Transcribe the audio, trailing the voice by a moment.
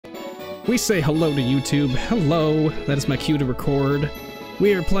We say hello to YouTube. Hello, that is my cue to record.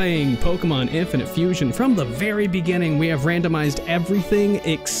 We are playing Pokemon Infinite Fusion from the very beginning. We have randomized everything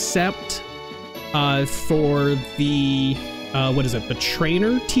except for the, what is it, the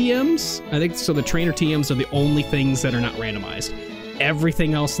trainer TMs? I think so. The trainer TMs are the only things that are not randomized.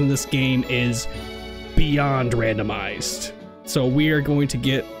 Everything else in this game is beyond randomized. So we are going to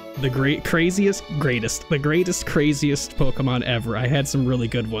get the greatest, craziest Pokemon ever. I had some really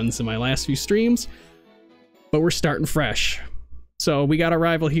good ones in my last few streams, but we're starting fresh. So we got a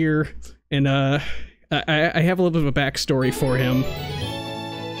rival here, and I have a little bit of a backstory for him.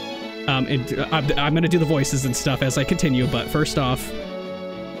 I'm gonna do the voices and stuff as I continue, but first off,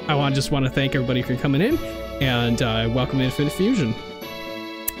 I just want to thank everybody for coming in, and welcome to Infinite Fusion.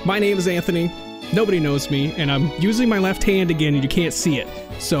 My name is Anthony. Nobody knows me, and I'm using my left hand again, and you can't see it.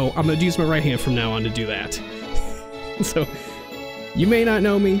 So I'm going to use my right hand from now on to do that. So you may not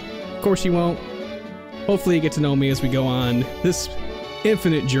know me. Of course you won't. Hopefully you get to know me as we go on this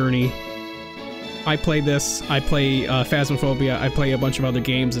infinite journey. I play this. I play Phasmophobia. I play a bunch of other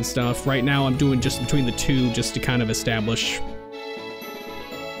games and stuff. Right now I'm doing just between the two just to kind of establish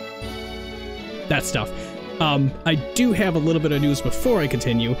that stuff. I do have a little bit of news before I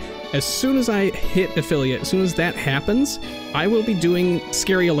continue. As soon as I hit affiliate, as soon as that happens, I will be doing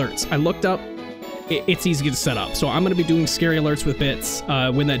scary alerts. I looked up, it's easy to set up. So I'm going to be doing scary alerts with bits.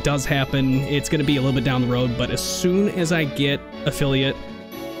 When that does happen, it's going to be a little bit down the road, but as soon as I get affiliate,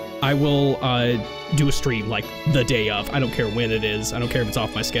 I will do a stream like the day of. I don't care when it is. I don't care if it's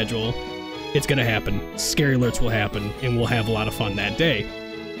off my schedule. It's going to happen. Scary alerts will happen, and we'll have a lot of fun that day.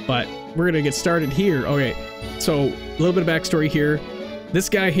 But we're going to get started here. Okay, so a little bit of backstory here. This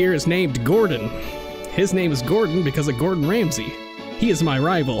guy here is named Gordon. His name is Gordon because of Gordon Ramsay. He is my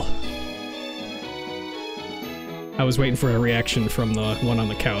rival. I was waiting for a reaction from the one on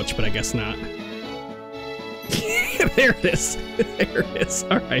the couch, but I guess not. There it is. There it is.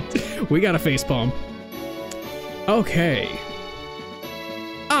 All right, we got a facepalm. Okay.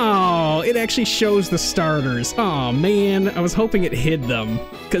 Oh, it actually shows the starters. Oh man, I was hoping it hid them.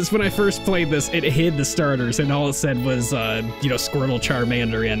 Because when I first played this, it hid the starters, and all it said was, you know, Squirtle,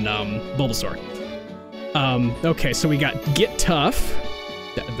 Charmander, and Bulbasaur. Okay, so we got Get Tough.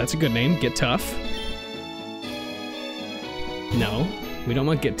 That's a good name, Get Tough. No, we don't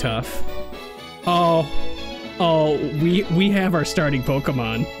want Get Tough. Oh, we have our starting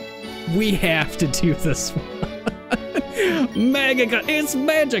Pokemon. We have to do this one. It's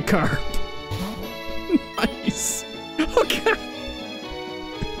Magikarp. Nice. Okay.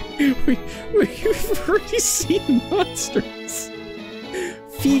 We've already seen monsters.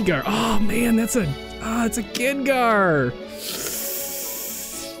 Fegar. Oh man, it's a Gengar.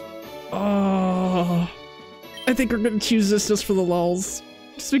 Oh, I think we're gonna choose this just for the lulz,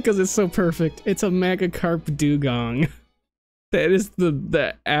 just because it's so perfect. It's a Magikarp Dugong. That is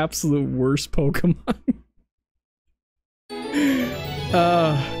the absolute worst Pokemon.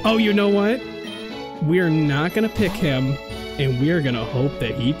 Oh, you know what? We're not gonna pick him, and we're gonna hope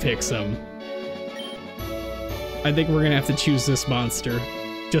that he picks him. I think we're gonna have to choose this monster,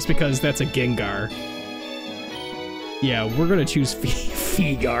 just because that's a Gengar. Yeah, we're gonna choose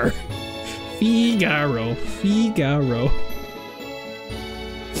Fegar. Figaro.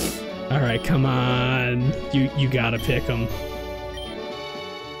 Alright, come on. You gotta pick him.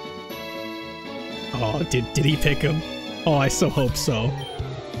 Oh, did he pick him? Oh, I so hope so.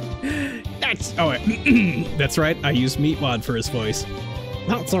 That's that's right. I used Meatwad for his voice.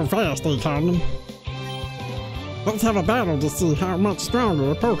 Not so fast, Acondom. Let's have a battle to see how much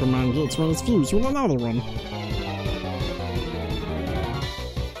stronger a Pokemon gets when it's fused with another one.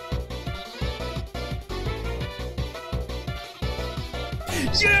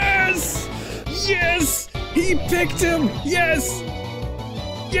 Yes! Yes! He picked him! Yes!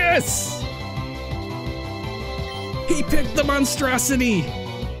 Yes! He picked the monstrosity!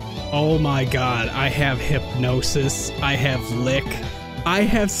 Oh my god, I have Hypnosis, I have Lick, I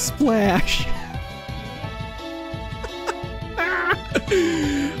have Splash!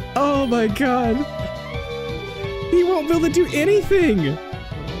 Oh my god! He won't be able to do anything!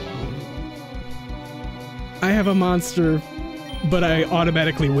 I have a monster, but I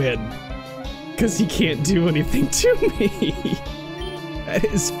automatically win. Because he can't do anything to me! That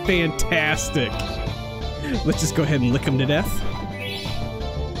is fantastic! Let's just go ahead and lick him to death.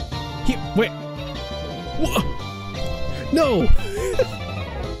 Wait. Whoa. No!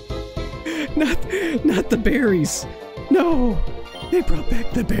 Not the berries. No! They brought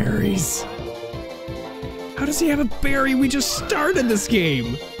back the berries. How does he have a berry? We just started this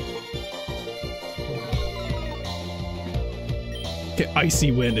game.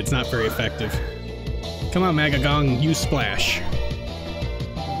 Icy Wind, it's not very effective. Come on, Magagong, use Splash.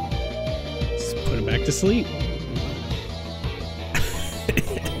 Let's put him back to sleep.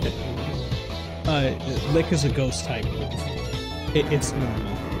 Lick is a ghost type move. It's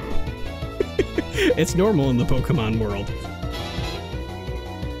normal. It's normal in the Pokemon world.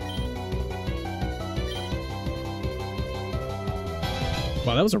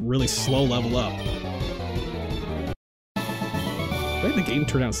 Wow, that was a really slow level up. Why did the game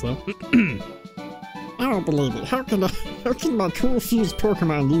turn out slow? I don't believe it. How can my cool fused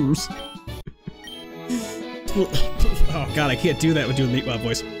Pokemon lose? Oh god, I can't do that with doing the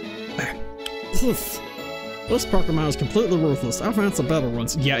voice. This Pokemon is completely worthless. I'll find some better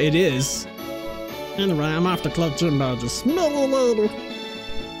ones. Yeah, it is. Anyway, I'm off to collect gym badges. Smell you later.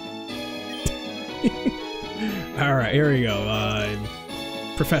 Alright, here we go.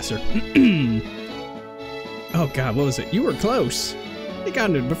 Professor. Oh god, what was it? You were close. Hey,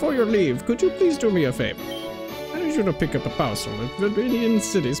 Condon, before you leave, could you please do me a favor? I need you to pick up a parcel of Viridian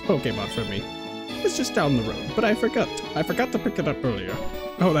City's Pokemon for me. It's just down the road, but I forgot to pick it up earlier.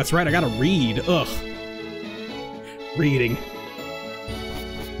 Oh, that's right, I gotta read. Ugh. Reading.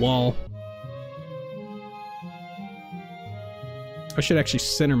 Wall. I should actually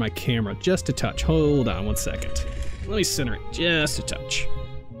center my camera just a touch. Hold on 1 second. Let me center it just a touch.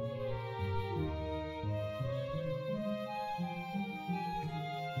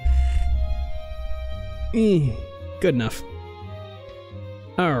 Good enough.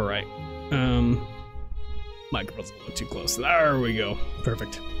 Alright. Microphone's a little too close. There we go.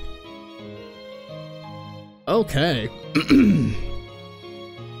 Perfect. Okay.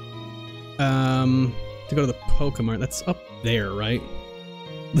 To go to the Pokemon, that's up there, right?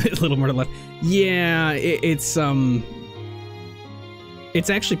 A little more to the left. Yeah, it's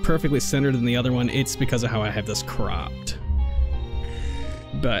actually perfectly centered in the other one. It's because of how I have this cropped.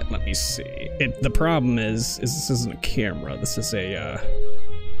 But let me see. The problem is this isn't a camera. This is a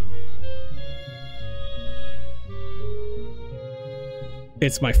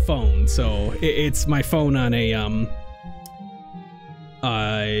it's my phone, so it's my phone on a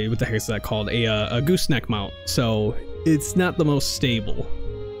what the heck is that called? A gooseneck mount. So it's not the most stable.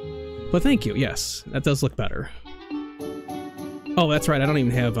 But thank you. Yes, that does look better. Oh, that's right. I don't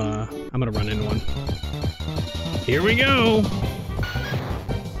even have I'm gonna run into one. Here we go.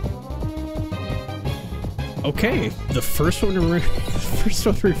 Okay, the first one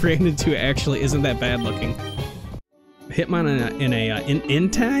we ran into actually isn't that bad looking. Hitmon in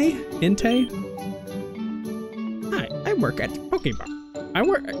Entei? Hi, I work at Pokemon.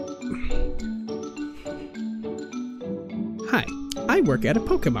 Hi, I work at a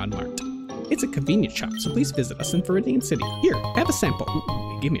Pokemon Mart. It's a convenience shop, so please visit us in Viridian City. Here, have a sample.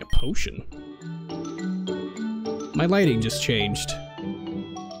 Ooh, give me a potion. My lighting just changed.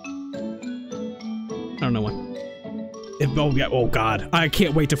 I don't know what. Oh yeah, oh god. I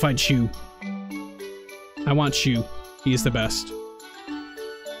can't wait to find Shu. I want Shu. He is the best.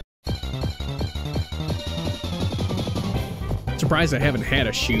 Surprised I haven't had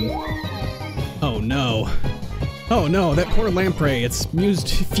a Shu. Oh no. Oh no, that poor lamprey. It's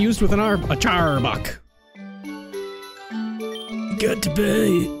fused with a Charbok. Get to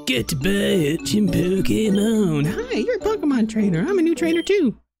buy Gym Pokemon. Hi, you're a Pokemon trainer. I'm a new trainer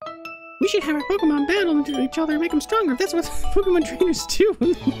too. We should have our Pokemon battle into each other and make them stronger. That's what Pokemon trainers do.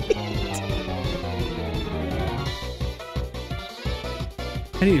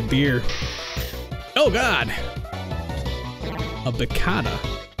 I need a beer. Oh god! A Bacata.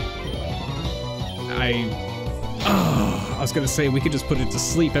 I was gonna say we could just put it to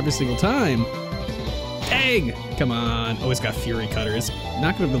sleep every single time. Dang! Come on. Oh, it's got Fury Cutter. It's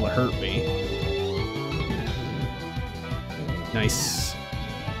not gonna be able to hurt me. Nice.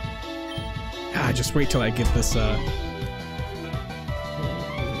 Ah, just wait till I get this,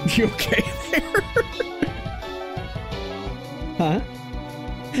 You okay there? Huh?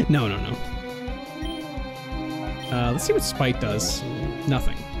 No. Let's see what Spite does.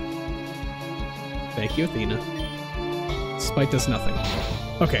 Nothing. Thank you, Athena. Spite does nothing.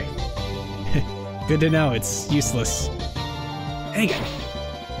 Okay. Good to know, it's useless. Dang it!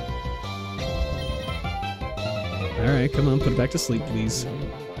 Alright, come on, put it back to sleep, please.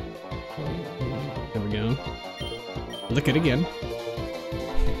 There we go. Lick it again.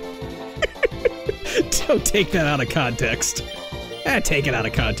 Don't take that out of context. Take it out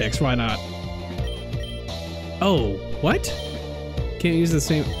of context, why not? Oh, what? Can't use the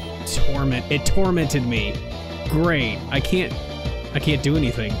same torment. It tormented me. Great. I can't do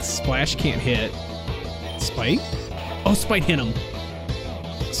anything. Splash can't hit. Spite? Oh, Spite hit him.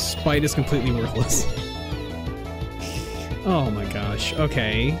 Spite is completely worthless. Oh my gosh. switch.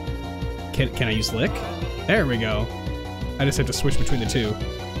 Okay. Can I use lick? There we go. I just have to switch between the two.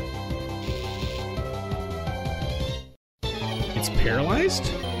 It's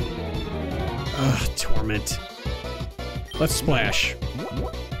paralyzed? Ugh, torment. Let's splash.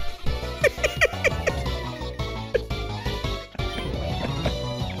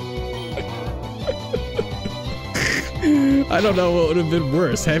 I don't know what would have been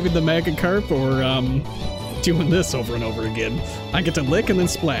worse, having the Magikarp or doing this over and over again. I get to lick and then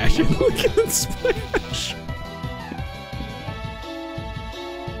splash, and lick and then splash.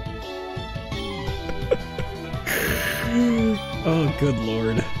 Oh, good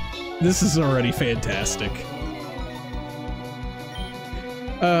lord. This is already fantastic.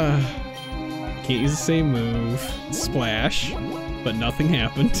 Can't use the same move. Splash, but nothing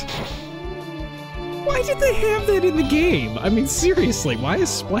happened. Why did they have that in the game? I mean, seriously, why is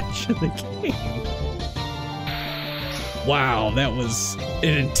Splash in the game? Wow, that was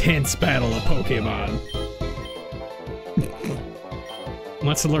an intense battle of Pokemon.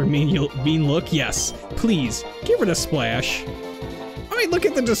 Wants to learn mean look? Yes. Please, give it a Splash. I mean, look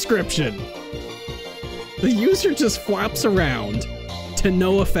at the description. The user just flops around to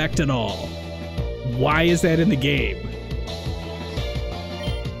no effect at all. Why is that in the game?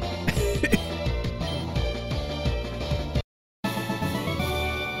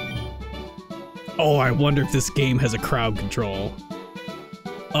 Oh, I wonder if this game has a crowd control.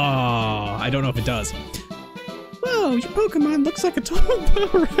 Oh, I don't know if it does. Whoa, your Pokemon looks like a total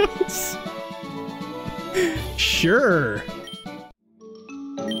powerhouse. Sure.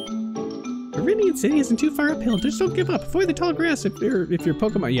 Viridian City isn't too far uphill. Just don't give up. Avoid the tall grass if your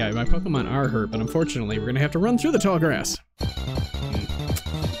Pokemon... Yeah, my Pokemon are hurt, but unfortunately, we're gonna have to run through the tall grass.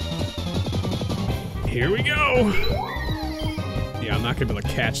 Here we go. Yeah, I'm not gonna be able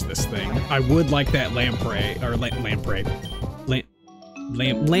to catch this thing. I would like that lamprey, or lamprey.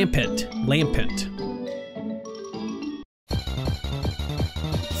 Lampent.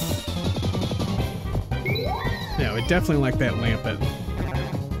 Yeah, I definitely like that lampent.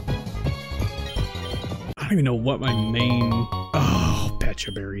 I don't even know what my main... Oh,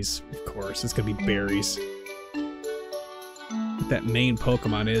 Pecha berries. Of course, it's gonna be berries. What that main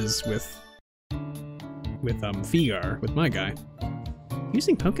Pokemon is with Figar, with my guy.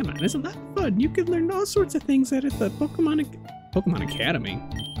 Using Pokemon is a lot of fun. You can learn all sorts of things at the Pokemon Academy.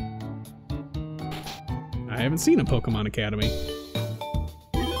 I haven't seen a Pokemon Academy.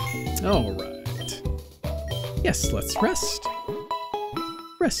 Alright. Yes, let's rest.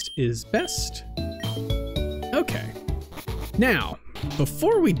 Rest is best. Okay. Now,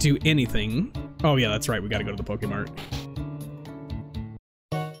 before we do anything... Oh yeah, that's right, we gotta go to the Pokemart.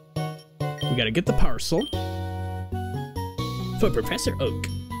 We gotta get the parcel. For Professor Oak.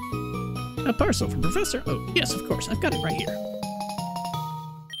 A parcel for Professor Oak. Yes, of course, I've got it right here.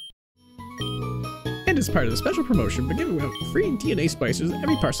 And as part of the special promotion, we're giving out free DNA splicers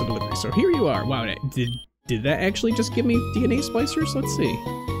every parcel delivery. So here you are. Wow, did that actually just give me DNA splicers? Let's see.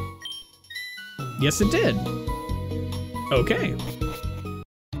 Yes, it did. Okay.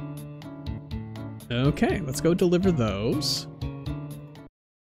 Okay, let's go deliver those.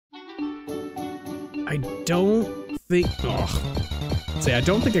 I don't think... Oh. See, I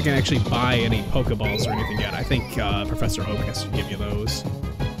don't think I can actually buy any Pokeballs or anything yet. I think Professor Oak has to give you those.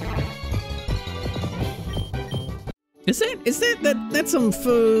 That's some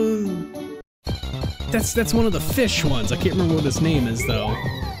food? That's one of the fish ones. I can't remember what his name is though.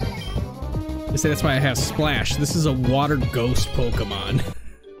 They say that's why I have Splash. This is a water ghost Pokemon.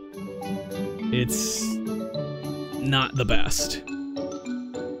 It's not the best.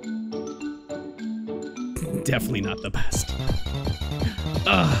 Definitely not the best.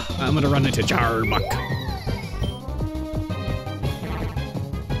 Ugh, I'm gonna run into Jarbuck.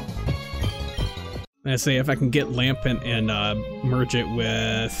 I say if I can get Lampent and merge it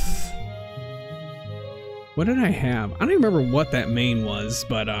with... What did I have? I don't even remember what that main was,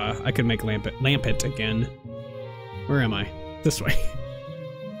 but I could make Lampent again. Where am I? This way.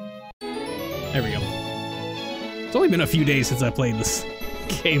 There we go. It's only been a few days since I played this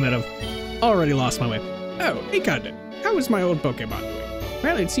game and I've already lost my way. Oh, Acondon, how is my old Pokemon doing?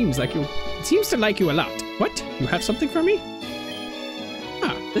 Well, it seems to like you a lot. What? You have something for me?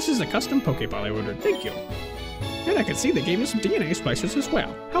 Ah, this is a custom Pokeball I ordered. Thank you. And I can see they gave you some DNA splicers as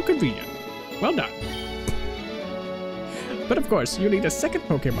well. How convenient. Well done. But of course, you need a second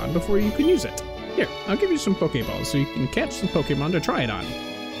Pokemon before you can use it. Here, I'll give you some Pokeballs so you can catch some Pokemon to try it on.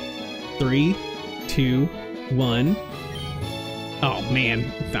 3, 2, 1. Oh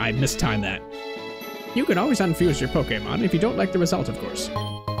man, I mistimed that. You can always unfuse your Pokemon if you don't like the result, of course.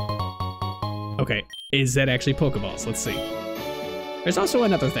 Okay, is that actually Pokeballs? Let's see. There's also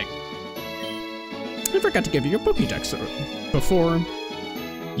another thing. I forgot to give you your Pokédex before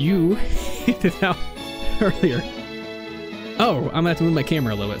you hit it out earlier. Oh, I'm gonna have to move my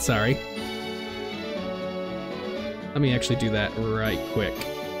camera a little bit, sorry. Let me actually do that right quick.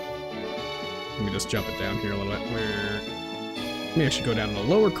 Let me just jump it down here a little bit. Let me actually go down in the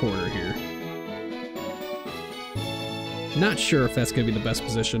lower corner here. Not sure if that's gonna be the best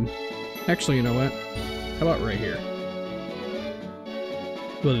position. Actually, you know what? How about right here?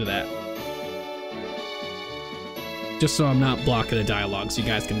 We'll do that. Just so I'm not blocking the dialogue, so you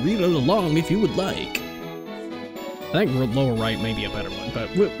guys can read it along if you would like. I think lower right may be a better one,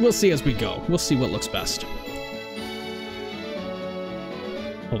 but we'll see as we go. We'll see what looks best.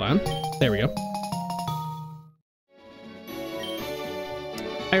 Hold on. There we go.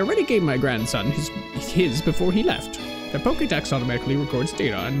 I already gave my grandson his before he left. The Pokédex automatically records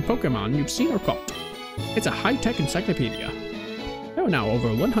data on Pokemon you've seen or caught. It's a high-tech encyclopedia. There are now over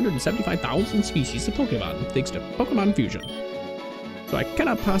 175,000 species of Pokemon, thanks to Pokemon Fusion. So I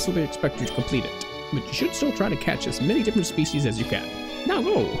cannot possibly expect you to complete it, but you should still try to catch as many different species as you can. Now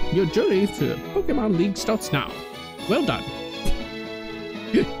go! Your journey to the Pokemon League starts now. Well done.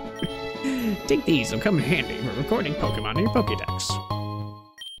 Take these, they'll come in handy for recording Pokemon in your Pokédex.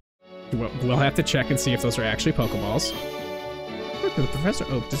 We'll have to check and see if those are actually Pokeballs. Work with Professor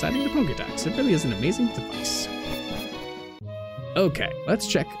Oak designing the Pokédex. It really is an amazing device. Okay, let's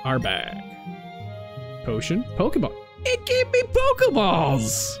check our bag. Potion, Pokeball. It gave me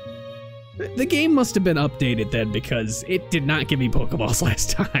Pokeballs! The game must have been updated then because it did not give me Pokeballs last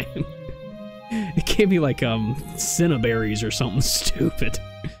time. It gave me like Cinnaberries or something stupid.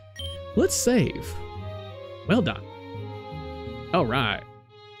 Let's save. Well done. All right.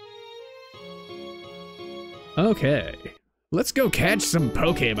 Okay, let's go catch some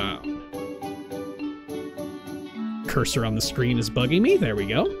Pokemon. Cursor on the screen is bugging me. There we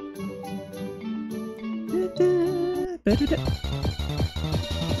go.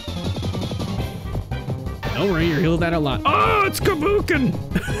 Don't worry, you're healed that a lot. Oh, it's Kabukin!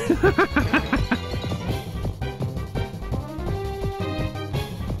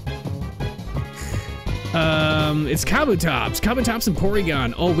 It's Kabutops. Kabutops and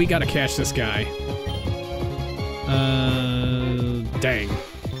Porygon. Oh, we gotta catch this guy. Dang.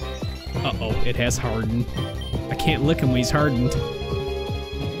 Uh-oh, it has hardened. I can't lick him when he's hardened.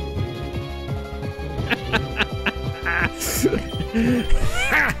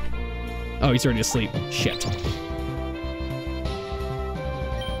 Oh, he's already asleep. Shit.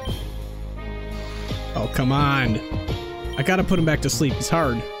 Oh, come on. I gotta put him back to sleep. He's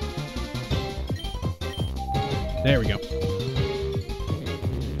hard. There we go.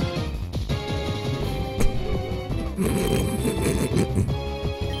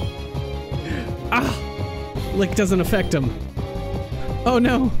 Ah! Lick doesn't affect him. Oh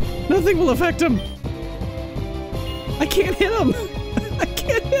no! Nothing will affect him! I can't hit him! I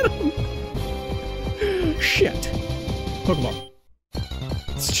can't hit him! Shit. Pokeball.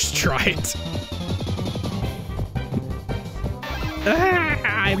 Let's just try it. Ah,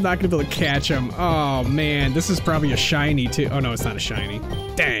 I'm not gonna be able to catch him. Oh man, this is probably a shiny too. Oh no, it's not a shiny.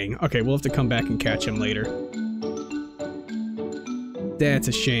 Dang. Okay, we'll have to come back and catch him later. That's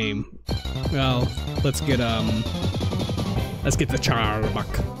a shame. Well, let's get the Charbuck.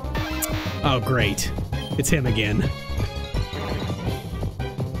 Oh great. It's him again.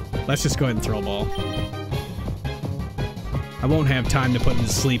 Let's just go ahead and throw a ball. I won't have time to put him to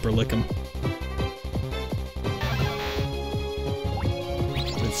sleep or lick him.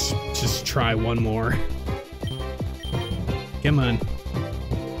 Let's just try one more. Come on.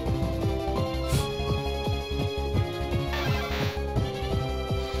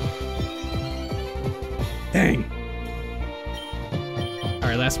 Dang.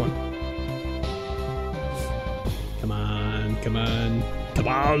 Alright, last one. Come on, come on. Come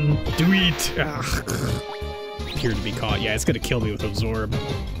on, do it! Ugh. Appear to be caught. Yeah, it's gonna kill me with Absorb.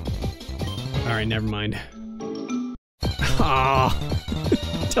 Alright, never mind. Ah!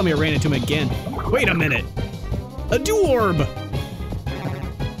 Tell me I ran into him again. Wait a minute! A Duorb!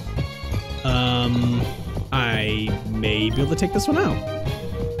 I may be able to take this one out.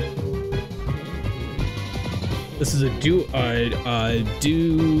 This is a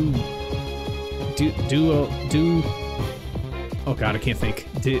oh god, I can't think.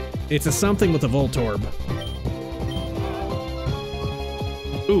 It's a something with a Voltorb.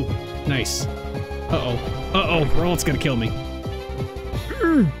 Ooh, nice. Uh-oh. Uh-oh, Roll's gonna kill me.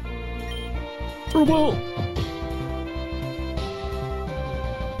 Throw a ball!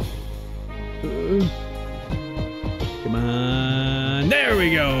 Come on. There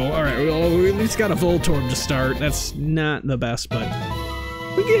we go. Alright, we at least got a Voltorb to start. That's not the best, but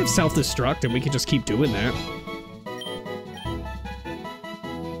We can have self-destruct and we can just keep doing that.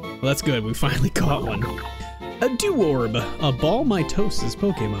 Well, that's good. We finally caught one. A Deworb, a ball mitosis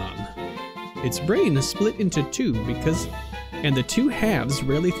Pokemon. Its brain is split into two and the two halves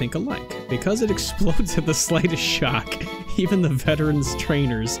rarely think alike. Because it explodes at the slightest shock, even the veterans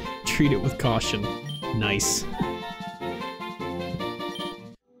trainers treat it with caution. Nice.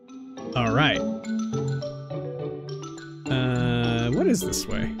 All right. What is this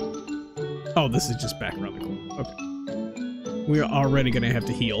way? Oh, this is just back around the corner. Okay. We're already gonna have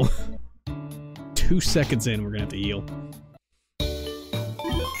to heal. 2 seconds in, we're gonna have to heal.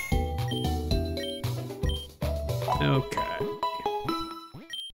 Okay.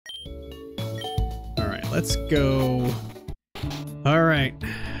 Alright, let's go. Alright.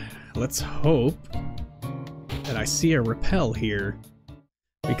 Let's hope that I see a repel here.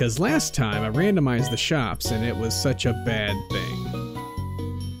 Because last time I randomized the shops and it was such a bad thing.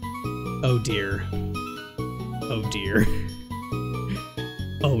 Oh dear. Oh dear.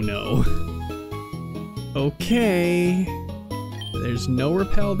 Oh no. Okay. There's no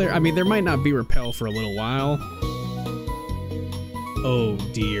repel there. I mean, there might not be repel for a little while. Oh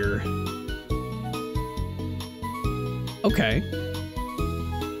dear. Okay.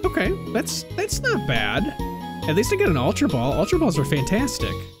 Okay, that's not bad. At least I get an Ultra Ball. Ultra Balls are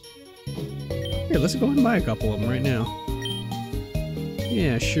fantastic. Here, let's go and buy a couple of them right now.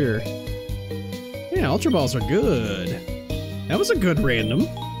 Yeah, sure. Yeah, Ultra Balls are good. That was a good random.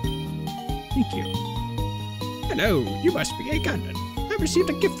 Thank you. Hello, you must be Acondon. I've received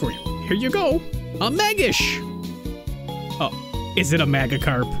a gift for you. Here you go. A Magish! Oh, is it a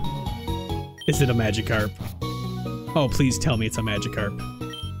Magikarp? Is it a Magikarp? Oh, please tell me it's a Magikarp.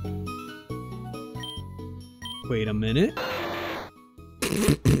 Wait a minute.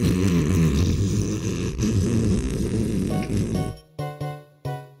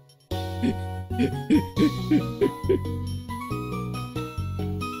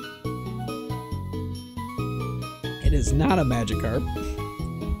 It is not a Magikarp.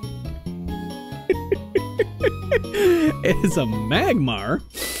 It is a Magmar.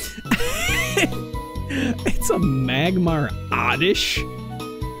 It's a Magmar Oddish.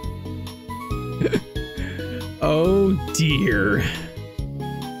 Oh dear.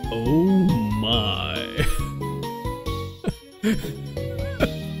 Oh my.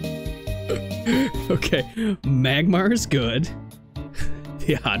 Okay, Magmar is good.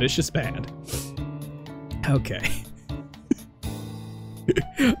 The Oddish is bad. Okay.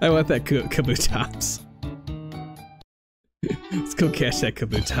 I want that Kabutops. Let's go catch that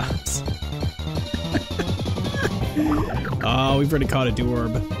Kabutops. Oh, we've already caught a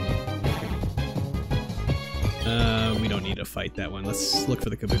Deworb. We don't need to fight that one. Let's look for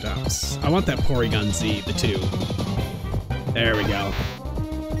the Kabutops. I want that Porygon Z, the 2. There we go.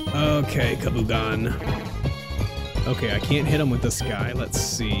 Okay, Kabugon. Okay, I can't hit him with this guy. Let's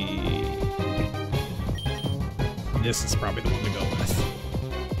see. This is probably the one to go with.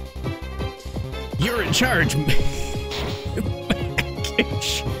 You're in charge, Magish.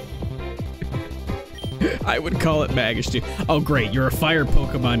 I would call it Magish too. Oh great, you're a fire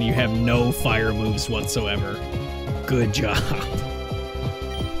Pokemon, you have no fire moves whatsoever. Good job.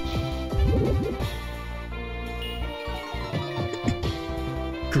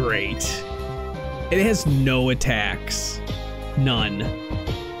 Great. It has no attacks. None.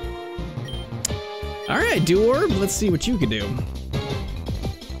 Alright, Deworb, let's see what you can do.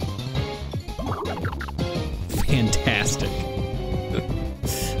 Fantastic.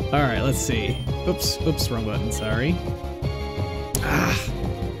 Alright, let's see. Oops, wrong button, sorry. Ah,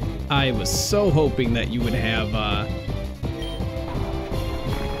 I was so hoping that you would have,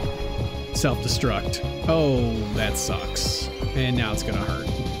 self-destruct. Oh, that sucks. And now it's gonna hurt.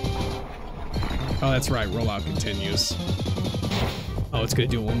 Oh, that's right, rollout continues. Oh, it's gonna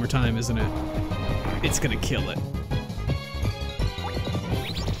do it one more time, isn't it? It's gonna kill it.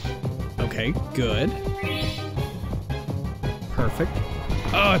 Okay, good. Perfect.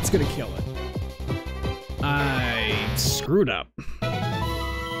 Oh, it's gonna kill it. I screwed up.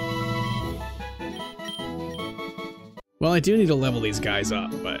 Well, I do need to level these guys up,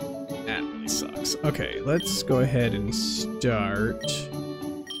 but that really sucks. Okay, let's go ahead and start.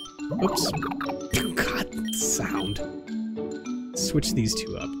 Oops. God, sound. Switch these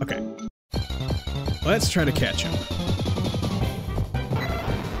two up. Okay. Let's try to catch him.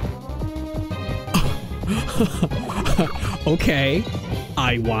 Okay.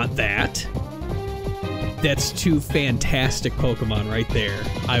 I want that. That's 2 fantastic Pokemon right there.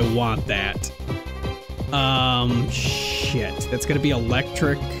 I want that. Shit. That's gonna be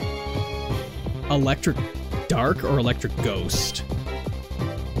Electric Dark or Electric Ghost?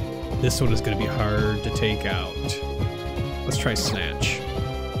 This one is going to be hard to take out. Let's try Snatch.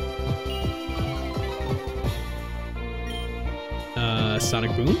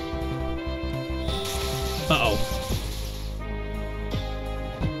 Sonic Boom? Uh-oh.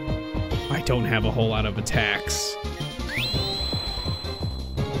 I don't have a whole lot of attacks.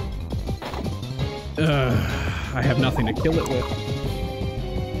 I have nothing to kill it with.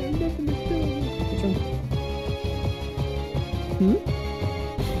 Hmm?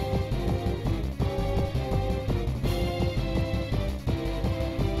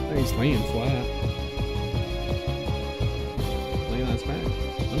 He's laying flat. Laying on his back.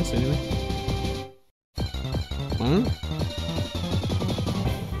 I don't see anything. Huh?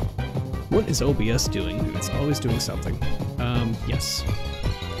 What is OBS doing? It's always doing something. Yes.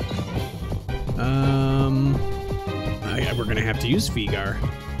 We're gonna have to use Vigar.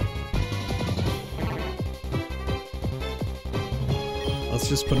 Let's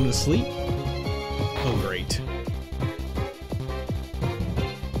just put him to sleep. Oh, great.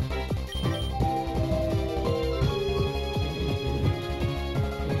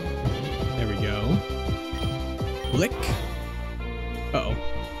 There we go. Lick. Uh-oh.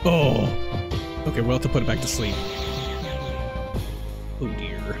 Oh! Okay, we'll have to put it back to sleep. Oh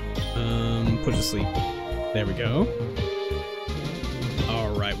dear. Put it to sleep. There we go.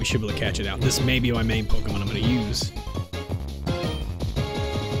 Alright, we should be able to catch it out. This may be my main Pokemon I'm gonna use.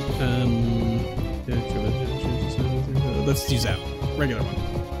 Let's use that regular one.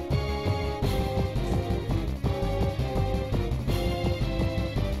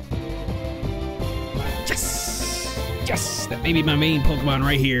 Yes! Yes! That may be my main Pokemon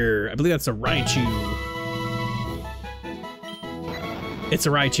right here. I believe that's a Raichu. It's a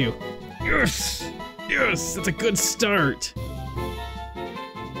Raichu. Yes! Yes! That's a good start.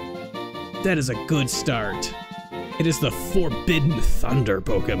 That is a good start. It is the Forbidden Thunder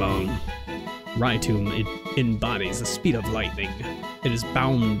Pokemon. Raichu embodies the speed of lightning. It is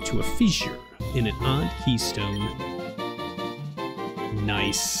bound to a fissure in an odd keystone.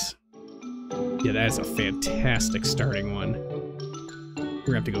 Nice. Yeah, that is a fantastic starting one. We're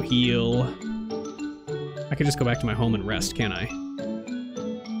gonna have to go heal. I can just go back to my home and rest, can't I?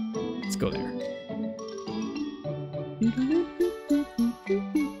 Let's go there.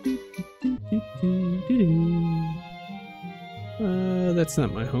 That's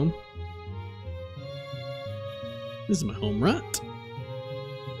not my home. This is my home, right?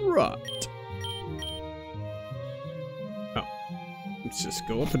 Right. Oh. Let's just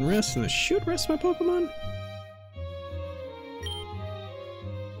go up and rest, and this should rest my Pokemon.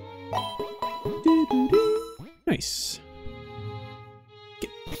 Nice.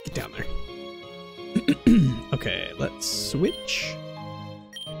 Get down there. Okay, let's switch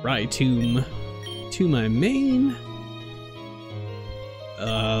Raichu to my main.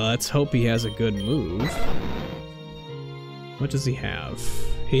 Let's hope he has a good move. What does he have?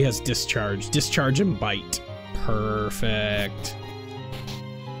 He has Discharge. Discharge and Bite. Perfect.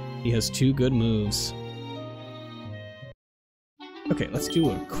 He has 2 good moves. Okay, let's do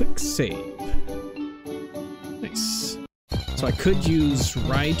a quick save. Nice. So I could use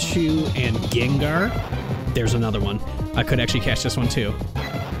Raichu and Gengar. There's another one. I could actually catch this one too.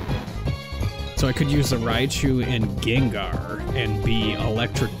 So I could use the Raichu and Gengar and be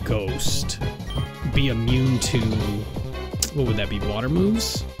Electric Ghost. Be immune to... what would that be? Water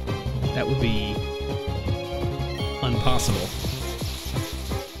moves? That would be... impossible.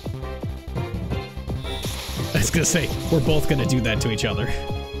 I was gonna say, we're both gonna do that to each other.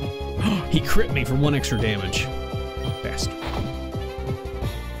 He crit me for 1 extra damage. Bastard.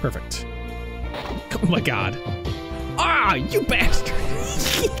 Perfect. Oh my god. Ah, you bastard!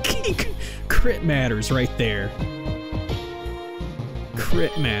 Crit matters right there.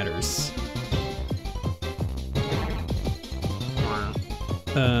 Crit matters.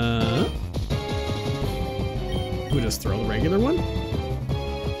 We'll just throw the regular one.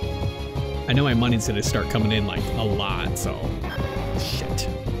 I know my money's gonna start coming in like a lot, so shit.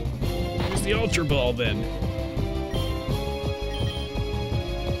 Use the Ultra Ball then.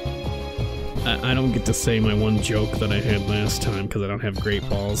 I don't get to say my one joke that I had last time because I don't have Great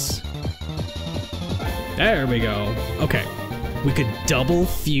Balls. There we go. Okay, we could double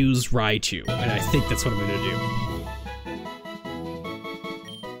fuse Raichu, and I think that's what I'm gonna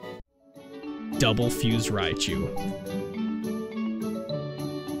do. Double fuse Raichu.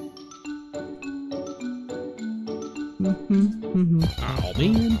 Oh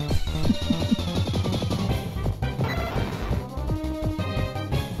man.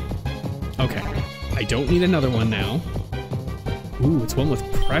 Okay, I don't need another one now. Ooh, it's one with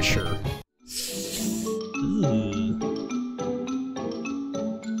pressure. Ooh.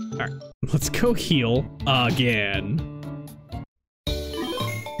 Alright, let's go heal again.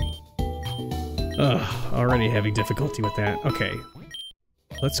 Ugh, already having difficulty with that. Okay.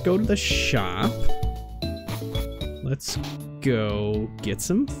 Let's go to the shop. Let's go get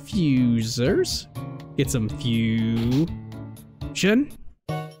some fusers. Get some fusion.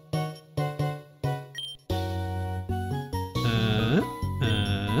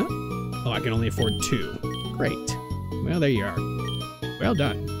 Oh, I can only afford 2. Great. Well, there you are. Well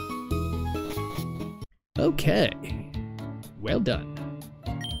done. Okay. Well done.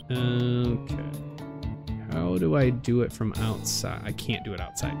 Okay. How do I do it from outside? I can't do it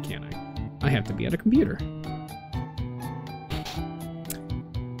outside, can I? I have to be at a computer.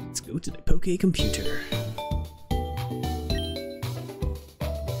 Let's go to the Poke Computer.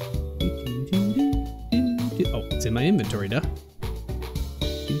 Oh, it's in my inventory, duh.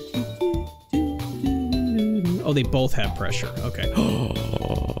 Oh, they both have pressure. Okay. Oh,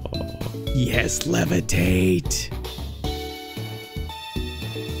 yes, levitate.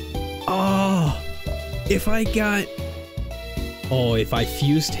 Oh, if I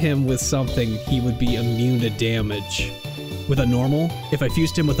fused him with something, he would be immune to damage. With a normal, if I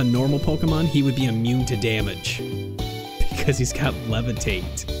fused him with a normal Pokemon, he would be immune to damage. Because he's got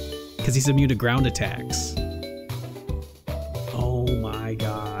levitate. Because he's immune to ground attacks. Oh my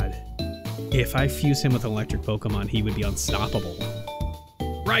god. If I fuse him with an electric Pokemon, he would be unstoppable.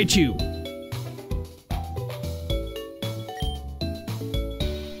 Raichu!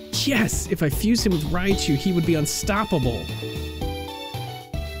 Yes! If I fuse him with Raichu, he would be unstoppable.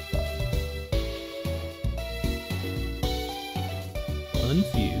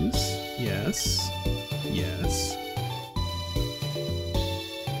 Unfuse. Yes. Yes.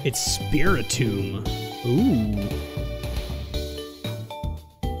 It's Spiritomb. Ooh.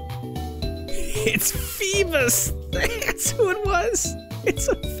 It's Phoebus! That's who it was! It's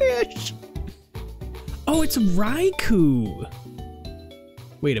a fish! Oh, it's Raikou!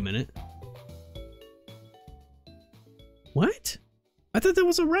 Wait a minute. What? I thought that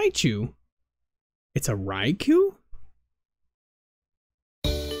was a Raichu. It's a Raikou?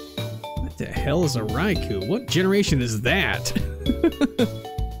 What the hell is a Raikou? What generation is that?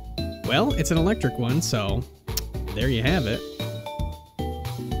 Well, it's an electric one, so there you have it.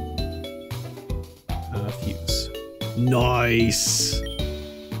 Fuse. Nice!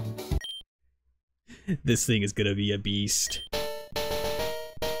 This thing is gonna be a beast.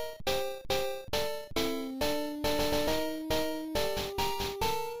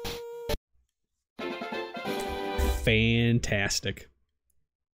 Fantastic.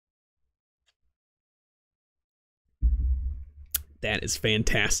 That is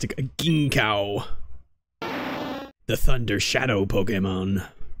fantastic. A Ginkgo. The Thunder Shadow Pokemon.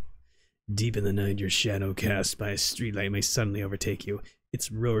 Deep in the night, your shadow cast by a streetlight may suddenly overtake you.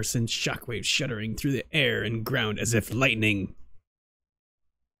 Its roar sends shockwaves shuddering through the air and ground as if lightning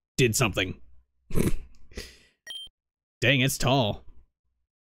did something. Dang, it's tall.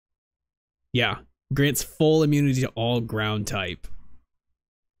 Yeah. Grants full immunity to all ground type.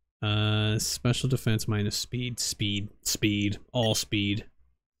 Special defense minus speed. Speed. All speed.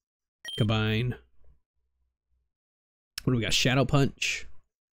 Combine. What do we got? Shadow Punch.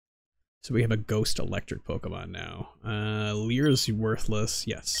 So we have a ghost electric Pokemon now. Leer's worthless.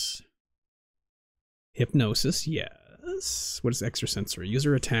 Yes. Hypnosis. Yes. What is extrasensory?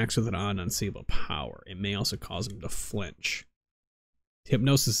 User attacks with an odd unseeable power. It may also cause him to flinch.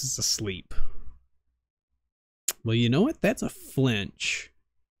 Hypnosis is asleep. Well, you know what? That's a flinch.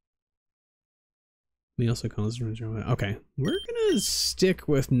 May also cause... Okay. We're gonna stick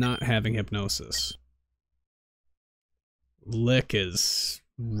with not having hypnosis. Lick is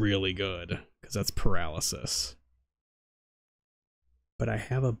really good, because that's paralysis. But I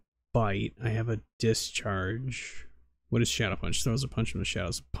have a bite. I have a discharge. What is Shadow Punch? Throws a punch from the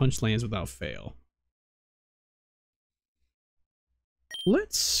shadows. Punch lands without fail.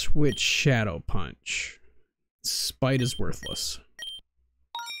 Let's switch Shadow Punch. Spite is worthless.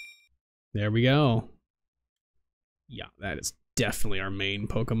 There we go. Yeah, that is definitely our main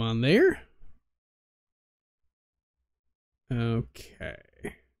Pokemon there. Okay.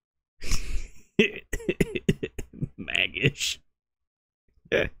 Maggish.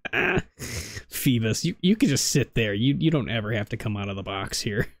 Phoebus, you can just sit there. You don't ever have to come out of the box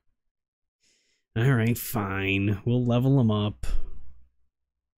here. Alright, fine. We'll level them up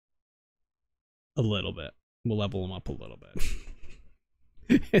a little bit. We'll level them up a little bit.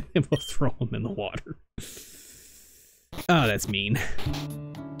 And then we'll throw them in the water. Oh, that's mean.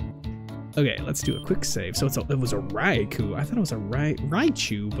 Okay, let's do a quick save. So it was a Raikou. I thought it was a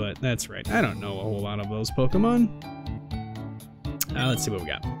Raichu, but that's right. I don't know a whole lot of those Pokemon. Let's see what we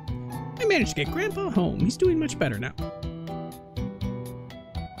got. I managed to get Grandpa home. He's doing much better now.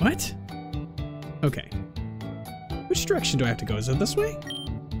 What? Okay. Which direction do I have to go? Is it this way?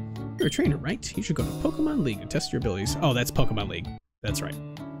 You're a trainer, right? You should go to Pokemon League and test your abilities. Oh, that's Pokemon League. That's right.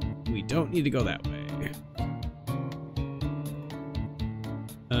 We don't need to go that way.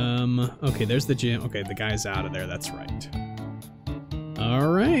 Okay, there's the gym. Okay, the guy's out of there. That's right. All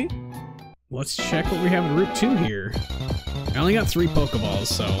right. Let's check what we have in Route 2 here. I only got 3 Pokeballs,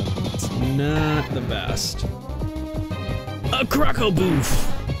 so it's not the best. A Crocoboof!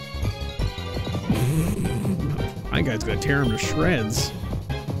 My guy's gonna tear him to shreds.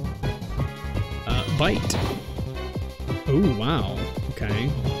 Bite. Oh, wow.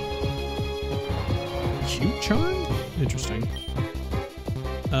 Okay. Cute Charm? Interesting.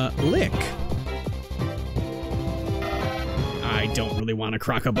 Lick. I don't really want a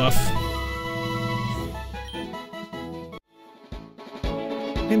Crocobuff.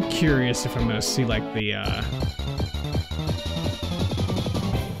 I'm curious if I'm gonna see like the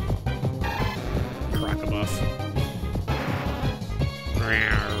Crocobuff.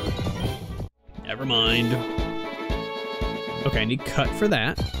 Never mind. Okay, I need cut for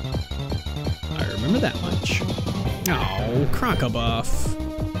that. I remember that much. Oh, Crocobuff.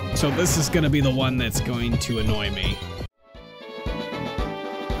 So this is gonna be the one that's going to annoy me.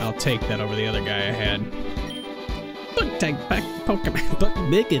 I'll take that over the other guy I had. Book tag pack Pokemon.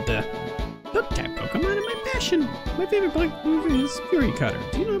 Book tag Pokemon are my passion. My favorite bug move is Fury Cutter.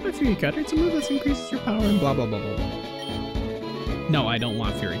 Do you know about Fury Cutter? It's a move that increases your power and blah blah blah blah blah. No, I don't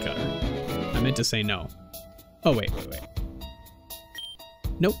want Fury Cutter. I meant to say no. Oh wait.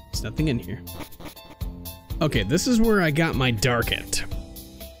 Nope, there's nothing in here. Okay, this is where I got my Darkit.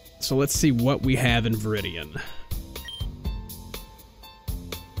 So let's see what we have in Viridian.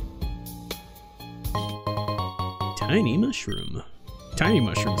 Tiny Mushroom. Tiny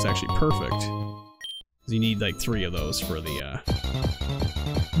Mushroom is actually perfect. You need like 3 of those for the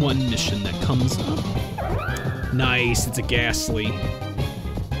one mission that comes up. Nice, it's a Ghastly.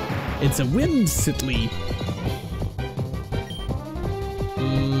 It's a Whimsically.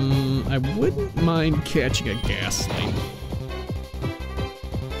 I wouldn't mind catching a Ghastly.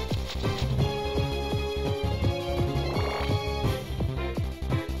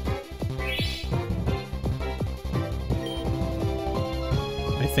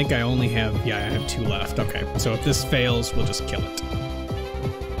 I think I only have, yeah, I have 2 left. Okay, so if this fails, we'll just kill it.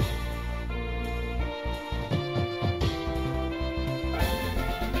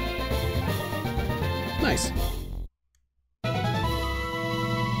 Nice.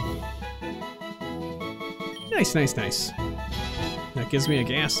 Nice. That gives me a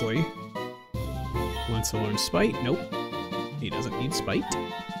Ghastly. Wants to learn Spite. Nope. He doesn't need Spite.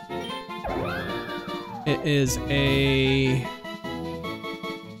 It is a...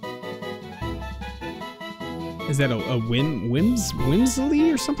 Is that a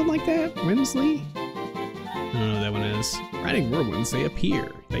Whimsley or something like that? Whimsley? I don't know what that one is. Riding whirlwinds, they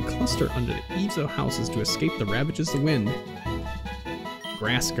appear. They cluster under the eaves of houses to escape the ravages of the wind.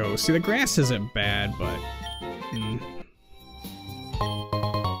 Grass goes. See, the grass isn't bad, but...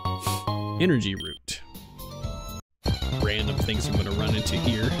 Energy root. Random things I'm gonna run into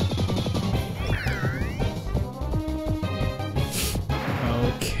here.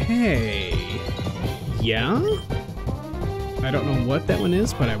 Okay. Yeah? I don't know what that one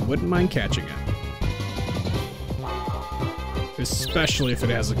is, but I wouldn't mind catching it. Especially if it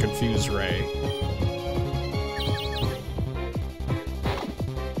has a Confused Ray.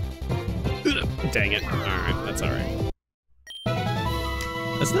 Dang it. Alright, that's alright.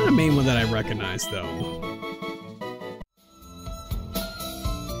 That's not a main one that I recognize, though.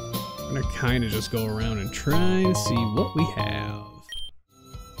 I'm gonna kind of just go around and try and see what we have.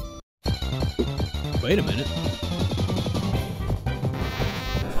 Wait a minute.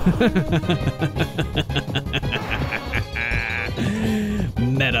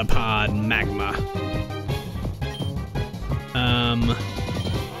 Metapod Magma.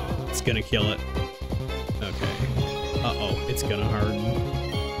 It's gonna kill it. Okay. Uh-oh, it's gonna harden.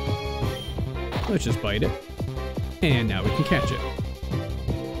 Let's just bite it. And now we can catch it.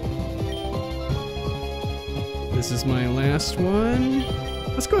 This is my last one.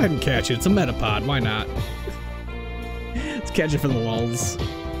 Let's go ahead and catch it. It's a Metapod, why not? Let's catch it for the lulz.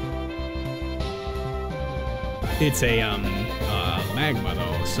 It's a magma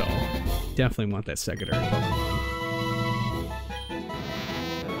though, so definitely want that secondary Pokemon.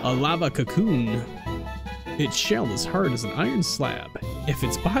 A lava cocoon. Its shell is hard as an iron slab. If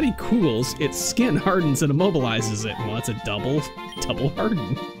its body cools, its skin hardens and immobilizes it. Well, that's a double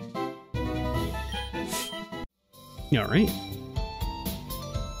harden. All right.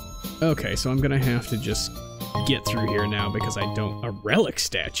 Okay, so I'm gonna have to just get through here now because I don't... A relic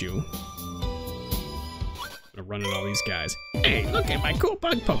statue? I'm gonna run into all these guys. Hey, look at my cool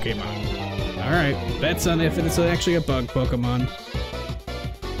bug Pokemon. Alright, bets on if it's actually a bug Pokemon.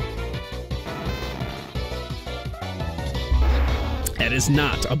 That is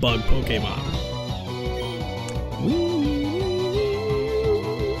not a bug Pokemon.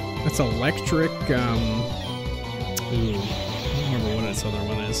 That's electric, ooh, I don't remember what its other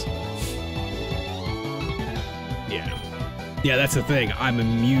one is. Yeah. Yeah, that's the thing. I'm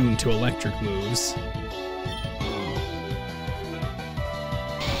immune to electric moves.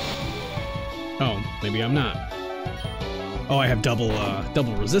 Oh, maybe I'm not. Oh, I have double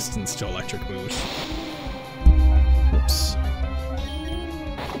resistance to electric moves. Oops.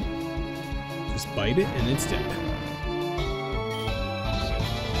 Just bite it and it's dead.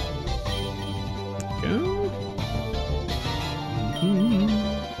 Go.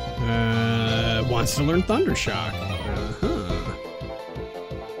 Wants to learn Thunder Shock.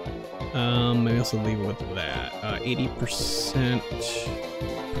 Maybe also leave it with that. 80%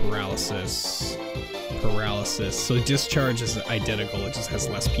 paralysis. So discharge is identical, it just has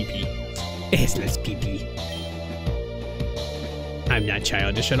less PP. It has less PP. I'm not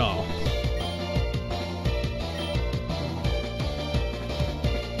childish at all.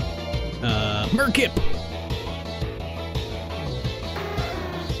 Murkip!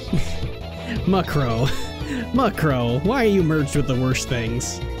 Muckrow. Muckrow, why are you merged with the worst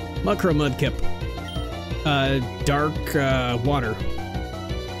things? Muckrow Mudkip. Dark, water.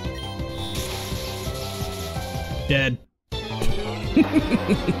 Dead.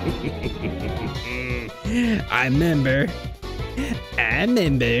 I remembered.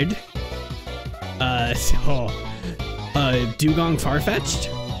 Dugong Farfetch'd?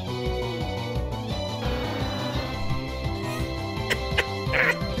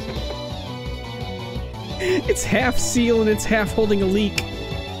 It's half seal and it's half holding a leak.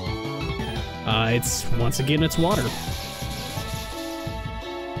 It's, once again, it's water.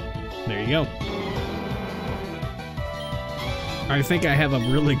 There you go. I think I have a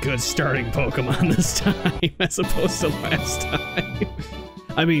really good starting Pokemon this time, as opposed to last time.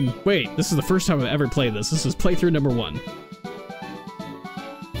 I mean, wait, this is the first time I've ever played this. This is playthrough number 1.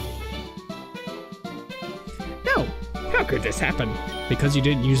 No, how could this happen? Because you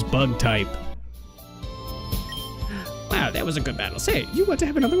didn't use bug type. Wow, that was a good battle. Say, you want to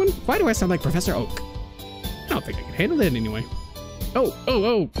have another one? Why do I sound like Professor Oak? I don't think I can handle it anyway.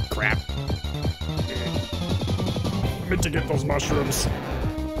 Oh, crap. I meant to get those mushrooms.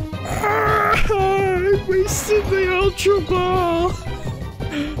 I wasted the Ultra Ball.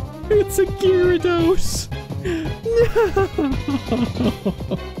 It's a Gyarados. No.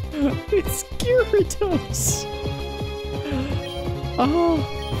 It's Gyarados. Oh.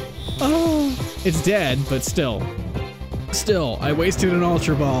 It's dead, but still. Still, I wasted an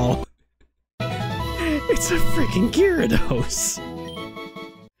Ultra Ball. It's a freaking Gyarados.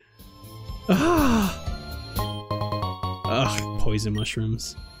 Ugh, poison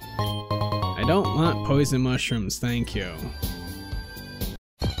mushrooms. I don't want poison mushrooms, thank you.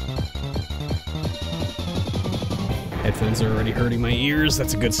 Headphones are already hurting my ears,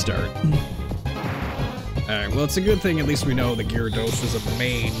 that's a good start. Alright, well it's a good thing at least we know the Gyarados is a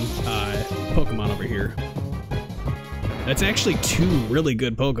main Pokemon over here. That's actually 2 really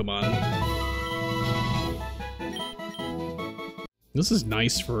good Pokemon. This is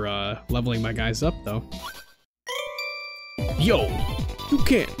nice for leveling my guys up though. Yo, you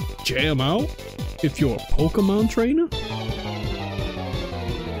can't jam out if you're a Pokemon trainer?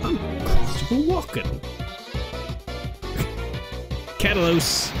 I'm Christopher Walken.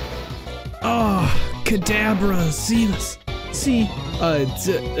 Catalos. Oh, Kadabra, Zealous. See,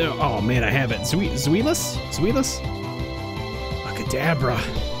 oh man, I have it. Zweilous? Kadabra.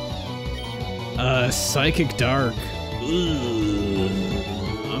 Psychic Dark. Ugh.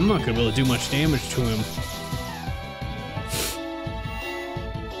 I'm not gonna be able to do much damage to him.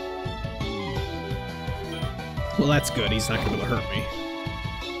 Well, that's good. He's not gonna be able to hurt me.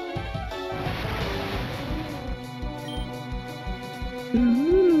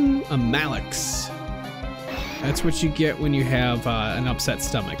 A Malix. That's what you get when you have an upset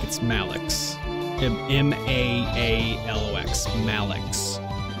stomach. It's Malix. M-A-A-L-O-X. Malix.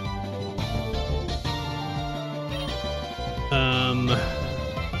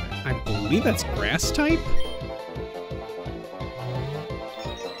 I believe that's grass type?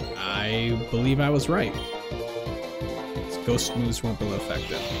 I believe I was right. Ghost moves won't be able to affect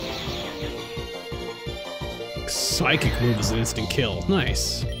it. Psychic move is an instant kill.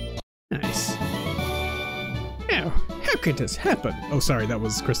 Nice. Nice. How could this happen? Oh, sorry, that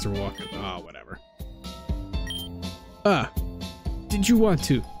was Christopher Walken. Oh, whatever. Did you want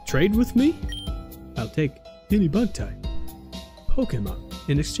to trade with me? I'll take any bug type Pokemon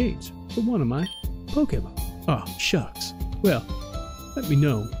in exchange for one of my Pokemon. Oh, shucks. Well, let me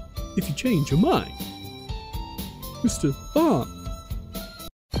know if you change your mind. Mr. Vaughn.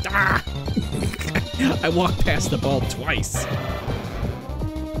 Ah! I walked past the ball twice.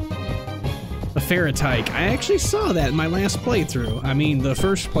 A Ferrotyke. I actually saw that in my last playthrough. I mean, the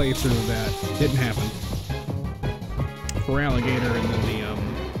first playthrough that didn't happen. For Alligator and then the,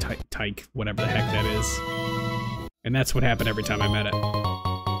 Tyke, whatever the heck that is. And that's what happened every time I met it.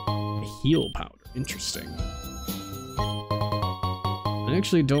 A heal powder. Interesting. I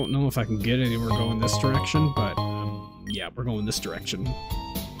actually don't know if I can get anywhere going this direction, but, yeah, we're going this direction.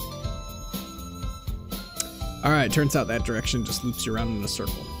 Alright, turns out that direction just loops you around in a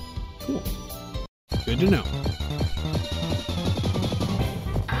circle. Cool. Good to know.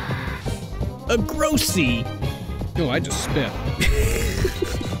 A Grossy! Oh, I just spit.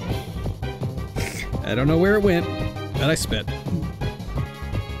 I don't know where it went, but I spit.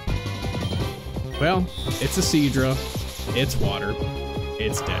 Well, it's a Seadra. It's water.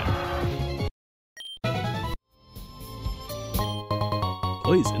 It's dead.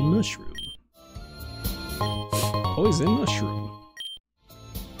 Poison mushroom. Poison mushroom.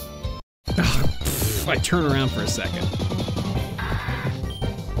 Oh, pff, I turn around for a second.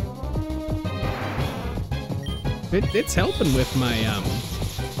 It's helping with my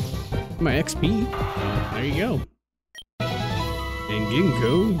my XP. There you go. And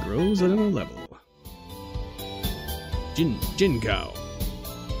Ginkgo grows at a level. Jinko.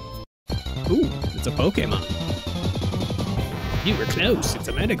 Ooh, it's a Pokemon. You were close. It's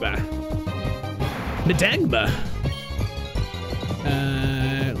a Medagma. Medagma.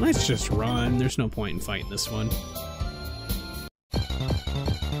 Let's just run. There's no point in fighting this one.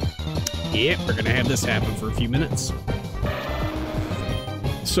 Yep, we're gonna have this happen for a few minutes.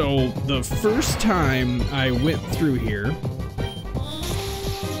 So, the first time I went through here,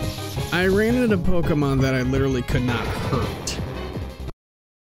 I ran into a Pokemon that I literally could not hurt.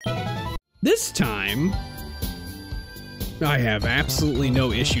 This time, I have absolutely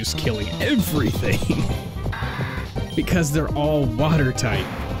no issues killing everything. Because they're all water type.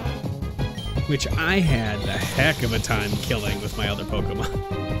 Which I had a heck of a time killing with my other Pokemon.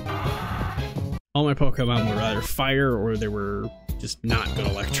 All my Pokemon were either fire or they were just not good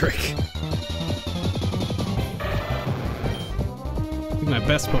electric. I think my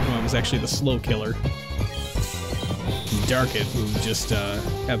best Pokemon was actually the Slow Killer. Darket, who just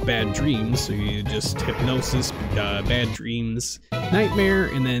have bad dreams, so you just Hypnosis, bad dreams, Nightmare,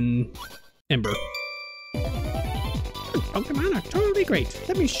 and then Ember. Pokemon are totally great.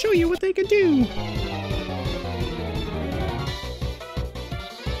 Let me show you what they can do.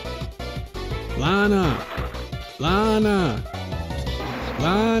 Lana. Lana.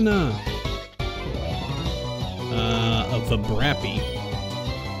 Lana. A Vibrappy.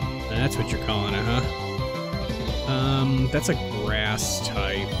 That's what you're calling it, huh? That's a grass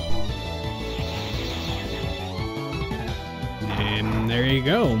type. And there you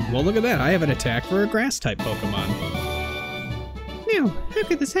go. Well, look at that. I have an attack for a grass type Pokemon. Now, how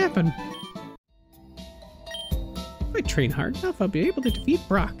could this happen? If I train hard enough, I'll be able to defeat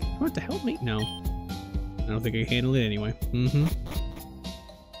Brock. You want to help me? No. I don't think I can handle it anyway.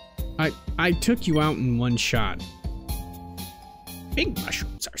 I took you out in one shot. Big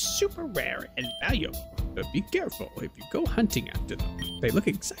mushrooms are super rare and valuable, but be careful if you go hunting after them. They look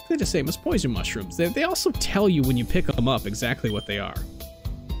exactly the same as poison mushrooms. They also tell you when you pick them up exactly what they are.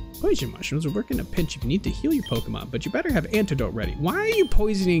 Poison mushrooms will work in a pinch if you need to heal your Pokemon, but you better have antidote ready. Why are you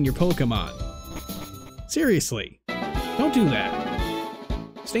poisoning your Pokemon? Seriously, don't do that.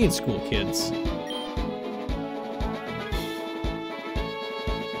 Stay in school, kids.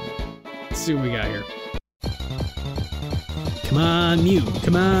 Let's see what we got here. Come on, Mew.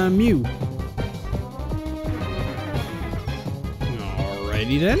 Come on, Mew.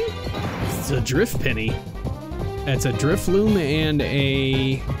 Alrighty then. It's a Driftpenny. That's a Drifloon and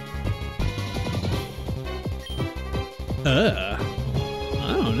a... I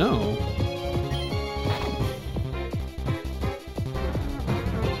don't know.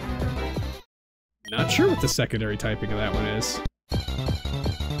 Not sure what the secondary typing of that one is.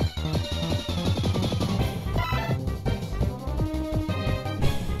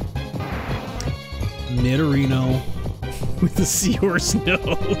 Nidorino with the seahorse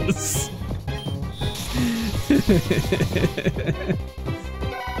nose.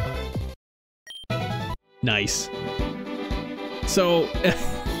 Nice. So,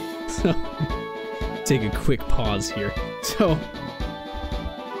 take a quick pause here. So,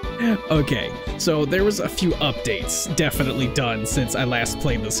 okay, so there was a few updates definitely done since I last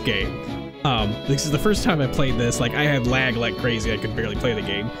played this game. This is the first time I played this. Like, I had lag like crazy. I could barely play the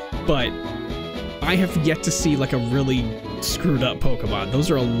game, but I have yet to see like a really screwed up Pokemon. Those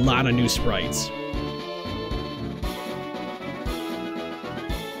are a lot of new sprites.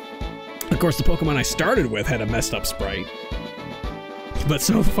 Of course, the Pokemon I started with had a messed up sprite, but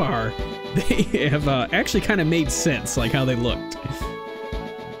so far they have actually kind of made sense, like how they looked.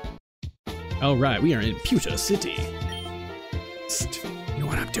 All right, we are in Pewter City. Psst, you know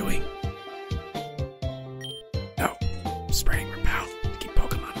what I'm doing? No, I'm spraying Repel to keep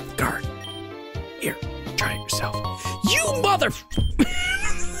Pokemon off guard. Here, try it yourself. You mother...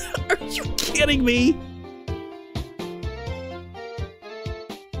 Are you kidding me?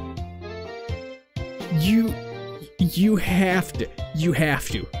 You have to. You have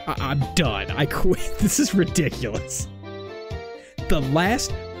to. I'm done. I quit. This is ridiculous. The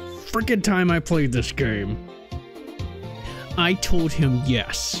last freaking time I played this game, I told him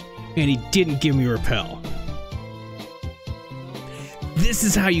yes, and he didn't give me Repel. This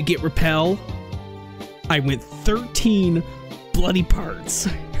is how you get Repel? I went 13 bloody parts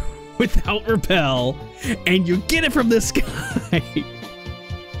without Repel, and you get it from this guy.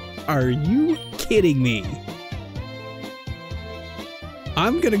 Are you kidding me?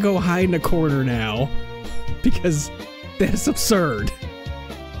 I'm gonna go hide in a corner now because that's absurd.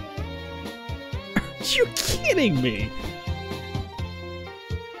 Are you kidding me?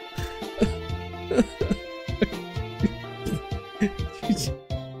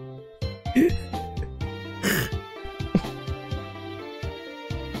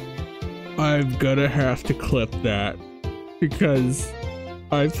 I'm gonna have to clip that because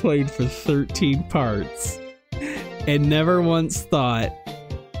I played for 13 parts and never once thought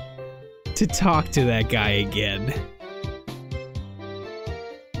to talk to that guy again.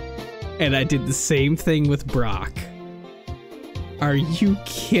 And I did the same thing with Brock. Are you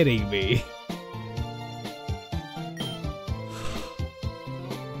kidding me?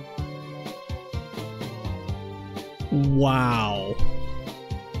 Wow.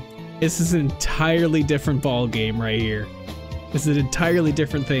 This is an entirely different ball game right here. This is an entirely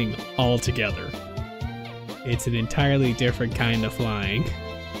different thing altogether. It's an entirely different kind of flying.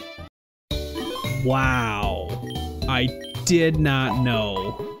 Wow. I did not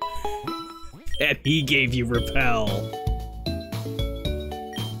know that he gave you Repel.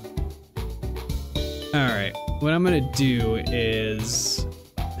 Alright, what I'm gonna do is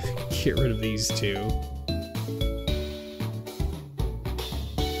get rid of these two.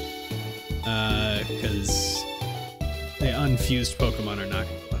 Because the unfused Pokemon are not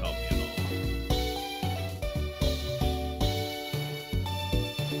going to help me at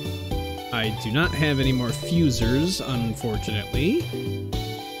all. I do not have any more fusers, unfortunately.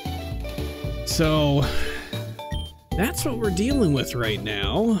 So that's what we're dealing with right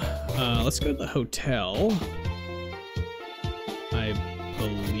now. Let's go to the hotel. I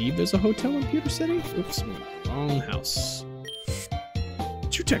believe there's a hotel in Pewter City. Oops, wrong house.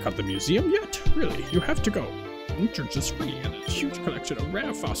 Did you check out the museum yet? Really, you have to go. Entrance is free and a huge collection of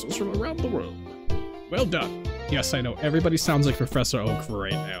rare fossils from around the world. Well done. Yes, I know, everybody sounds like Professor Oak for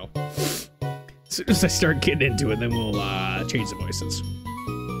right now. As soon as I start getting into it, then we'll change the voices.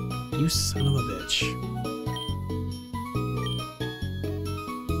 You son of a bitch.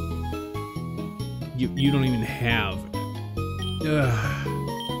 You don't even have... Ugh.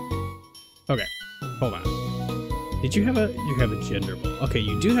 Okay, hold on. Did you have a gender ball? Okay,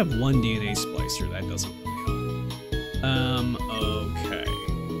 you do have one DNA splicer. That doesn't really help. Okay.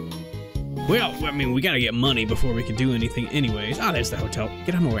 Well, I mean, we gotta get money before we can do anything anyways. Ah, there's the hotel.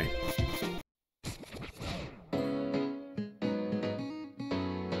 Get on my way.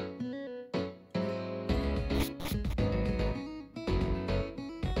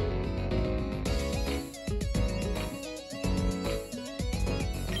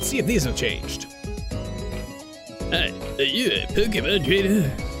 Let's see if these have changed. Hi, are you a Pokemon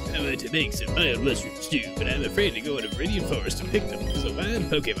trainer? I want to make some mild mushroom stew, but I'm afraid to go in a Viridian forest to pick them because of wild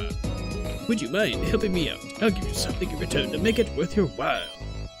Pokemon. Would you mind helping me out? I'll give you something in return to make it worth your while.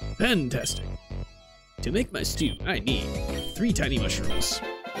 Fantastic. To make my stew, I need 3 tiny mushrooms.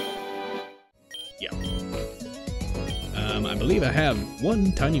 Yeah. I believe I have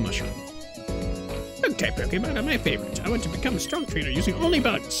 1 tiny mushroom. Bug-type Pokemon are my favorite. I want to become a strong trainer using only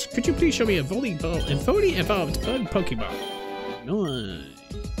bugs. Could you please show me a fully evolved bug Pokemon? No,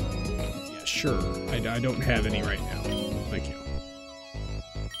 yeah, sure. I don't have any right now. Thank you.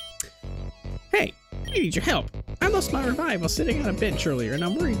 Hey, I need your help. I'm a lost my revive while sitting on a bench earlier, and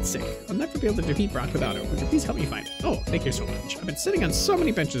I'm worried sick. I'll never be able to defeat Brock without it. Would you please help me find it? Oh, thank you so much. I've been sitting on so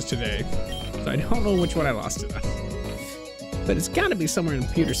many benches today, so I don't know which one I lost it on. But it's gotta be somewhere in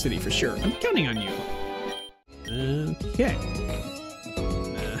Pewter City for sure. I'm counting on you. Okay.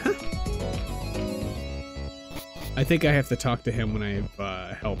 I think I have to talk to him when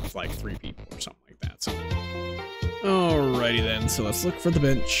I've helped like 3 people or something like that. So, alrighty then. So let's look for the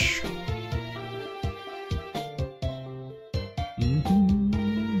bench.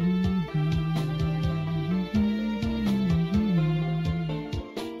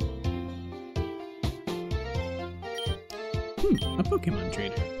 A Pokemon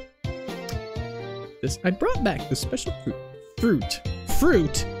trainer. I brought back the special fruit.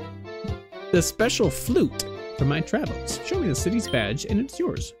 The special flute from my travels. Show me the city's badge and it's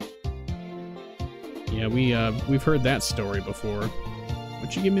yours. Yeah, we've heard that story before.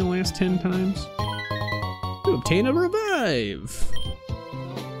 What'd you give me the last 10 times? To obtain a revive.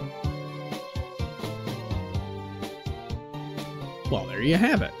 Well, there you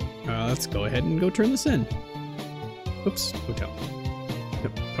have it. Let's go ahead and go turn this in. Oops, hotel.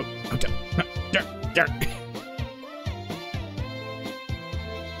 Nope, hotel.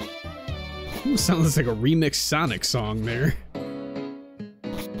 Ooh, sounds like a remixed Sonic song there.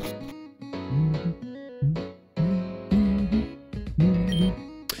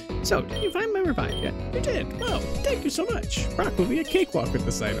 So, did you find my revive yet? You did. Oh, thank you so much. Brock will be a cakewalk with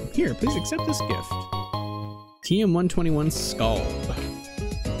this item. Here, please accept this gift. TM121 Scald.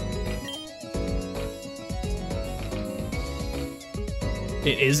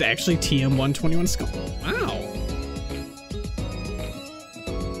 It is actually TM121 Scald. Wow.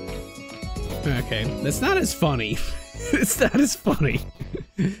 Okay, that's not as funny. It's not as funny.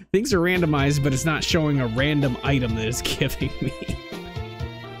 Things are randomized, but it's not showing a random item that it's giving me.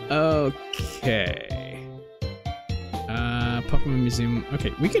 Okay. Pokemon Museum.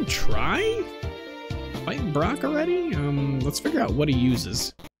 Okay, we can try fighting Brock already? Let's figure out what he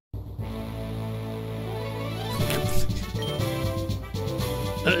uses.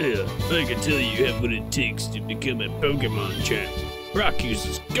 I can tell you have what it takes to become a Pokemon champ. Brock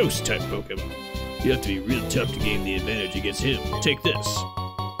uses Ghost-type Pokemon. You have to be real tough to gain the advantage against him. Take this.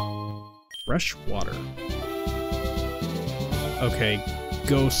 Fresh water. Okay,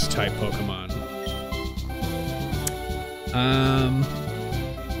 Ghost-type Pokemon.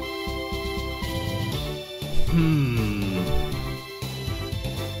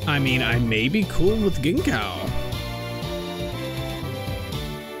 I mean, I may be cool with Ginkgo.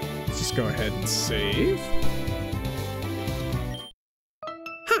 Let's just go ahead and save.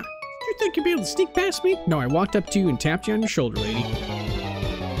 Huh, did you think you'd be able to sneak past me? No, I walked up to you and tapped you on your shoulder, lady.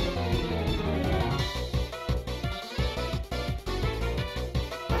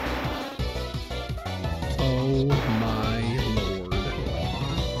 Oh my lord.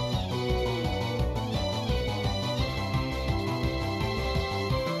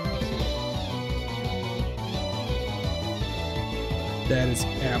 That is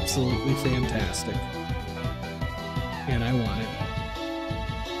absolutely fantastic. And I want it.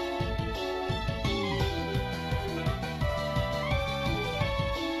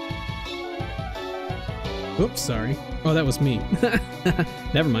 Oops, sorry. Oh, that was me.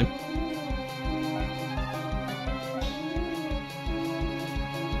 Never mind.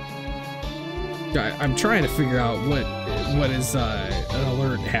 I'm trying to figure out what is an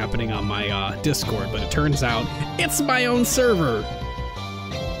alert happening on my Discord, but it turns out it's my own server.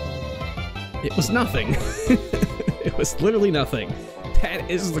 It was nothing. It was literally nothing. That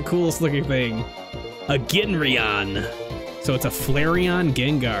is the coolest looking thing. A Genryon. So it's a Flareon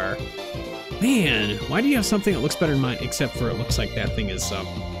Gengar. Man, why do you have something that looks better than mine? Except for it looks like that thing is,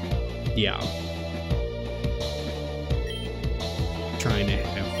 yeah. Trying to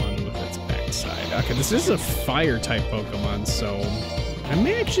have fun with its backside. Okay, this is a fire type Pokemon, so I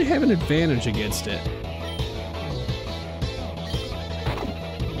may actually have an advantage against it.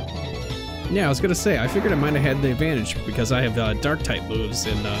 Yeah, I was gonna say, I figured I might have had the advantage because I have dark type moves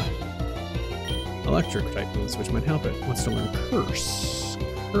and electric type moves, which might help it. Wants to learn Curse.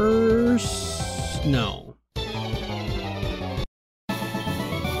 Curse? No.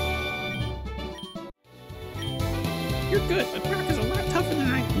 You're good, but Brock is a lot tougher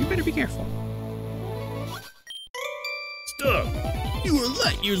than I am. You better be careful. Stop! You are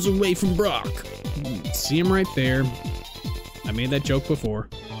light years away from Brock. See him right there. I made that joke before.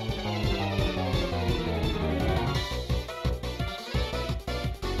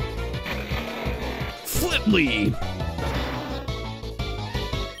 Flipply!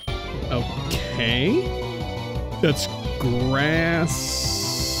 Okay. That's grass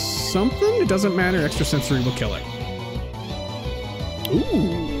something? It doesn't matter. Extrasensory will kill it.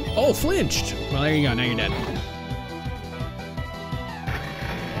 Ooh. Oh, flinched. Well, there you go. Now you're dead.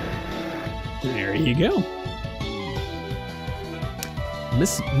 There you go.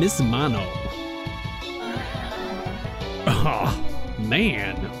 Miss Mono. Oh,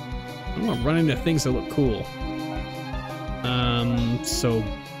 man. I want to run into things that look cool. So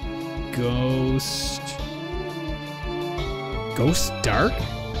Ghost Dark?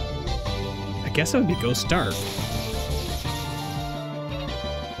 I guess that would be Ghost Dark.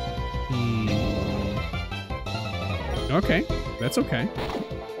 Okay, that's okay.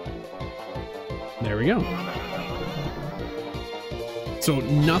 There we go. So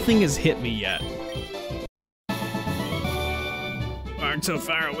nothing has hit me yet. Aren't so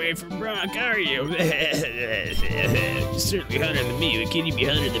far away from Brock, are you? You're certainly hotter than me, but can you be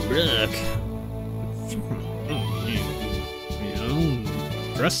hotter than Brock? You know,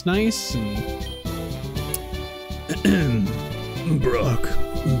 dress nice and Brock,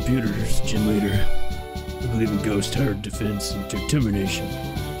 computers, gym leader. I believe in ghost type defense and determination.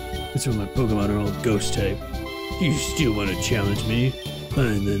 That's why my Pokemon are all ghost type. You still want to challenge me?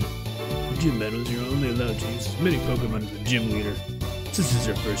 Fine then. For gym battles, you're only allowed to use as many Pokemon as the gym leader. Since this is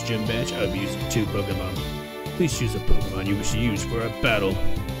our first gym batch, I'll be using 2 Pokemon. Please choose a Pokemon you wish to use for our battle.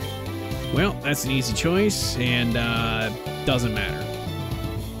 Well, that's an easy choice, and doesn't matter.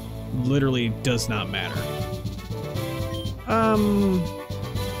 Literally does not matter.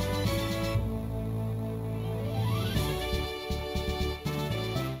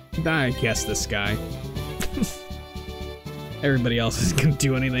 I guess this guy. Everybody else isn't gonna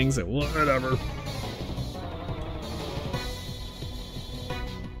do anything, so whatever.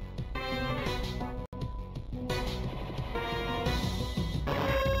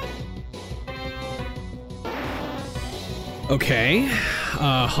 Okay,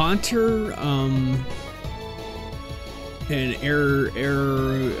 Haunter, an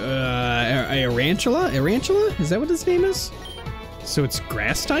Arantula? Is that what his name is? So it's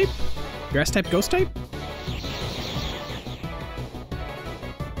grass type? Grass type, ghost type?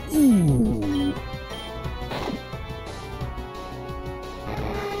 Ooh.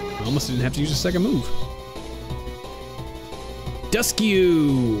 Almost didn't have to use a second move.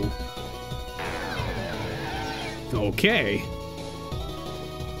 Duskew! Okay.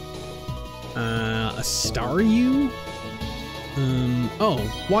 A Staryu?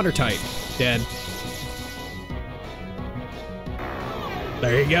 Oh, water type. Dead.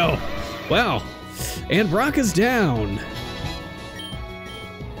 There you go. Wow. And Brock is down.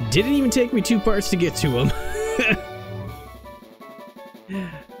 Didn't even take me 2 parts to get to him.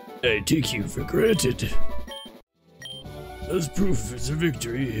 I take you for granted. As proof of a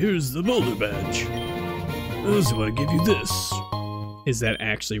victory, here's the Boulder Badge. Also, I give you this. Is that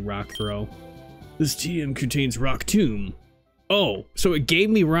actually Rock Throw? This TM contains Rock Tomb. Oh, so it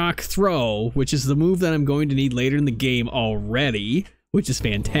gave me Rock Throw, which is the move that I'm going to need later in the game already, which is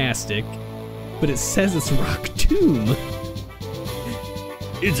fantastic. But it says it's Rock Tomb.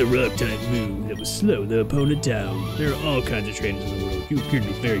 It's a rock type move that will slow the opponent down. There are all kinds of trainers in the world. You appear to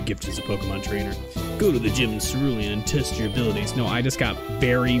be very gifted as a Pokemon trainer. Go to the gym in Cerulean and test your abilities. No, I just got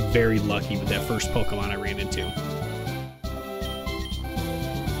very, very lucky with that first Pokemon I ran into.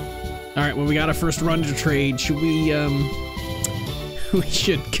 Alright, well, we got a first run to trade. Should we, we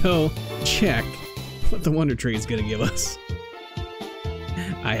should go check what the Wonder Trade is going to give us.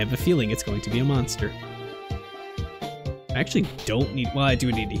 I have a feeling it's going to be a monster. I actually don't need... Well, I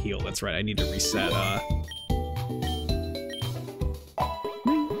do need to heal. That's right. I need to reset.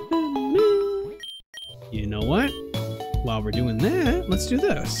 You know what? While we're doing that, let's do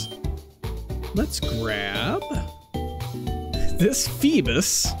this. Let's grab this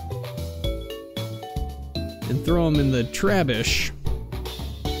Phoebus and throw him in the Trubbish.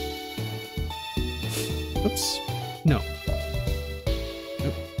 Oops. No.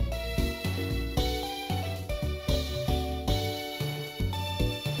 Nope.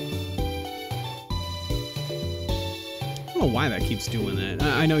 I don't know why that keeps doing that.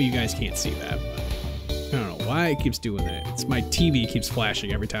 I know you guys can't see that, but I don't know why it keeps doing that. It's my TV keeps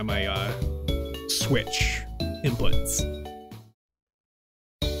flashing every time I switch inputs.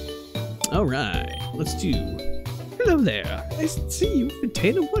 All right, let's do. Hello there. I see you've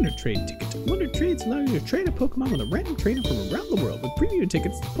obtained a Wonder Trade ticket. Wonder Trades allow you to trade a Pokemon with a random trainer from around the world. With premium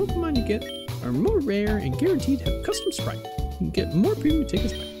tickets, the Pokemon you get are more rare and guaranteed to have custom sprite. You can get more premium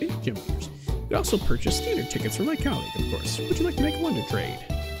tickets by big gym leaders. You can also purchase standard tickets from my colleague, of course. Would you like to make a Wonder Trade?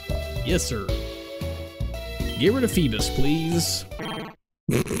 Yes, sir. Get rid of Phoebus, please.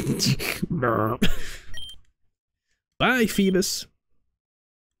 Bye, Phoebus.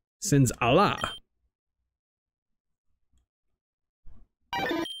 Sends Allah.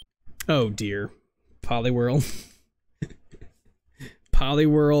 Oh dear. Poliwhirl.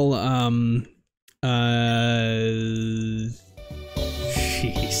 Poliwhirl,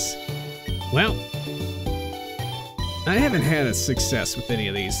 jeez. Well, I haven't had a success with any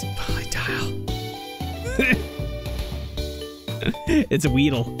of these. Polytile. It's a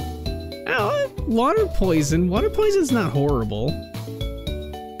Weedle. Oh, water poison. Water poison's not horrible.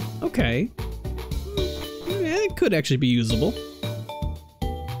 Okay. Yeah, it could actually be usable.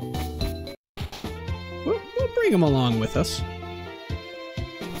 We'll bring him along with us.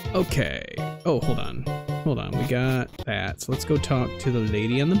 Okay. Oh, hold on. Hold on. We got that. So let's go talk to the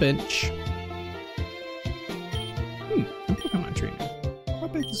lady on the bench. A Pokemon trainer.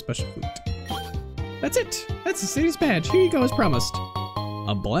 Brought back the special flute. That's it. That's the city's badge. Here you go as promised.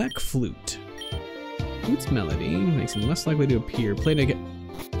 A black flute. Flute's melody makes him less likely to appear. Played again.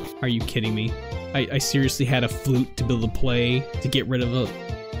 Are you kidding me? I seriously had a flute to be able to play to get rid of a...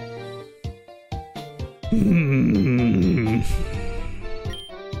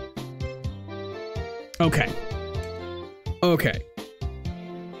 Okay. Okay.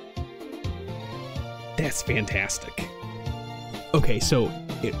 That's fantastic. Okay, so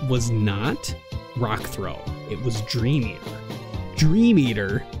it was not Rock Throw. It was Dream Eater. Dream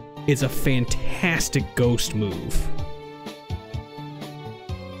Eater is a fantastic ghost move.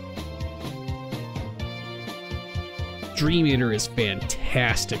 Dream Eater is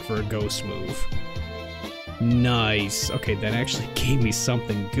fantastic for a ghost move. Nice. Okay, that actually gave me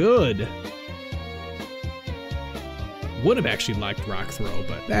something good. Would have actually liked Rock Throw,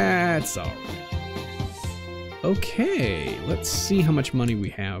 but that's alright. Okay, let's see how much money we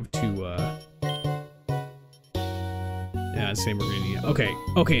have to, yeah, same we're gonna need. Okay,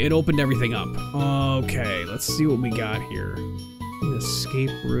 okay, it opened everything up. Okay, let's see what we got here. Escape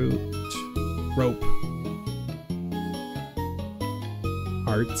route. Rope.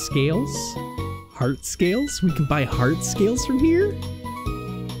 Heart scales? Heart scales? We can buy heart scales from here?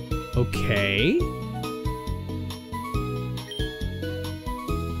 Okay.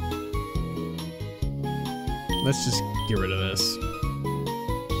 Let's just get rid of this.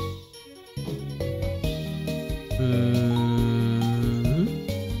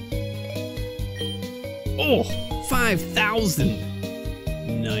 Oh, 5,000.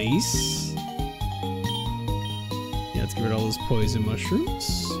 Nice. Yeah, let's get rid of all those poison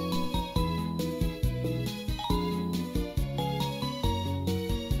mushrooms.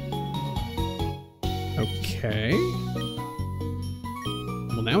 Okay.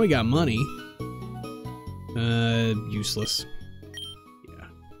 Well, now we got money. Useless. Yeah.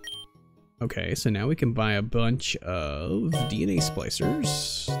 Okay, so now we can buy a bunch of DNA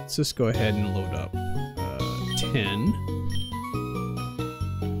splicers. Let's just go ahead and load up 10.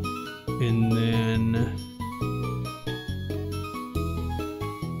 And then...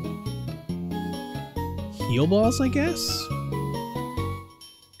 heal balls, I guess?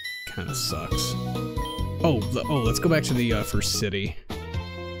 Kinda sucks. Oh, let's go back to the first city.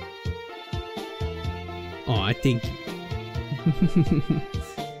 Oh, I think...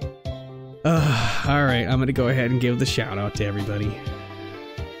 Alright, I'm gonna go ahead and give the shout out to everybody.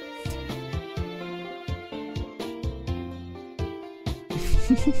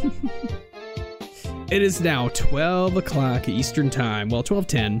 It is now 12 o'clock Eastern Time. Well,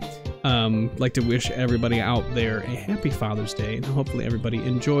 12:10. Like to wish everybody out there a happy Father's Day, and hopefully everybody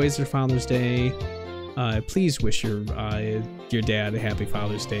enjoys their Father's Day. Please wish your dad a happy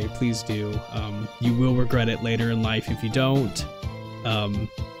Father's Day. Please do. You will regret it later in life if you don't.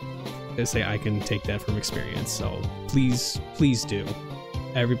 Say I can take that from experience. So please do.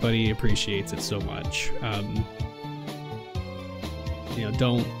 Everybody appreciates it so much. You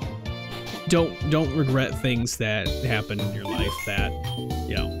know, don't regret things that happen in your life that,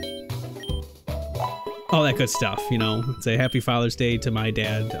 you know, all that good stuff. You know, say happy Father's Day to my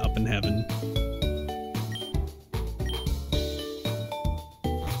dad up in heaven.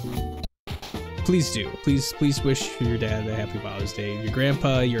 Please do. Please wish your dad a happy Father's Day. Your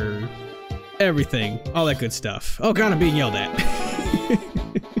grandpa, your everything. All that good stuff. Oh god, I'm being yelled at.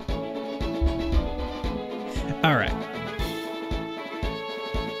 Alright.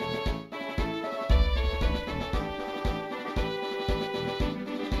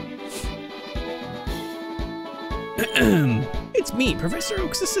 It's me, Professor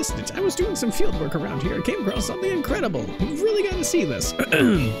Oak's assistant. I was doing some field work around here and came across something incredible. You've really got to see this.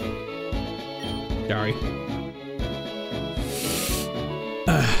 Sorry.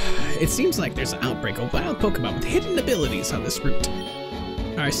 It seems like there's an outbreak of wild Pokemon with hidden abilities on this route.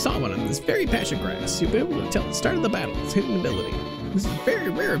 I saw one on this very patch of grass. You'll be able to tell the start of the battle with hidden ability. This is a very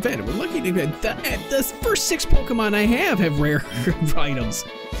rare event, and we're lucky to get the first 6 Pokemon I have rare items.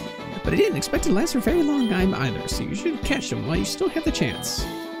 But I didn't expect it to last for a very long time either, so you should catch them while you still have the chance.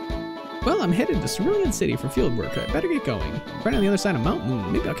 Well, I'm headed to Cerulean City for field work. I better get going. Right on the other side of Mount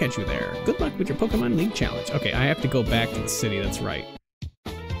Moon. Maybe I'll catch you there. Good luck with your Pokemon League challenge. Okay, I have to go back to the city, that's right.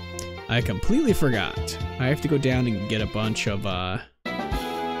 I completely forgot. I have to go down and get a bunch of,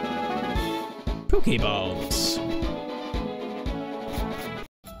 Pokeballs.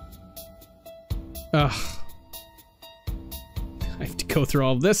 Ugh. I have to go through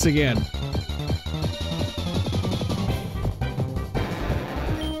all of this again.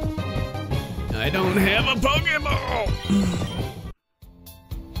 I don't have a Pokeball!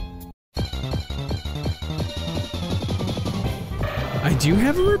 I do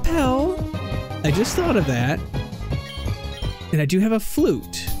have a Repel. I just thought of that. And I do have a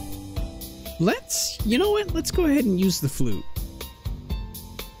Flute. You know what? Let's go ahead and use the Flute.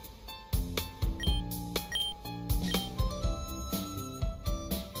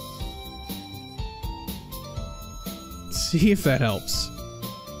 See if that helps.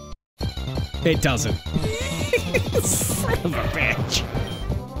 It doesn't. Son of a bitch.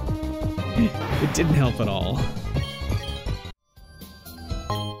 It didn't help at all.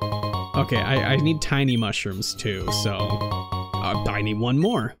 Okay, I need tiny mushrooms too, so I need one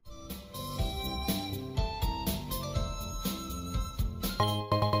more.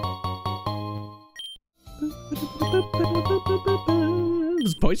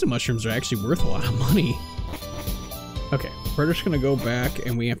 Those poison mushrooms are actually worth a lot of money. Okay, we're just gonna go back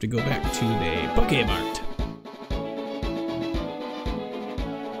and we have to go back to the Pokemart.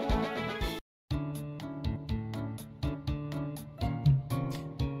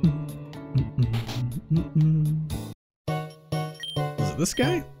 Is it this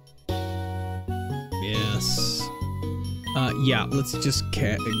guy? Yes. Yeah, let's just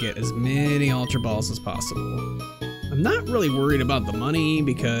get as many Ultra Balls as possible. I'm not really worried about the money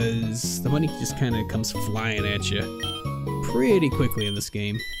because the money just kind of comes flying at you pretty quickly in this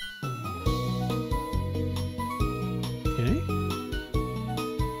game. Okay.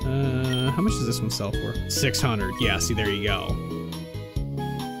 How much does this one sell for? 600. Yeah, see, there you go.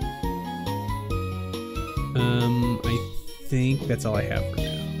 I think that's all I have for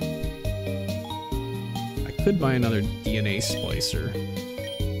now. I could buy another DNA splicer.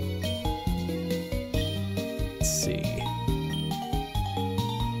 Let's see.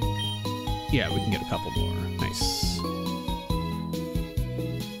 Yeah, we can get a couple more. Nice.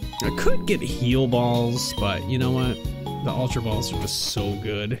 I could get heal balls, but you know what? The Ultra Balls are just so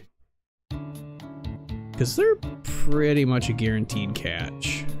good. Because they're pretty much a guaranteed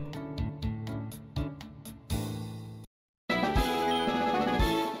catch. I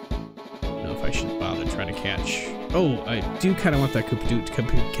don't know if I should bother trying to catch. Oh, I do kind of want that Koopadoo to come.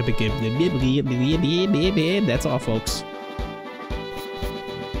 That's all, folks.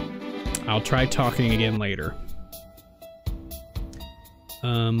 I'll try talking again later.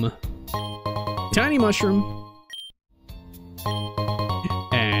 Tiny mushroom.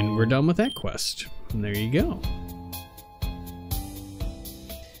 And we're done with that quest. And there you go.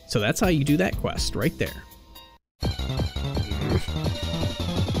 So that's how you do that quest, right there.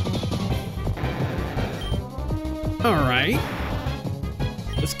 Alright.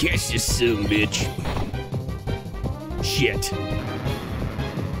 Let's catch this soon, bitch. Shit.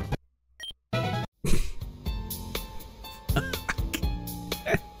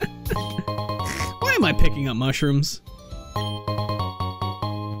 Why am I picking up mushrooms?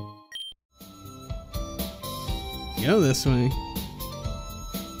 Go this way.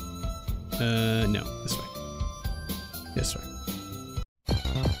 No, this way. This way.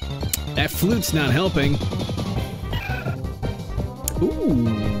 That flute's not helping. Ooh.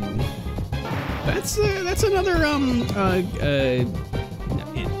 That's another,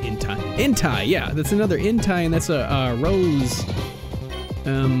 Intai, yeah, that's another Intai, and that's a rose.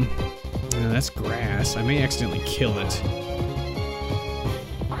 No, that's grass. I may accidentally kill it.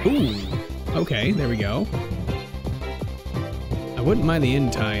 Ooh. Okay, there we go. I wouldn't mind the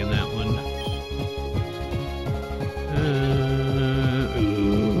Intai in that one.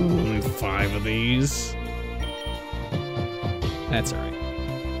 Ooh, only 5 of these. That's alright.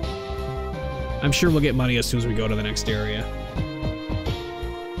 I'm sure we'll get money as soon as we go to the next area.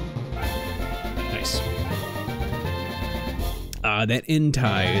 Nice. That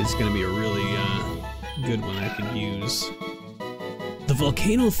Intai is going to be a really good one I could use. The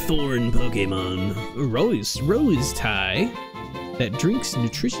Volcano Thorn Pokemon, Rose Tie, that drinks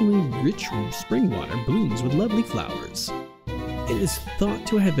nutritionally rich spring water, blooms with lovely flowers. It is thought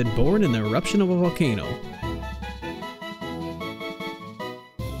to have been born in the eruption of a volcano.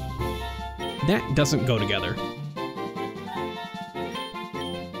 That doesn't go together.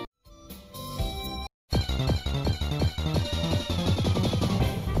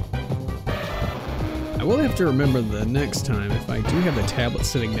 I will have to remember the next time, if I do have the tablet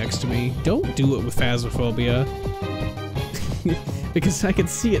sitting next to me, don't do it with Phasmophobia. Because I can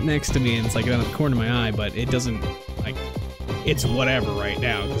see it next to me and it's like on the corner of my eye, but it doesn't, like, it's whatever right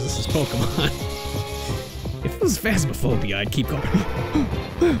now, because this is Pokemon. If it was Phasmophobia, I'd keep going.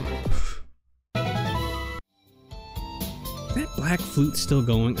 Is that black flute still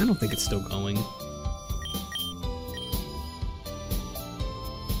going? I don't think it's still going.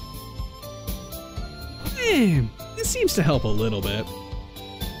 It seems to help a little bit.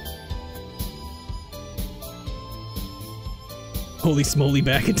 Holy smoly,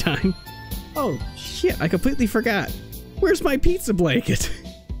 back in time. Oh shit, I completely forgot. Where's my pizza blanket?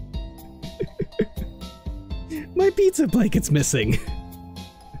 My pizza blanket's missing.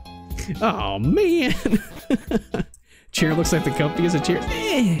 Oh man. Chair looks like the comfy as a chair.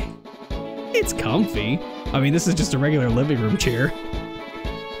 It's comfy. I mean, this is just a regular living room chair.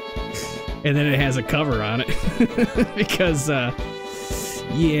 And then it has a cover on it. Because,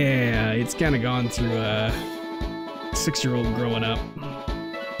 yeah, it's kind of gone through a 6-year-old growing up.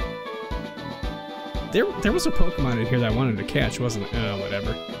 There was a Pokemon in here that I wanted to catch, wasn't it? Oh,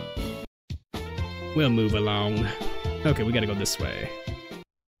 whatever. We'll move along. Okay, we gotta go this way.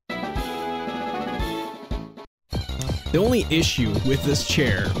 The only issue with this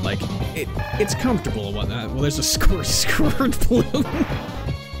chair, like, it's comfortable and whatnot. Well, there's a squirt bloom.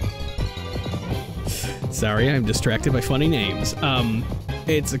 Sorry, I'm distracted by funny names.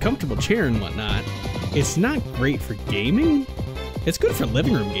 It's a comfortable chair and whatnot. It's not great for gaming. It's good for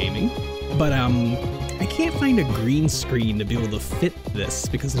living room gaming, but I can't find a green screen to be able to fit this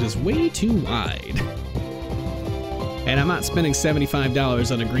because it is way too wide. And I'm not spending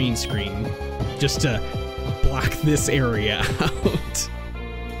 $75 on a green screen just to block this area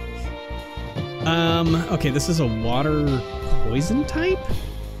out. Okay, this is a water poison type?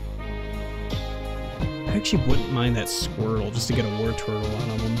 I actually wouldn't mind that Squirtle just to get a War Turtle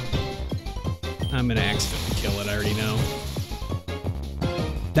on them. I'm gonna accidentally kill it, I already know.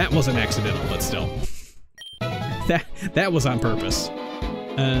 That wasn't accidental, but still. That was on purpose.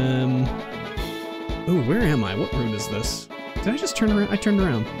 Oh, where am I? What room is this? Did I just turn around? I turned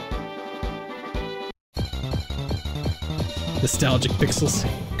around. Nostalgic pixels.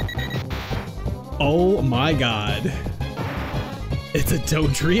 Oh my god. It's a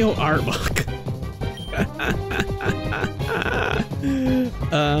Dodrio Arbok.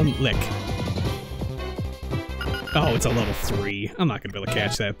 Lick. Oh, it's a level 3. I'm not gonna be able to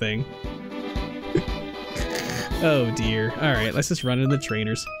catch that thing. Oh dear. Alright, let's just run into the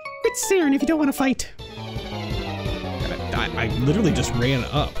trainers. It's Saren if you don't want to fight. I literally just ran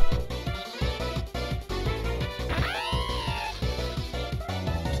up.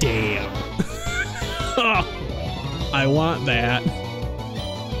 Damn. I want that.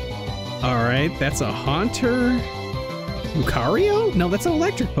 Alright, that's a Haunter. Lucario? No, that's an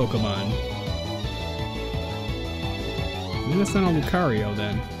electric Pokemon. Maybe that's not a Lucario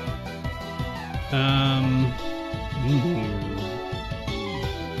then.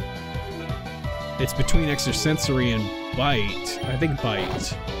 It's between Extrasensory and Bite. I think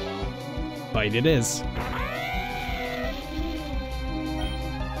Bite. Bite it is.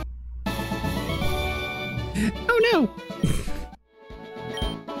 Oh no!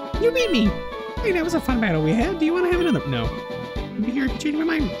 You beat me! Hey, that was a fun battle we had. Do you want to have another? No. I'm here to change my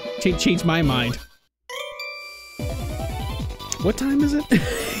mind. Change my mind. What time is it?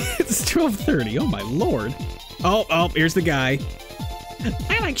 It's 12:30. Oh my lord. Oh, here's the guy.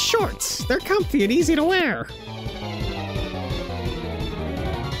 I like shorts. They're comfy and easy to wear.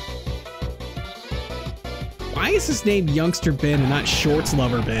 Why is his name Youngster Ben and not Shorts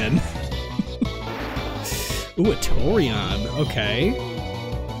Lover Ben? Ooh, a Torion. Okay.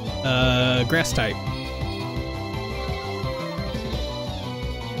 Grass type.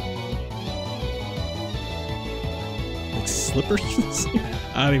 Like slippers?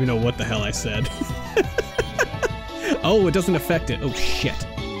 I don't even know what the hell I said. Oh, it doesn't affect it. Oh, shit.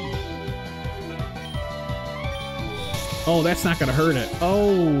 Oh, that's not gonna hurt it.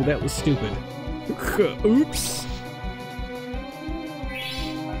 Oh, that was stupid. Oops.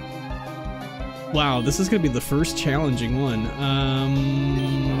 Wow, this is gonna be the first challenging one.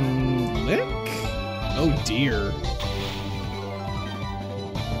 Lick? Oh dear.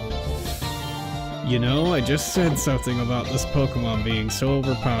 You know, I just said something about this Pokemon being so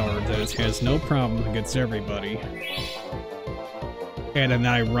overpowered that it has no problem against everybody. And then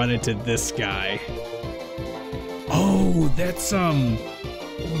I run into this guy. Oh, that's, oh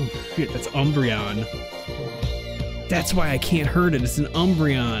shit, that's Umbreon. That's why I can't hurt it, it's an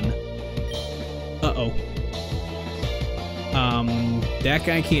Umbreon. Uh-oh. That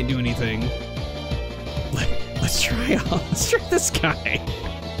guy can't do anything. Let's try this guy.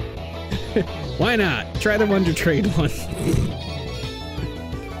 Why not? Try the Wonder Trade one.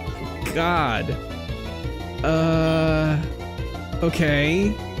 God.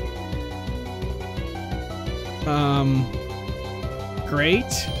 Okay.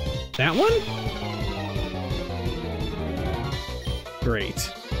 Great. That one?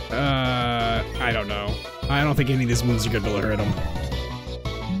 Great. I don't know. I don't think any of these moves are gonna be able to hurt him.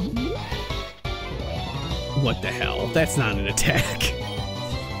 What the hell? That's not an attack.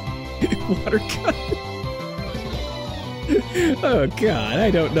 Water gun. Oh god,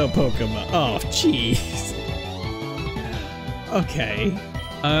 I don't know Pokemon. Oh, jeez. Okay.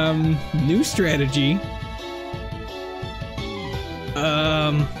 New strategy.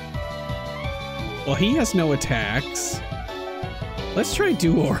 Well, he has no attacks. Let's try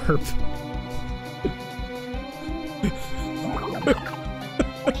Duorb.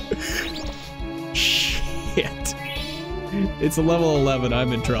 Shit. It's a level 11,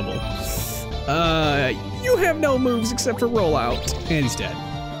 I'm in trouble. You have no moves except for rollout. And he's dead.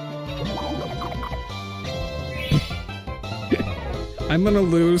 I'm gonna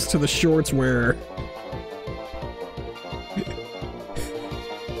lose to the shorts wearer.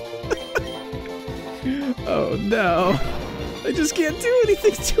 Oh no. I just can't do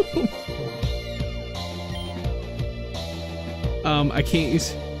anything to him. I can't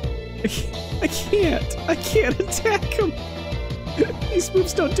use... I can't attack him. These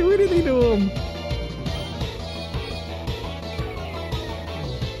moves don't do anything to him.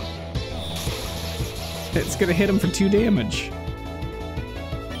 It's gonna hit him for 2 damage.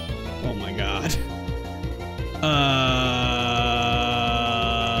 Oh my god.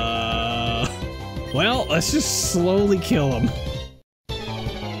 Well, let's just slowly kill him.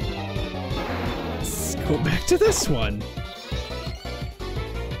 Let's go back to this one.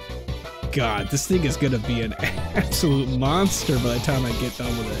 God, this thing is gonna be an absolute monster by the time I get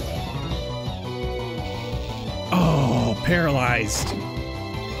done with it. Oh, paralyzed.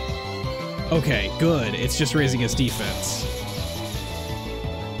 Okay, good. It's just raising its defense.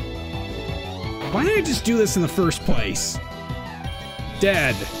 Why did I just do this in the first place?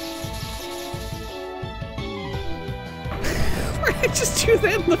 Dead. Why did I just do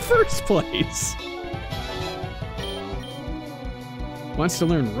that in the first place? Wants to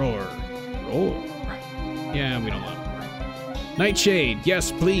learn Roar. Roar? Yeah, we don't want Roar. Nightshade,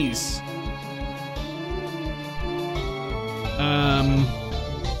 yes, please.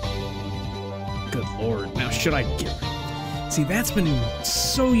 Good lord. Now, should I get... See, that's been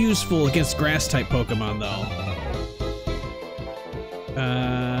so useful against grass-type Pokemon, though.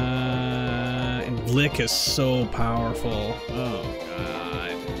 And Lick is so powerful. Oh,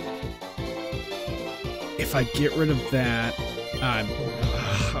 God. If I get rid of that, I'm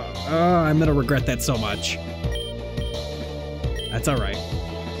gonna regret that so much. That's alright.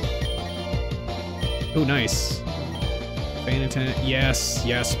 Oh, nice. Fan attack. Yes,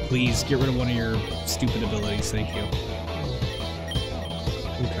 yes, please. Get rid of one of your stupid abilities. Thank you.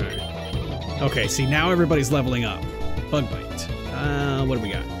 Okay. Okay, see, now everybody's leveling up. Bug Bite. What do we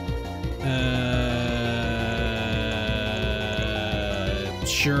got?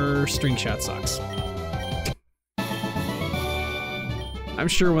 Sure, String Shot sucks. I'm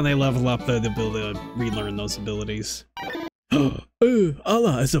sure when they level up, they'll be able to relearn those abilities.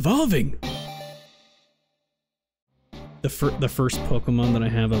 Allah is evolving! The first Pokemon that I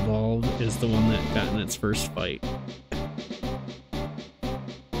have evolved is the one that got in its first fight.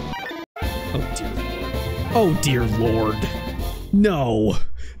 Oh dear lord. Oh dear lord. No.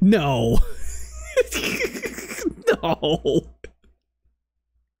 No. No.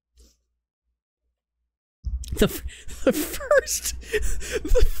 The first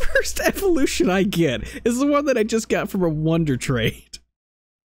evolution I get is the one that I just got from a Wonder Trade.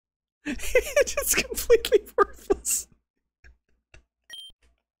 It's completely worthless.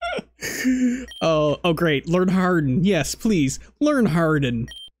 Oh great. Learn Harden. Yes, please. Learn Harden.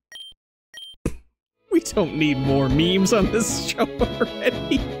 We don't need more memes on this show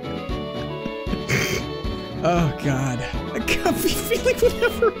already. Oh god. I got me feeling would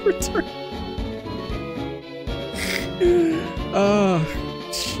never return. Oh,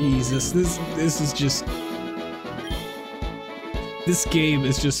 Jesus. This is just... This game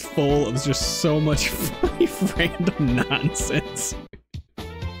is just full of just so much funny random nonsense.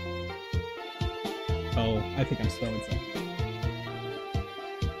 Oh, I think I'm spelling something.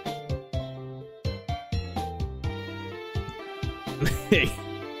 Hey.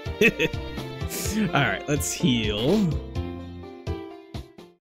 Alright, let's heal.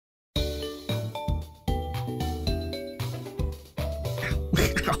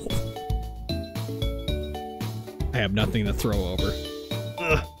 have nothing to throw over.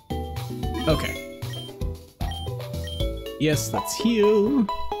 Ugh. Okay. Yes, let's heal.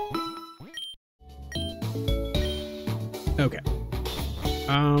 Okay.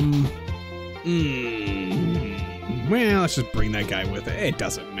 Well, let's just bring that guy with it. It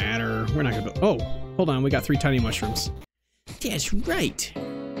doesn't matter. We're not gonna. Oh, hold on. We got 3 tiny mushrooms. That's right.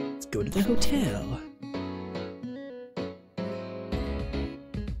 Let's go to the hotel.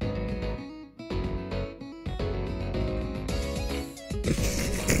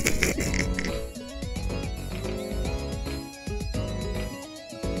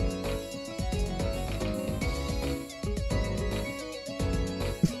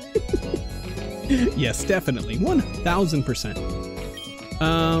 Yes, definitely.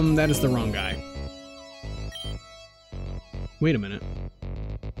 1000%. That is the wrong guy. Wait a minute.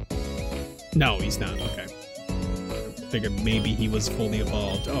 No, he's not. Okay. I figured maybe he was fully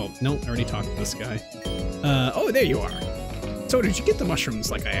evolved. Oh, no, I already talked to this guy. Oh, there you are. So did you get the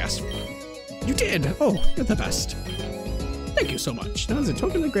mushrooms like I asked for? You did? Oh, you're the best. Thank you so much. Now as a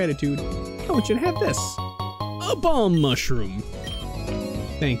token of gratitude, I want you to have this. A balm mushroom.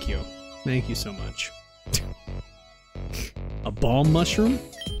 Thank you. Thank you so much. A balm mushroom?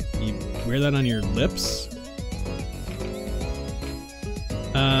 You wear that on your lips?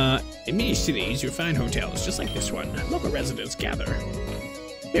 In many cities, you'll find hotels just like this one. Local residents gather.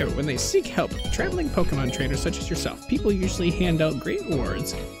 Here, when they seek help, traveling Pokemon trainers such as yourself, people usually hand out great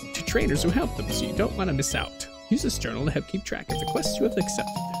rewards to trainers who help them, so you don't want to miss out. Use this journal to help keep track of the quests you have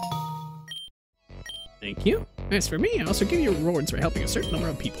accepted. Thank you. As for me, I also give you rewards for helping a certain number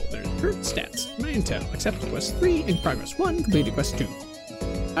of people. There's current stats. My intel. Accepted quest 3, in progress 1, completed quest 2.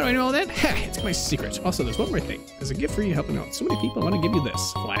 How do I know all that? Ha! It's my secret. Also, there's one more thing. As a gift for you helping out so many people, I want to give you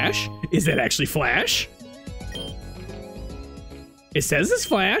this. Flash? Is that actually Flash? It says it's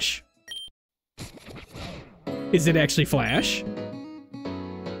Flash. Is it actually Flash?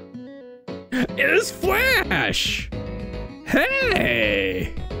 It is Flash!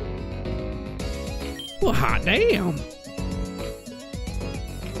 Hey! Well, hot damn.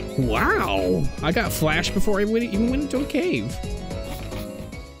 Wow. I got Flash before I even went into a cave.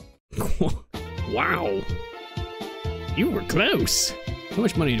 Wow. You were close. How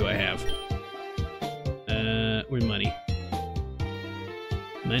much money do I have? Where's money?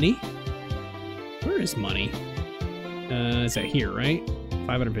 Money? Where is money? Is that here, right?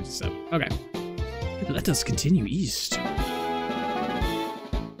 557. Okay. Let us continue east.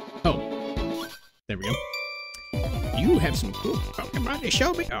 Oh. There we go. You have some cool Pokemon to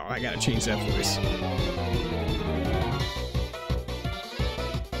show me. Oh, I gotta change that voice.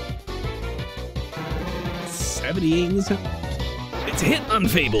 It's a hit on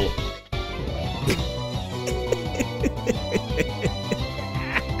Fable.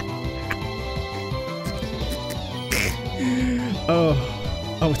 Oh,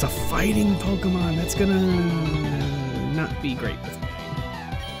 it's a fighting Pokemon. That's gonna not be great with me.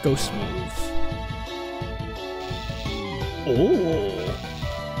 Ghost move. Oh,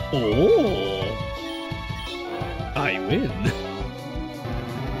 I win.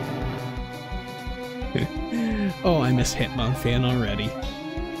 Oh, I miss Hitmonfan already.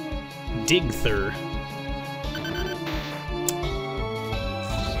 Digther.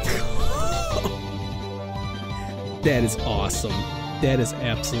 That is awesome. That is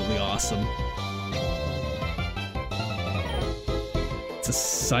absolutely awesome. It's a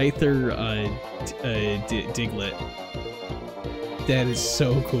Scyther Diglett. That is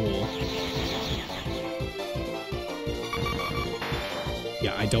so cool.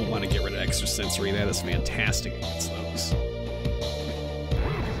 Yeah, I don't want to get rid of extra sensory. That is fantastic against those.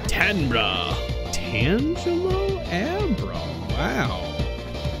 Tanbra. Tangelo Abra. Wow.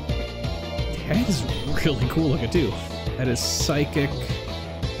 That is really cool looking too. That is psychic.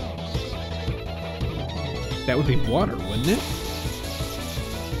 That would be water, wouldn't it?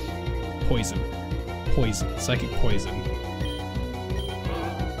 Poison. Poison. Psychic poison.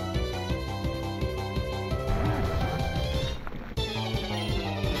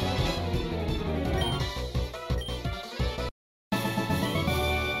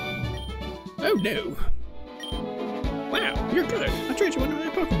 Oh no! Wow, you're good. I'll trade you one of my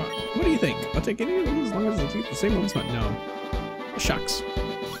Pokemon. What do you think? I'll take any of these as long as it's the same ones, but no. Shucks.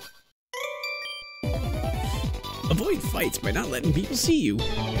 Avoid fights by not letting people see you.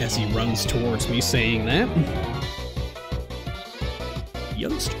 As he runs towards me saying that.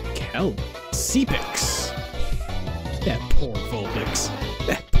 Youngster Kelp. Seepix. That poor Vulpix.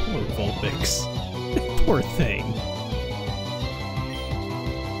 That poor Vulpix. That poor thing.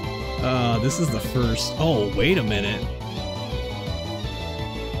 This is the first. Oh, wait a minute.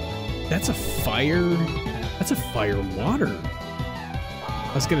 That's a fire That's a fire water.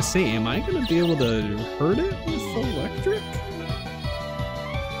 I was gonna say, am I gonna be able to hurt it with electric?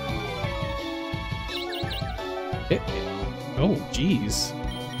 Oh, geez.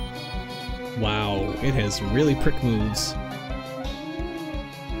 Wow, it has really prick moves.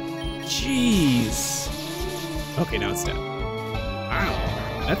 Jeez. Okay, now it's dead.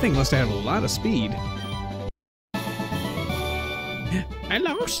 Wow, that thing must have a lot of speed. I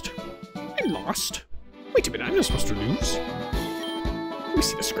lost. I lost. Wait a minute, I'm not supposed to lose. Let me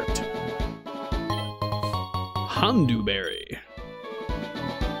see the script. Honduberry.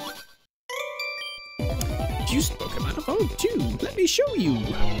 Use Pokemon evolved too. Let me show you.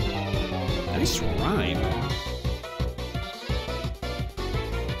 Nice rhyme.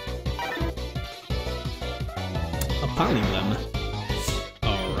 A Polylem.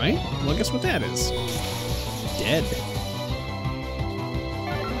 Alright, well guess what that is? Dead.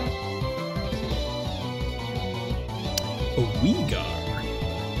 A Weegar.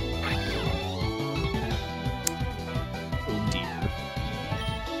 Oh dear.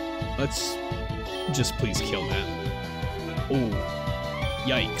 Let's just please kill that. Oh,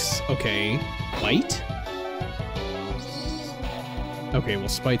 yikes. Okay, Bite? Okay, well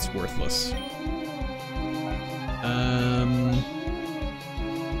Spite's worthless.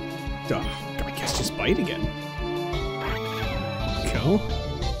 I guess just Bite again. Go.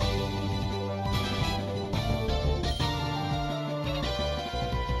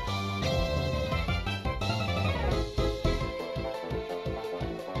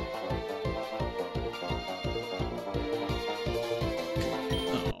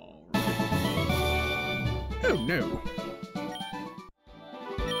 Oh no.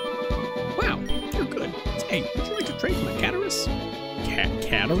 Wow, you're good. Hey, would you like to trade my Caterus?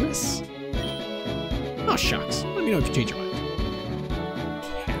 Caterus? Oh shucks, let me know if you change your mind.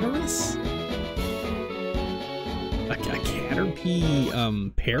 Caterus? A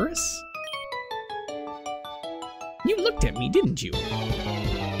Caterpie, Paris? You looked at me, didn't you?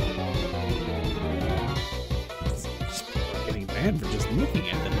 It's getting bad for just looking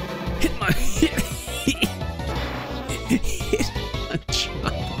at them. Hit my...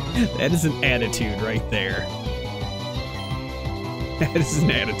 That is an attitude right there. That is an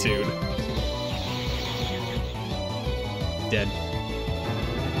attitude. Dead.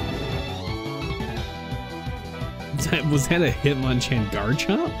 Was that a Hitmonchan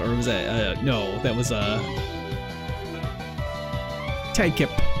Garchomp? Or was that, no, that was a...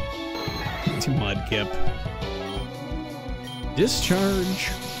 Tidekip. To Mudkip. Discharge.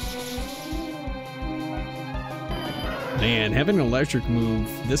 Man, having an electric move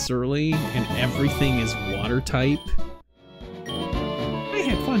this early and everything is water type. I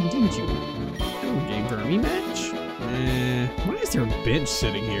had fun, didn't you? Okay, Vermi match? Why is there a bench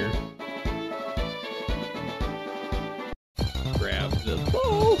sitting here? Grab the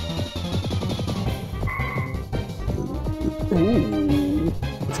ball. Ooh,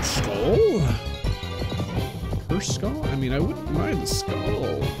 it's a skull? Her skull? I mean, I wouldn't mind the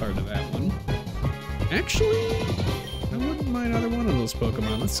skull part of that one. Actually, I wouldn't mind either one of those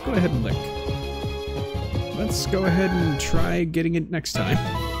Pokemon. Let's go ahead and lick. Let's go ahead and try getting it next time.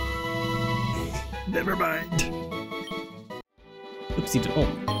 Never mind. Oopsie.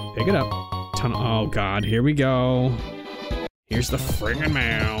 Oh, pick it up. Oh god, here we go. Here's the friggin'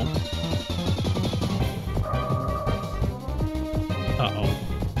 Meow. Uh-oh.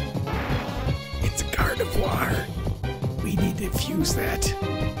 It's a Gardevoir. We need to fuse that.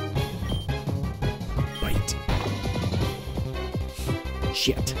 Bite.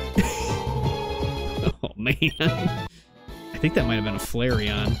 Shit. Oh man. I think that might have been a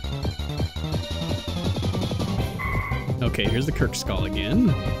Flareon. Okay, here's the Kirk Skull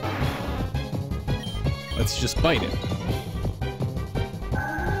again. Let's just bite it.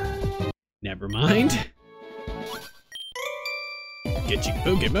 Never mind. Get you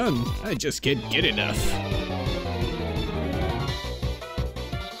Pokemon. I just can't get enough.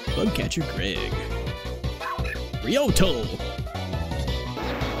 Bugcatcher Greg. Ryoto.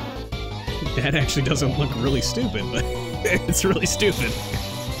 That actually doesn't look really stupid, but it's really stupid.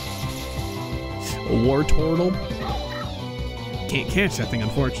 A Wartortle. Can't catch that thing,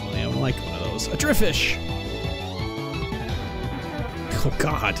 unfortunately. I don't like one of those. A Driffish. Oh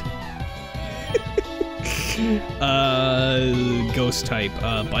god. Ghost type.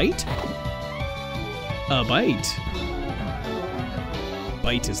 Bite? Bite.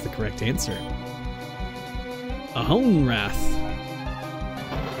 Bite is the correct answer. A Honewrath.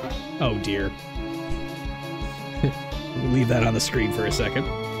 Oh dear. We'll leave that on the screen for a second.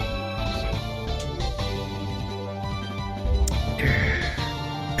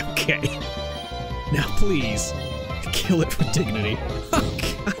 Okay. Now please, kill it with dignity. Oh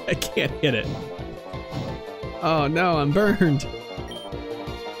god, I can't hit it. Oh no, I'm burned.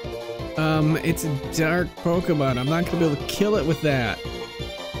 It's a dark Pokemon. I'm not gonna be able to kill it with that.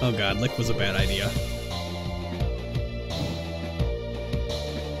 Oh god, Lick was a bad idea.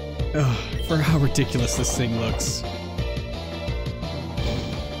 Oh, for how ridiculous this thing looks.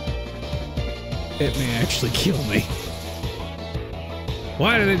 It may actually kill me.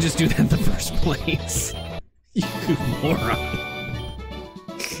 Why did I just do that in the first place? You moron.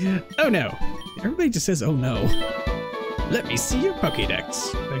 Oh no. Everybody just says, oh no. Let me see your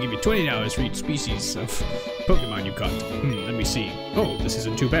Pokédex. I'll give you $20 for each species of Pokemon you caught. Let me see. Oh, this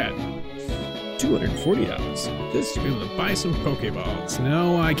isn't too bad. $240. This to be able to buy some Pokeballs.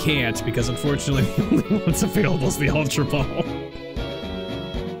 No, I can't, because unfortunately the only one that's available is the Ultra Ball.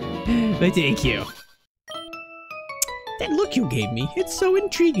 But thank you. That look you gave me, it's so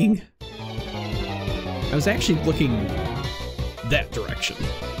intriguing. I was actually looking that direction.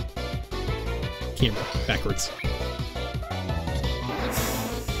 Camera, backwards.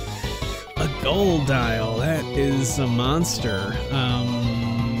 A gold dial, that is a monster.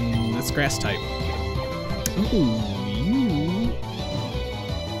 That's grass type. Ooh, you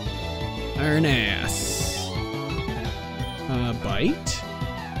are an ass. Bite?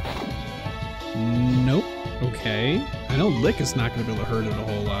 Nope. Okay. I know Lick is not going to be able to hurt it a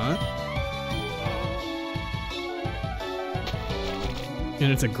whole lot.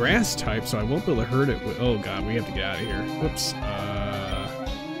 And it's a grass type, so I won't be able to hurt it with... Oh god, we have to get out of here. Whoops.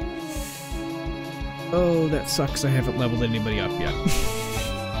 Oh, that sucks. I haven't leveled anybody up yet.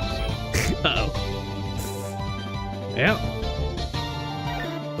 Uh-oh. Yeah.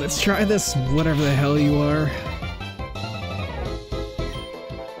 Let's try this, whatever the hell you are.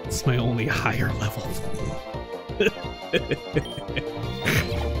 It's my only higher level.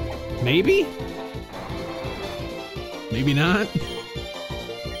 Maybe? Maybe not?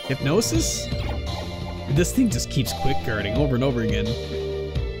 Hypnosis? This thing just keeps quick guarding over and over again.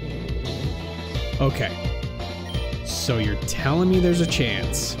 Okay. So you're telling me there's a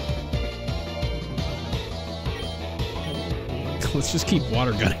chance. Let's just keep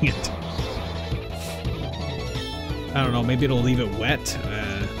water gunning it. I don't know, maybe it'll leave it wet.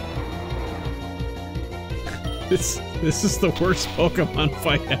 This is the worst Pokemon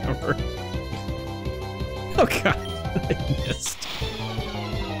fight ever. Oh god, I missed.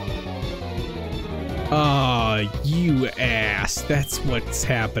 Oh, you ass. That's what's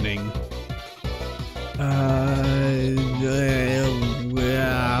happening.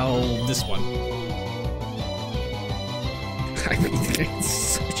 Well, this one. I mean, it's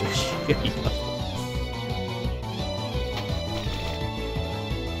such a shitty level.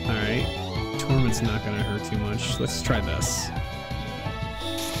 Alright. Torment's not gonna hurt too much. Let's try this.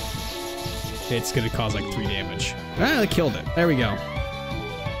 It's gonna cause like 3 damage. Ah, I killed it. There we go.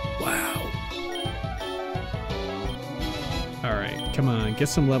 Wow. Alright, come on, get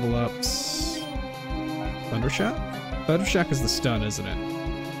some level ups. Thundershock? Thundershock is the stun, isn't it?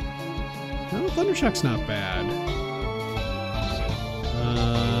 No, Thundershock's not bad.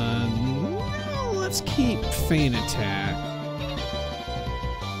 No, let's keep Feint Attack.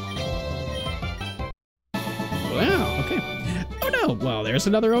 Wow, okay. Oh no! Well, there's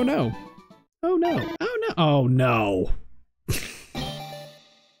another oh no. Oh no. Oh no. Oh no.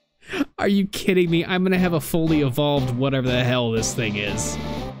 Are you kidding me? I'm gonna have a fully evolved whatever the hell this thing is.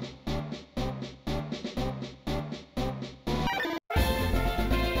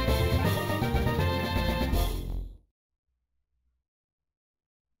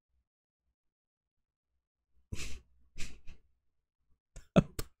 A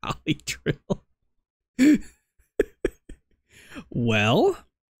Polydrill. Well,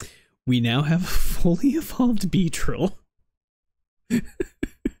 we now have a fully evolved Beedrill.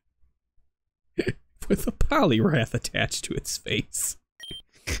 With a Poliwrath attached to its face.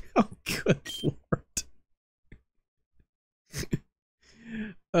 Oh, good lord.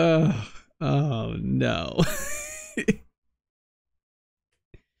 Oh no.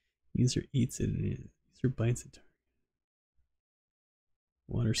 User eats it and user bites it.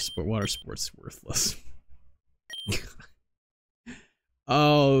 Water sport's worthless.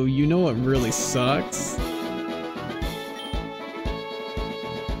 Oh, you know what really sucks?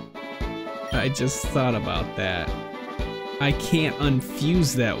 I just thought about that. I can't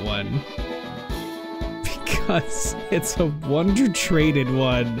unfuse that one. Because it's a Wonder Traded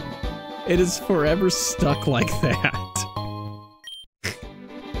one. It is forever stuck like that.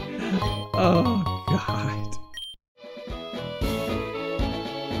 Oh, God.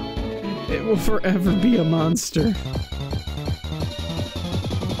 It will forever be a monster.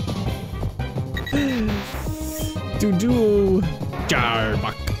 Do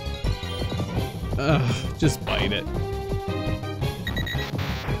Jarbuck. Just bite it.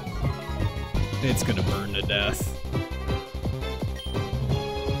 It's gonna burn to death.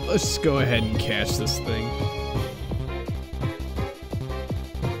 Let's just go ahead and catch this thing.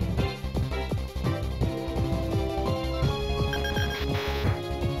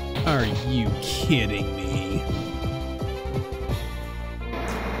 Are you kidding me?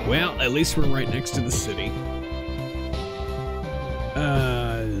 Well, at least we're right next to the city.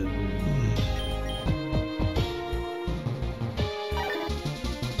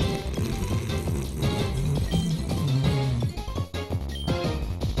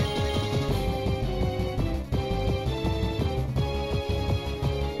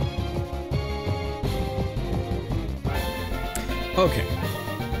 Okay.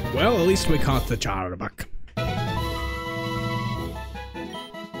 Well, at least we caught the Jarbuck.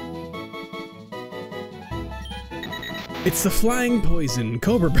 It's the flying poison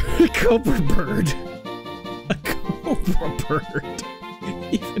cobra bird. Cobra bird. A cobra bird.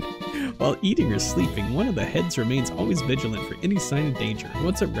 Even while eating or sleeping, one of the heads remains always vigilant for any sign of danger.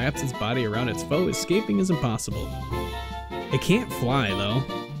 Once it wraps its body around its foe, escaping is impossible. It can't fly, though.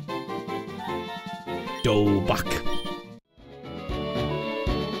 Dobak.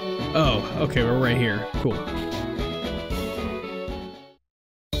 Oh, okay, we're right here. Cool.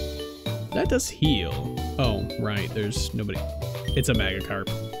 That does heal. Oh, right, there's nobody. It's a Magikarp.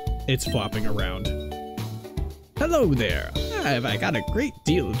 It's flopping around. Hello there. I got a great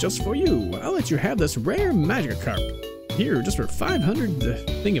deal just for you. I'll let you have this rare Magikarp. Here, just for 500 to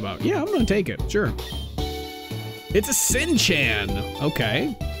think about. Yeah, I'm gonna take it, sure. It's a Sinchan.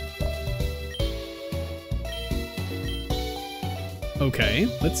 Okay. Okay,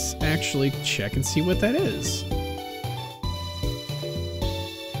 let's actually check and see what that is.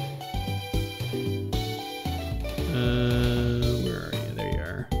 Where are you? There you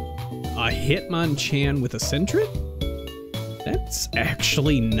are. A Hitmonchan with a Sentret? That's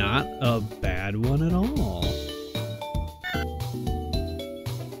actually not a bad one at all.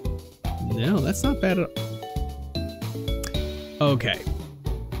 No, that's not bad at all. Okay.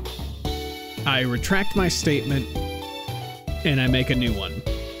 I retract my statement. And I make a new one.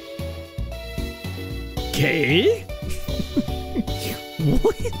 Okay.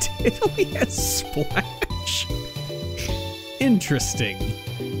 What? It only has Splash. Interesting.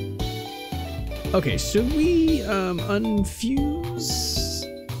 Okay, should we unfuse?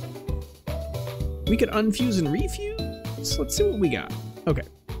 We could unfuse and refuse. Let's see what we got. Okay.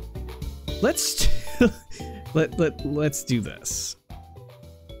 Let's let's do this.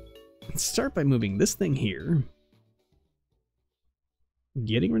 Let's start by moving this thing here.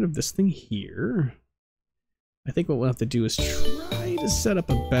 Getting rid of this thing here. I think what we'll have to do is try to set up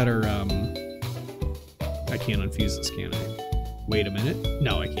a better, I can't unfuse this, can I? Wait a minute.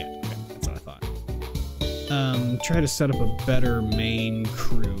 No, I can't. Okay, that's what I thought. Try to set up a better main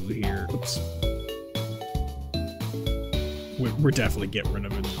crew here. Oops. We're definitely getting rid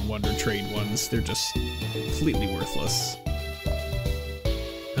of the Wonder Trade ones. They're just completely worthless.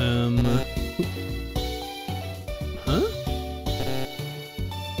 Huh?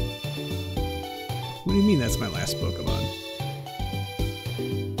 What do you mean that's my last Pokemon?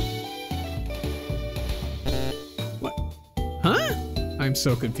 What? Huh? I'm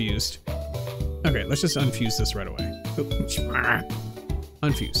so confused. Okay, let's just unfuse this right away.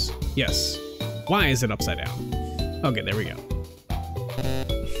 Unfuse. Yes. Why is it upside down? Okay, there we go.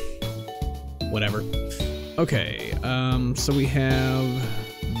 Whatever. Okay, so we have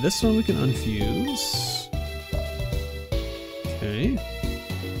this one we can unfuse. Okay.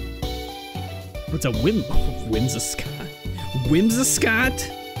 What's a Whimsicott? Whimsicott?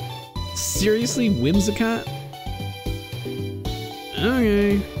 Seriously, Whimsicott?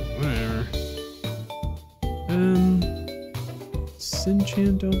 Okay, whatever.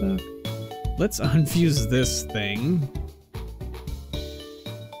 Sinchan Dobak. Let's unfuse this thing.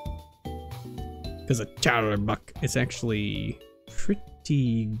 Because a Jarbuck is actually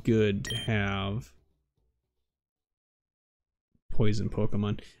pretty good to have. Poison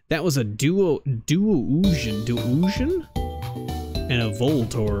Pokemon. That was a Duo-Oosion? And a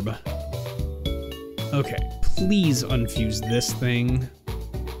Voltorb. Okay, please unfuse this thing.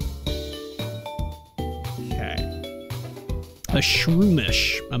 Okay. A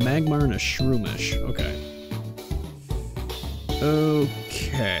Shroomish. A Magmar and a Shroomish. Okay.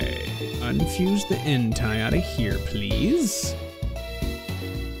 Okay. Unfuse the Entei out of here, please.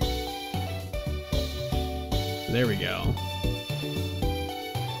 There we go.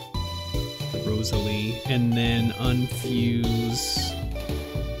 Rosalie. And then unfuse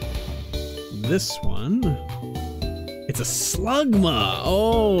this one. It's a Slugma!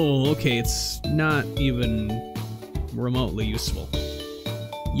 Oh, okay, it's not even remotely useful.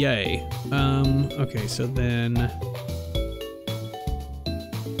 Yay. Okay, so then...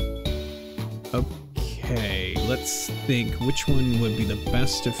 Okay, let's think which one would be the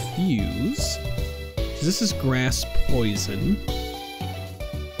best to fuse. This is grass poison.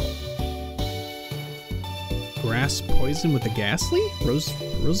 Grass poison with the Ghastly?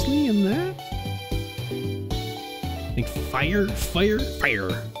 Rosalie in that? I think fire.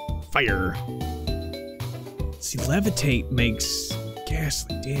 See, levitate makes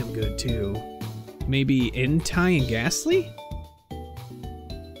Ghastly damn good too. Maybe Entei and Ghastly?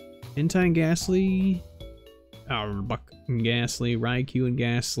 Entei and Ghastly? Buck and Ghastly, Raikou and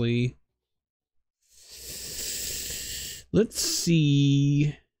Ghastly. Let's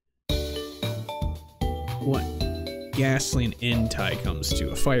see what Ghastly and Entei comes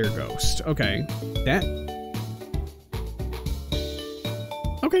to. A Fire Ghost. Okay. That.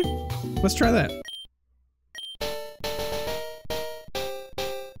 Okay. Let's try that.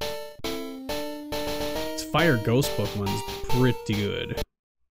 This Fire Ghost Pokemon is pretty good.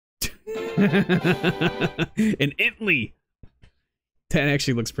 An Entei! That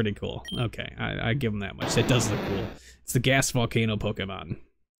actually looks pretty cool. Okay, I give him that much. That does look cool. It's the Gas Volcano Pokemon.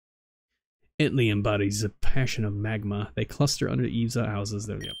 Entei embodies the passion of magma. They cluster under eaves of houses.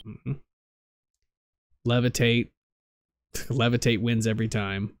 There we go. Levitate. Levitate wins every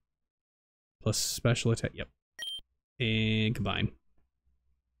time. Plus special attack. Yep. And combine.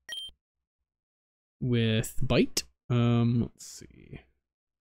 With Bite. Let's see.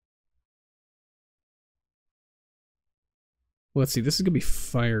 Let's see, this is gonna be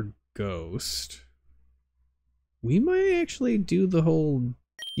Fire Ghost. We might actually do the whole,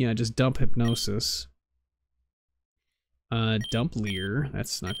 yeah, just dump Hypnosis. Dump Leer,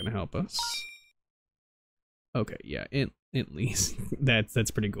 that's not gonna help us. Okay, yeah, Entei.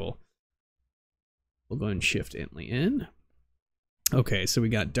 that's pretty cool. We'll go ahead and shift Entei in. Okay, so we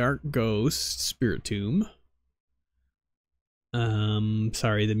got Dark Ghost, Spiritomb.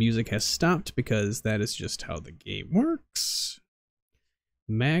 Sorry, the music has stopped because that is just how the game works.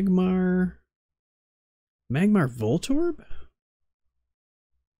 Magmar Voltorb?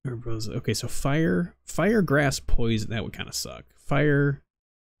 Or Rosa. Okay, so fire, grass, poison. That would kind of suck. Fire,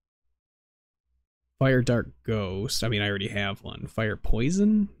 dark, ghost. I mean, I already have one. Fire,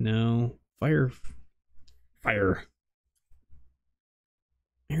 poison? No. Fire. I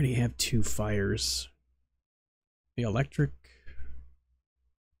already have 2 fires. The electric.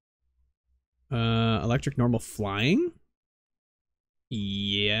 Electric, normal, flying?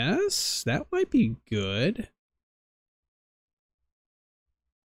 Yes, that might be good.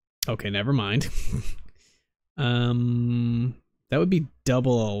 Okay, never mind. That would be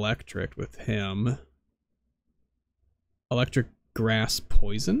double electric with him. Electric, grass,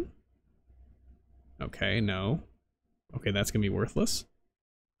 poison? Okay, no. Okay, that's gonna be worthless.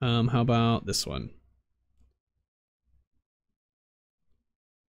 How about this one?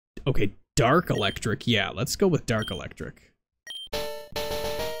 Okay, dark electric. Yeah, let's go with dark electric.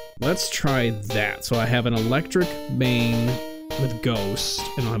 Let's try that. So I have an electric main with ghost,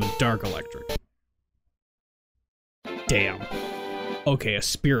 and I'll have a dark electric. Damn. Okay, a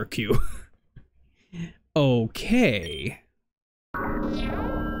Spiritomb. Okay.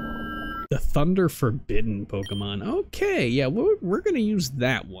 The Thunder Forbidden Pokemon. Okay, yeah, we're gonna use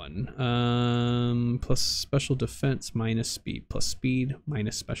that one. Plus special defense minus speed. Plus speed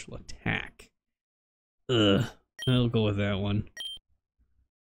minus special attack. Ugh. I'll go with that one.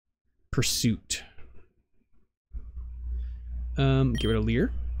 Pursuit. Get rid of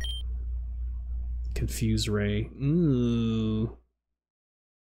Leer. Confuse Ray. Ooh.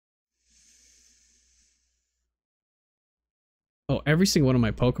 Oh, every single one of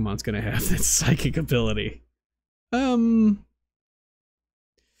my Pokemon's gonna have that psychic ability. Yeah,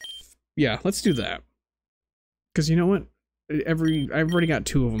 let's do that. Cause you know what? I've already got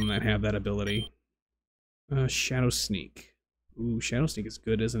 2 of them that have that ability. Shadow Sneak. Ooh, Shadow Sneak is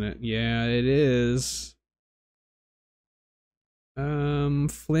good, isn't it? Yeah, it is.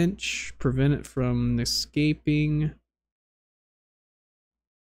 Flinch, prevent it from escaping.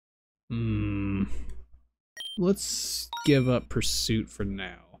 Let's give up Pursuit for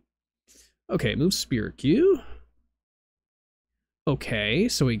now. Okay, move Spiritomb. Okay,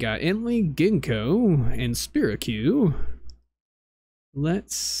 so we got Entei, Ginkgo, and Spiritomb.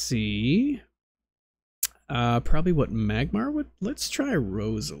 Let's see. Probably what Magmar would. Let's try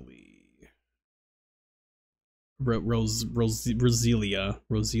Rosalie. Roselia?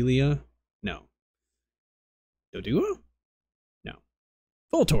 No. Doduo? No.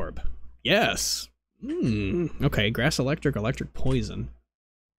 Voltorb. Yes. Okay, grass electric, electric poison.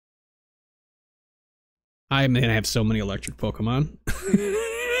 I'm gonna have so many electric Pokemon.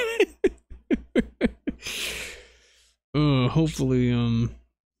 Hopefully,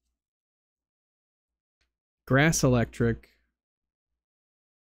 grass electric.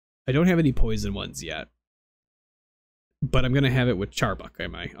 I don't have any poison ones yet. But I'm gonna have it with Charbuck,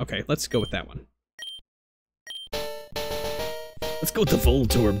 am I? Okay, let's go with that one. Let's go with the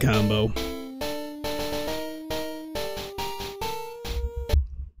Voltorb combo.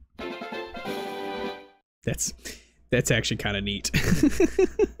 That's actually kind of neat.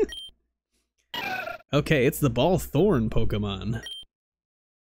 Okay, it's the Ball Thorn Pokemon.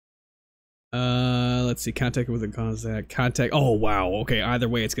 Let's see, contact with a contact. Contact. Oh, wow. Okay, either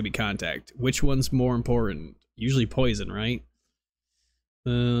way, it's gonna be contact. Which one's more important? Usually poison, right?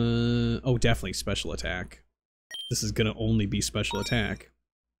 Oh, definitely special attack. This is gonna only be special attack.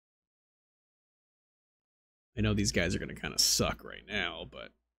 I know these guys are gonna kind of suck right now, but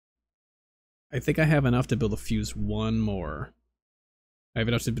I think I have enough to build a fuse one more. I have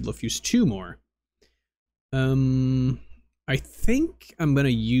enough to build a fuse two more. I think I'm gonna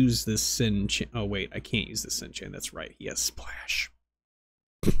use this Sin-chan. Oh wait, I can't use this Sin-chan. That's right, he has Splash.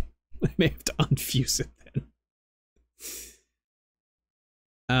 I may have to unfuse it then.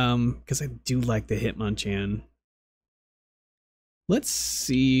 Because I do like the Hitmonchan. Let's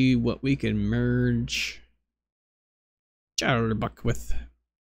see what we can merge Charbuck with.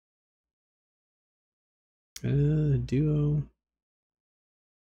 Duo.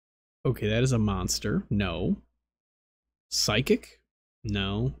 Okay, that is a monster. No. Psychic?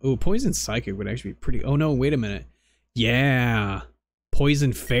 No. Oh, Poison Psychic would actually be pretty... Oh no, wait a minute. Yeah.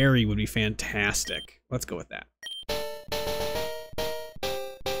 Poison Fairy would be fantastic. Let's go with that.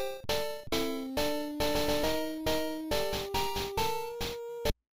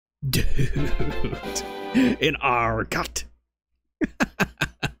 Dude. An R-cut.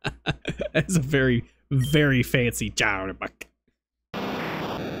 That's a very, very fancy Charbuck.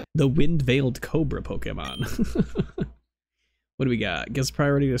 The Wind-Veiled Cobra Pokemon. What do we got? Gives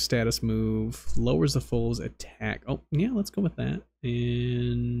priority to status move. Lowers the foe's attack. Oh, yeah, let's go with that.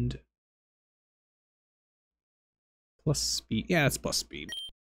 And... plus speed. Yeah, it's plus speed.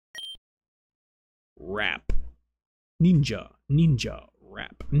 Rap. Ninja. Ninja.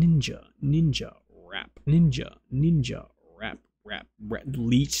 Rap. Ninja. Ninja. Rap. Ninja. Ninja. Rap. Rap. Rap.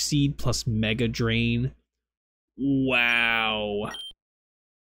 Leech Seed plus Mega Drain. Wow.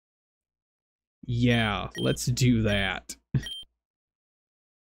 Yeah, let's do that.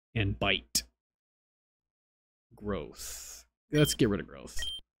 And Bite. Growth. Let's get rid of Growth.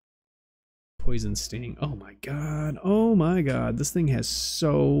 Poison Sting. Oh my god. Oh my god. This thing has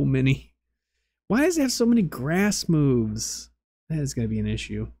so many... Why does it have so many grass moves? That is going to be an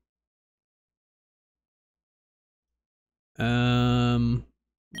issue.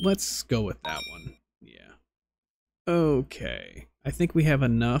 Let's go with that one. Yeah. Okay. I think we have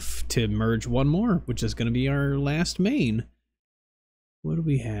enough to merge one more, which is going to be our last main. What do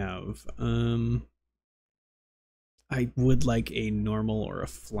we have? I would like a normal or a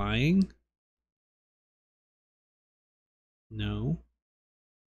flying. No.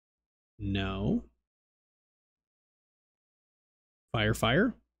 No. Fire,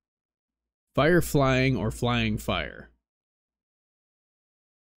 fire? Fire, flying, or flying, fire?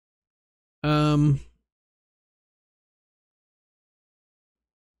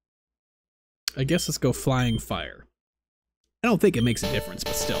 I guess let's go flying fire. I don't think it makes a difference,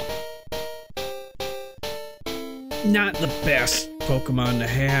 but still. Not the best Pokemon to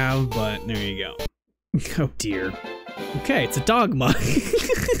have, but there you go. Oh dear. Okay, it's a Dogma.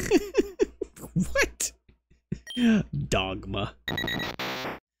 What? Dogma.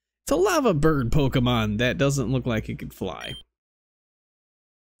 It's a lava bird Pokemon that doesn't look like it could fly.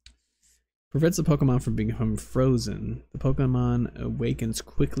 Prevents the Pokemon from becoming frozen. The Pokemon awakens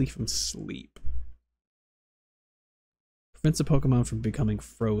quickly from sleep. Prevents a Pokemon from becoming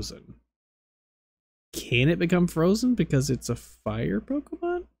frozen. Can it become frozen because it's a fire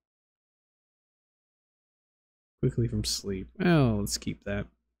Pokemon? Quickly from sleep. Oh, let's keep that.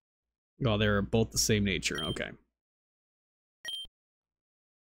 Oh, they're both the same nature. Okay.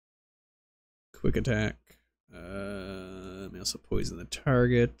 Quick attack. May also poison the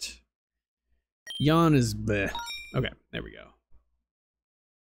target. Yawn is bleh. Okay, there we go.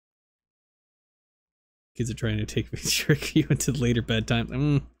 Kids are trying to take me, trick you into later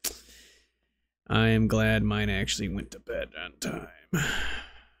bedtime. I am glad mine actually went to bed on time.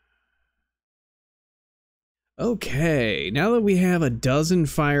 Okay, now that we have a dozen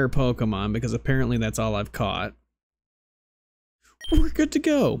fire Pokemon, because apparently that's all I've caught, we're good to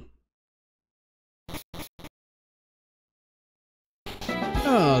go.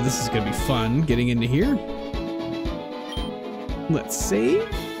 This is gonna be fun getting into here. Let's save.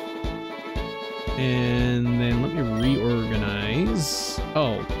 And then let me reorganize.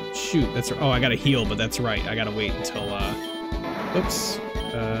 Oh, shoot, that's, oh, I gotta heal, but that's right. I gotta wait until, oops.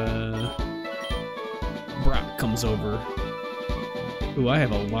 Brock comes over. Ooh, I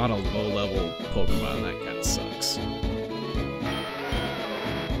have a lot of low-level Pokemon. That kind of sucks.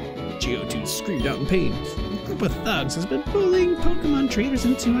 Geodude screamed out in pain. A group of thugs has been bullying Pokemon trainers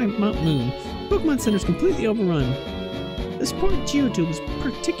into Mount Moon. Pokemon Center's completely overrun. This poor Geodude was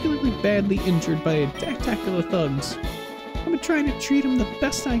particularly badly injured by a attack of the thugs. I've been trying to treat him the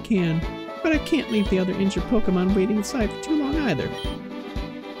best I can, but I can't leave the other injured Pokemon waiting inside for too long either.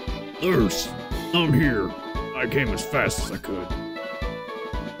 Nurse, I'm here. I came as fast as I could.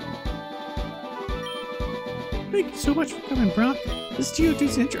 Thank you so much for coming, Brock. This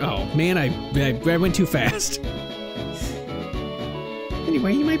Geodude's injured. Oh, man, I went too fast.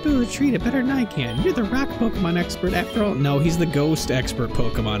 Anyway, you might be able to treat it better than I can. You're the rock Pokemon expert after all. No, he's the ghost expert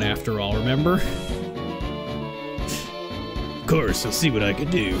Pokemon after all, remember? Of course, I'll see what I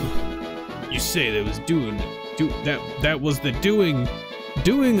can do. You say that was doing a group. That was the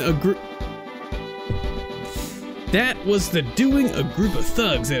doing a group of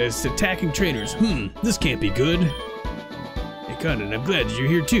thugs that is attacking trainers. This can't be good. Hey, Condon, I'm glad you're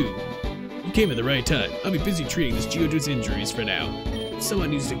here too. You came at the right time. I'll be busy treating this Geodude's injuries for now.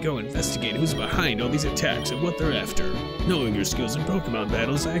 Someone needs to go investigate who's behind all these attacks and what they're after. Knowing your skills in Pokemon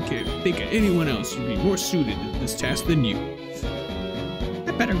battles, I can't think of anyone else who'd be more suited to this task than you.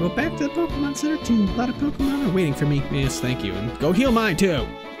 I better go back to the Pokemon Center too. A lot of Pokemon are waiting for me. Yes, thank you. And go heal mine too.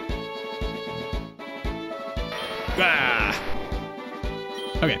 Ah!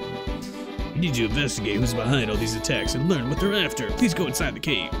 Okay. I need you to investigate who's behind all these attacks and learn what they're after. Please go inside the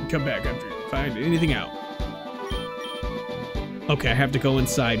cave and come back after you find anything out. Okay, I have to go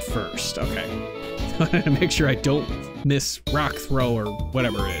inside first. Okay. Make sure I don't miss rock throw or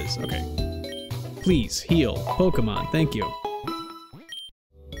whatever it is. Okay. Please heal Pokemon. Thank you.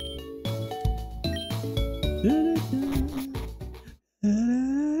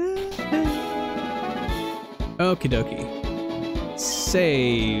 Okie dokie.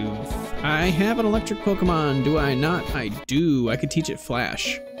 Save. I have an electric Pokemon, do I not? I do. I could teach it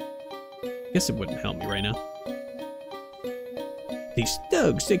Flash. Guess it wouldn't help me right now. These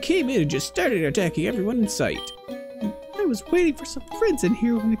thugs, they came in and just started attacking everyone in sight. I was waiting for some friends in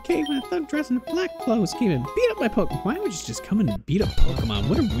here when it came when a thug dressed in black clothes came and beat up my Pokemon. Why would you just come in and beat up Pokemon?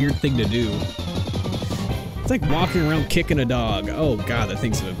 What a weird thing to do. It's like walking around kicking a dog. Oh god, that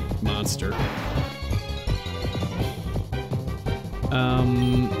thing's a monster.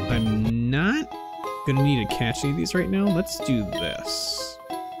 I'm not gonna need to catch any of these right now. Let's do this.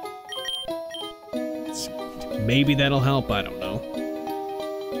 Maybe that'll help, I don't know.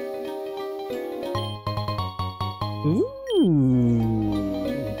 Ooh,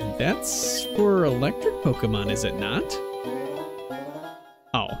 that's for electric Pokemon, is it not?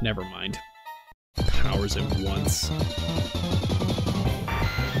 Oh, never mind. Powers at once.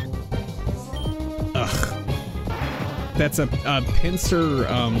 Ugh. That's a pincer,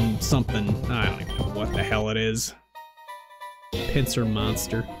 something. I don't even know what the hell it is. Pincer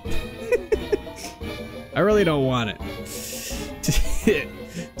monster. I really don't want it. To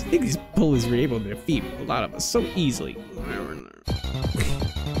think these bullies were able to defeat a lot of us so easily.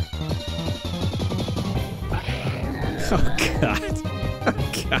 Oh god. Oh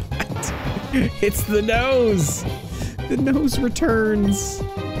god. It's the nose! The nose returns.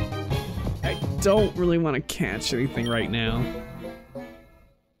 I don't really want to catch anything right now.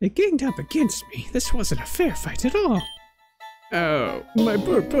 They ganged up against me. This wasn't a fair fight at all. Oh, my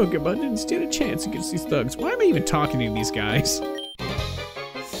poor Pokemon didn't stand a chance against these thugs. Why am I even talking to these guys?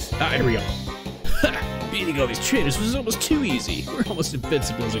 Ah, here we go. Ha! Beating all these trainers was almost too easy. We're almost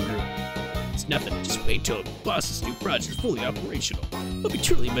invincible as a group. It's nothing. Just wait till the boss's new project is fully operational. We'll be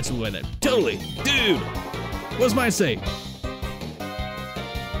truly invincible by then. Totally. Dude! What's mine say?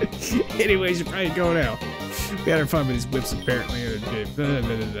 Anyways, you're probably going out. We had our fun with these whips, apparently.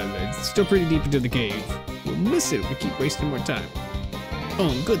 It's still pretty deep into the cave. We'll miss it if we keep wasting more time.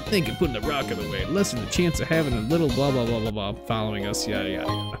 Oh, good thinking putting the rock in the way. Lessen the chance of having a little blah blah blah blah blah following us, yada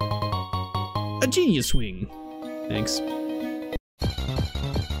yada yada. A genius swing. Thanks.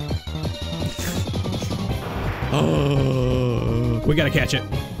 Oh, we gotta catch it.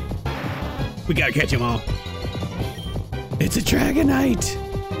 We gotta catch them all. It's a Dragonite!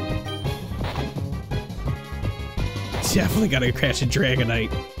 Definitely gotta catch a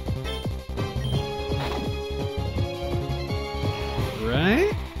Dragonite.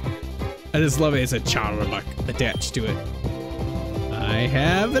 Right? I just love it. It's a Charmander attached to it. I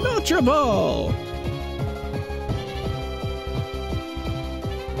have an Ultra Ball!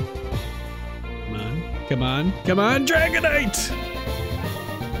 Come on, come on, come on, Dragonite!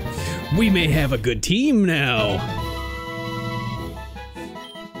 We may have a good team now.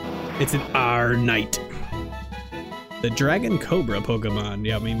 It's an R-Knight. The Dragon Cobra Pokemon.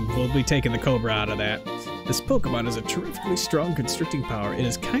 Yeah, I mean, we'll be taking the Cobra out of that. This Pokemon has a terrifically strong constricting power. It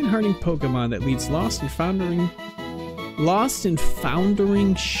is kind-hearted Pokemon that leads lost and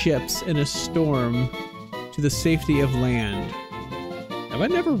foundering ships in a storm to the safety of land. Have I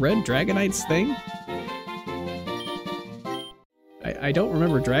never read Dragonite's thing? I don't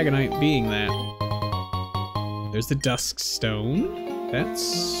remember Dragonite being that. There's the Dusk Stone.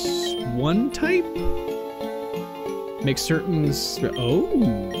 That's one type. Make certain.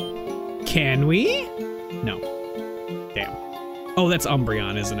 Oh, can we? No. Damn. Oh, that's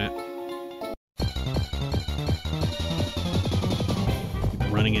Umbreon, isn't it?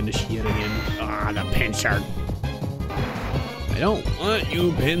 Running into shit again. Ah, the Pinsir. I don't want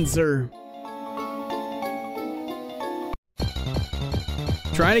you, Pinsir.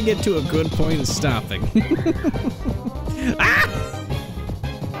 Try to get to a good point and stopping. Ah!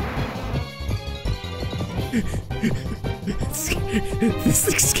 This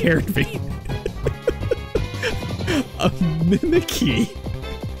thing scared me. A Mimikyu.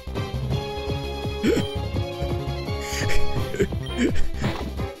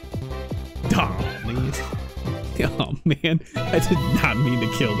 Oh man, I did not mean to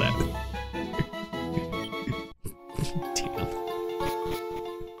kill that. Damn.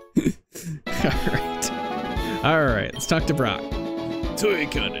 Alright, let's talk to Brock. Toy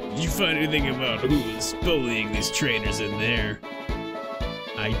Condon, did you find anything about who was bullying these trainers in there?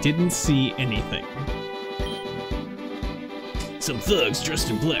 I didn't see anything. Some thugs dressed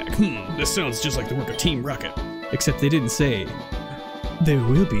in black. This sounds just like the work of Team Rocket. Except they didn't say, there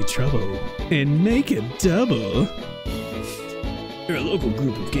will be trouble, and make it double. They're a local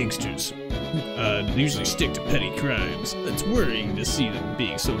group of gangsters. They usually stick to petty crimes. It's worrying to see them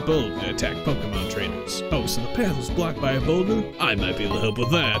being so bold to attack Pokemon trainers. Oh, so the path was blocked by a boulder? I might be able to help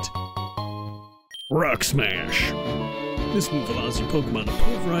with that. Rock Smash. This move allows your Pokemon to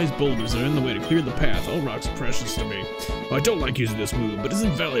pulverize boulders that are in the way to clear the path. All rocks are precious to me. Well, I don't like using this move, but it's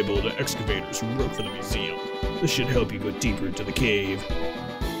invaluable to excavators who work for the museum. This should help you go deeper into the cave.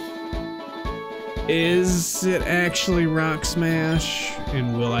 Is it actually Rock Smash?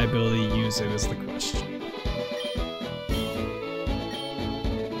 And will I be able to use it is the question.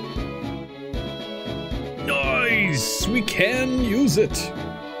 Nice! We can use it!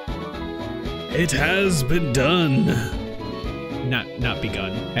 It has been done. Not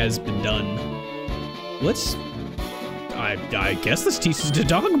begun. Has been done. Let's... I guess this teaches to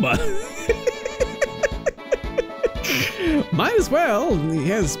Dogma. Might as well. He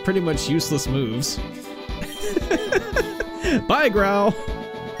has pretty much useless moves. Bye, Growl.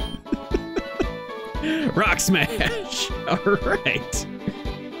 Rock Smash. Alright.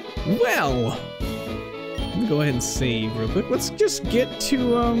 Well, let me go ahead and save real quick. Let's just get to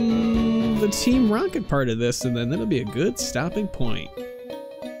the Team Rocket part of this, and then that'll be a good stopping point.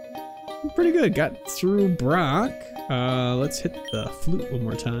 Pretty good. Got through Brock. Let's hit the flute one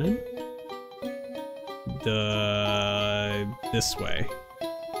more time. This way.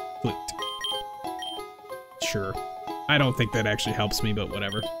 Flute. Sure. I don't think that actually helps me, but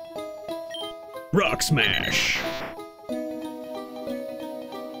whatever. Rock Smash!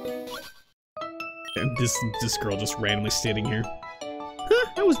 And this girl just randomly standing here.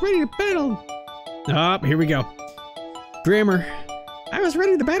 Huh, I was ready to battle. Oh, here we go. Grammar. I was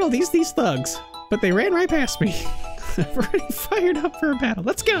ready to battle these thugs, but they ran right past me. I've already fired up for a battle.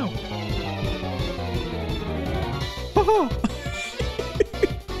 Let's go. Oh.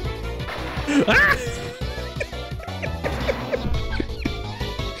 Ah!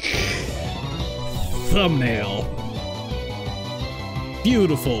 Thumbnail.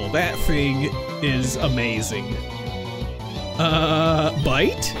 Beautiful. That thing is amazing.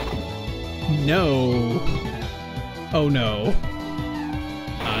 Bite? No. Oh no.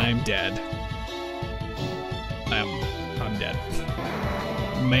 I'm dead. I'm dead.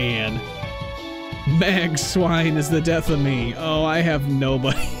 Man. Mag Swine is the death of me. Oh, I have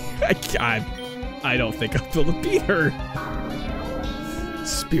nobody. I don't think I'll be able to beat her.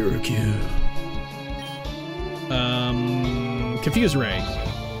 Spiricu. Confuse Ray.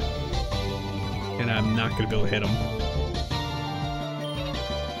 And I'm not gonna be able to hit him.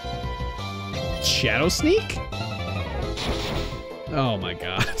 Shadow Sneak? Oh my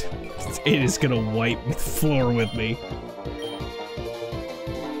god. It is gonna wipe the floor with me.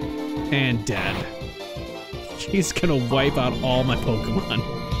 And dead. She's gonna wipe out all my Pokemon.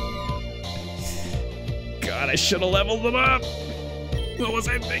 God, I should have leveled them up. What was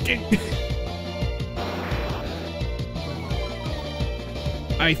I thinking?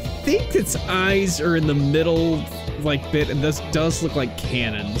 I think its eyes are in the middle, like, bit, and this does look like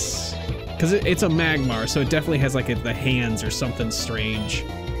cannons. Because it's a Magmar, so it definitely has, like, the hands or something strange.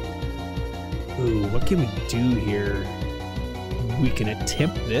 Ooh, what can we do here? We can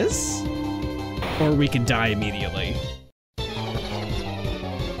attempt this? Or we can die immediately.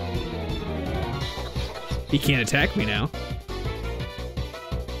 He can't attack me now.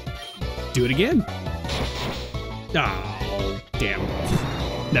 Do it again. Oh, damn.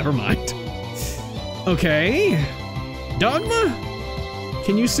 Never mind. Okay. Dogma?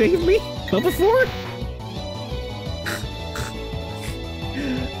 Can you save me? Level 4?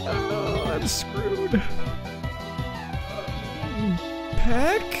 Oh, I'm screwed.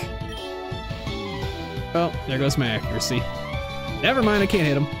 Peck? Oh, there goes my accuracy. Never mind, I can't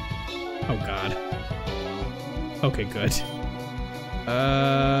hit him. Oh, God. Okay, good.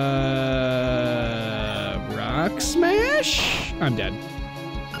 Rock Smash? I'm dead.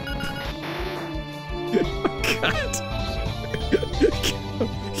 Oh, God.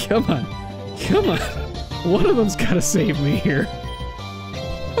 Come on. Come on. One of them's gotta save me here.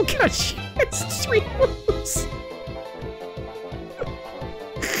 Oh, God, it's 3 moves.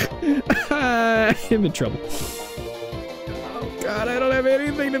 I'm in trouble. Oh, God, I don't have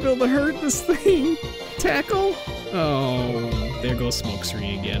anything to be able to hurt this thing. Tackle? Oh, there goes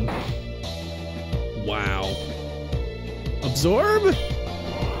Smokescreen again. Wow. Absorb?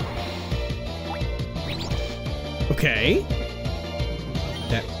 Okay.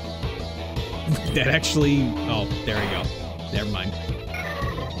 That actually... Oh, there we go. Never mind.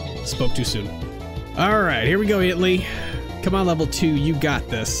 Spoke too soon. Alright, here we go, Italy. Come on, level 2, you got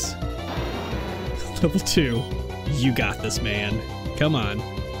this. Level 2, you got this, man. Come on.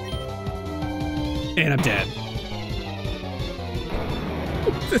 And I'm dead.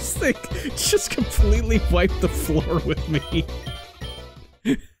 This thing just completely wiped the floor with me.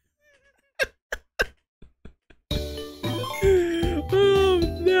 Oh,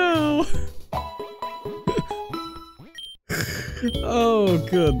 no. Oh,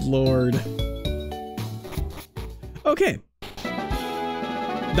 good lord. Okay.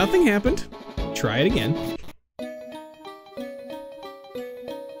 Nothing happened. Try it again.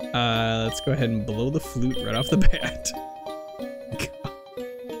 Let's go ahead and blow the flute right off the bat.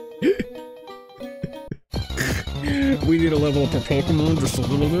 We need to level up our Pokemon just a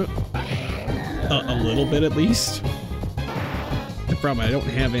little bit. A little bit at least. The problem, I don't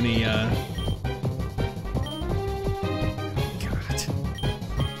have any, God.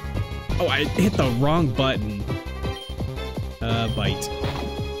 Oh, I hit the wrong button. Bite.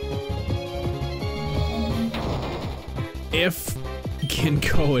 If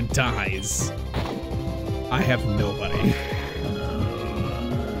Genkoa dies, I have nobody.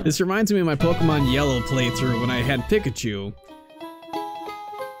 This reminds me of my Pokemon Yellow playthrough when I had Pikachu.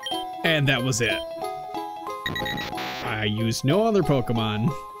 And that was it. I used no other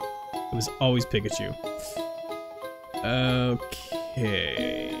Pokemon. It was always Pikachu.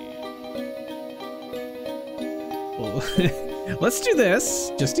 Okay. Well, let's do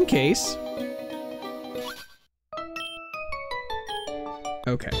this, just in case.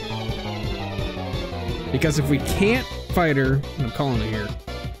 Okay. Because if we can't fight her, I'm calling it here.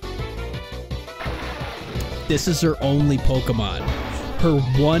 This is her only Pokemon. Her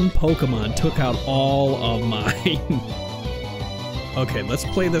one Pokemon took out all of mine. Okay, let's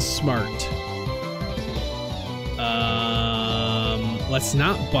play this smart. Let's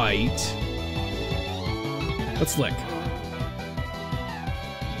not bite. Let's lick.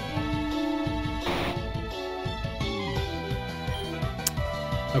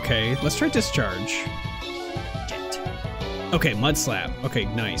 Okay, let's try Discharge. Okay, Mud Slap. Okay,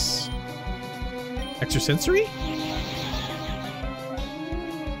 nice. Extrasensory?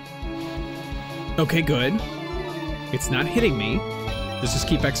 Okay, good. It's not hitting me. Let's just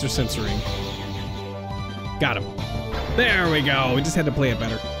keep extrasensorying. Got him. There we go. We just had to play it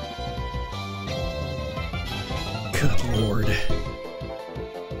better. Good lord.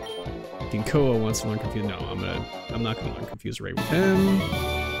 Genkoa wants to learn Confuse. No, I'm not gonna learn Confuse right with him.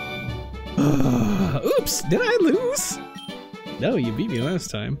 Oops, did I lose? No, you beat me last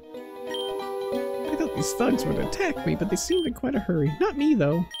time. I thought these thugs would attack me, but they seemed in quite a hurry. Not me,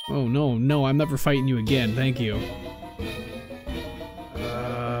 though. Oh, no, no, I'm never fighting you again. Thank you.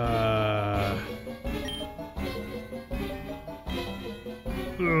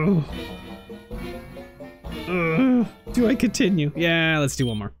 Do I continue? Yeah, let's do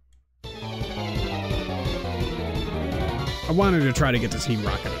one more. I wanted to try to get to Team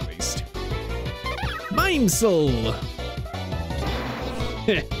Rocket at least. Mimesel!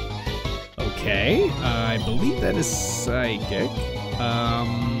 Okay, I believe that is Psychic.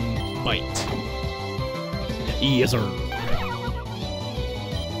 Bite. Yes, sir.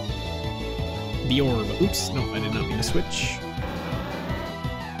 The orb. Oops, no, I did not mean to switch.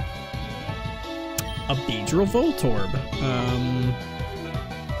 A Beedrill Voltorb.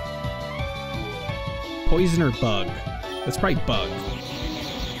 Poison or Bug? That's probably Bug.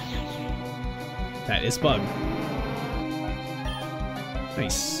 That is Bug.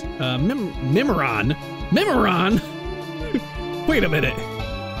 Nice. Mimiron? Mimiron? Wait a minute.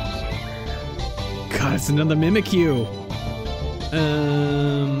 God, it's another Mimikyu.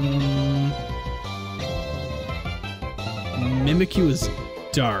 Mimikyu is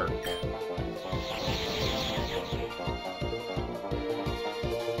dark.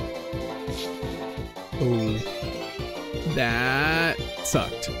 Oh, that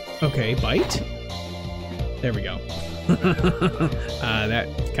sucked. Okay, bite. There we go. That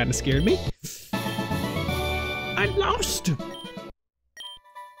kind of scared me. I lost.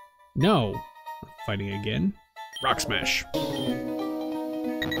 No. Fighting again. Rock Smash.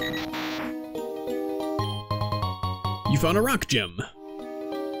 You found a rock gem.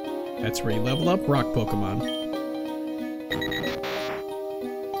 That's where you level up rock Pokemon.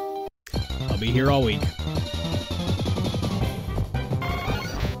 I'll be here all week.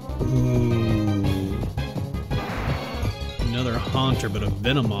 Ooh. Another Haunter, but a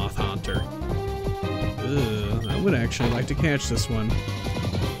Venomoth Haunter. Ugh, I would actually like to catch this one.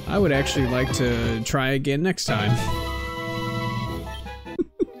 I would actually like to try again next time.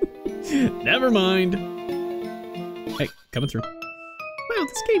 Never mind. Hey, coming through. Wow,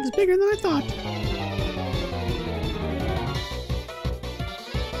 this cave is bigger than I thought.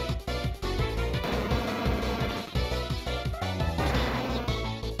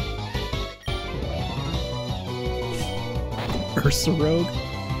 Ursa Rogue?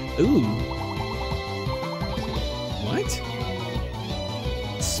 Ooh. What?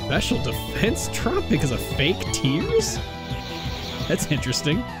 Special defense drop because of fake tears? That's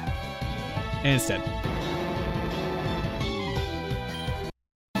interesting. And it's dead.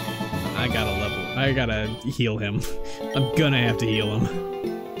 I gotta heal him. I'm gonna have to heal him.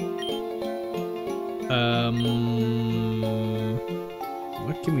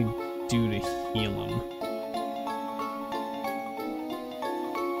 What can we do to heal him?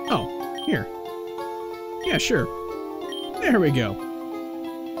 Oh, here. Yeah, sure. There we go.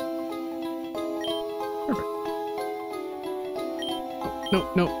 Perfect. No.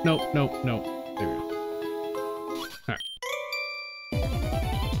 There we go. Alright.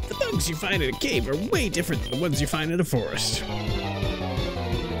 The bugs you find in a cave are way different than the ones you find in a forest.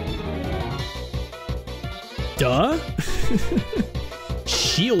 Duh?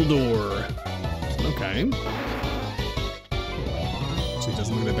 Shieldor. Okay. So it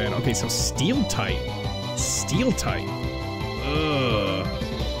doesn't look that bad. Okay, so Steel type. Steel type. Ugh.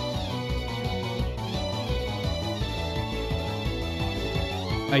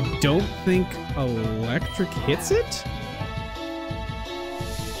 I don't think electric hits it?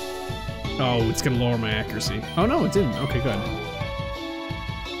 Oh, it's gonna lower my accuracy. Oh no, it didn't. Okay, good.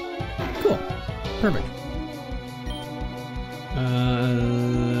 Cool. Perfect.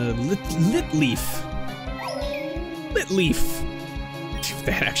 Lit leaf. Lit leaf.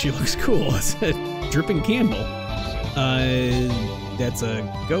 That actually looks cool. It's a dripping candle. That's a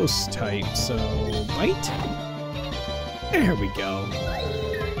ghost type, so bite? There we go.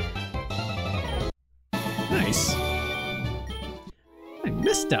 Nice. I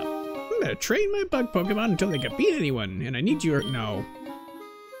messed up. I'm gonna train my bug Pokemon until they can beat anyone, and I need your... No.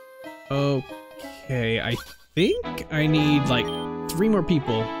 Okay, I think I need, like, 3 more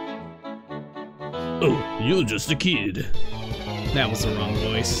people. Oh, you're just a kid. That was the wrong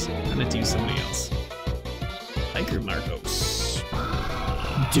voice. I'm gonna do somebody else. Hiker Marcos.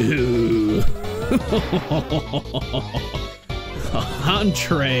 Dude.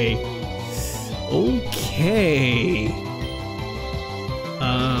 Entree. Okay.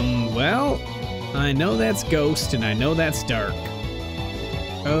 Well, I know that's Ghost and I know that's Dark.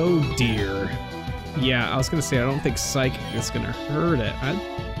 Oh dear. Yeah, I was gonna say I don't think Psychic is gonna hurt it. I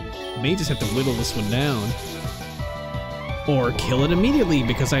may just have to whittle this one down. Or kill it immediately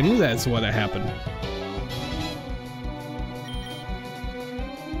because I knew that's what had happened.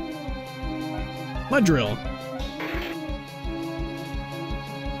 Mudrill.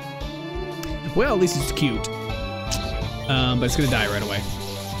 Well, at least it's cute. But it's gonna die right away.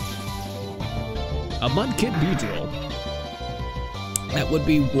 A Mudkip Beedrill. That would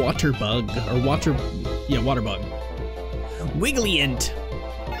be Water Bug, or Water... Yeah, Water Bug. Wigglyint.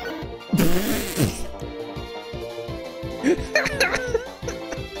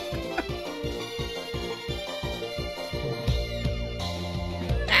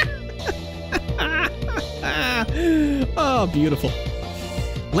 Oh, beautiful.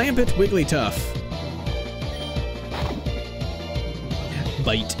 Lampet Wigglytuff.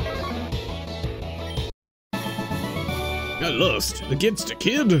 Bite. I lost against a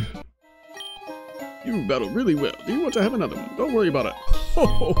kid. You battled really well. Do you want to have another one? Don't worry about it. Ho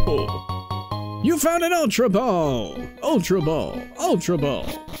ho ho. You found an Ultra Ball! Ultra Ball! Ultra Ball!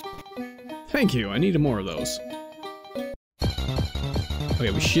 Thank you, I needed more of those.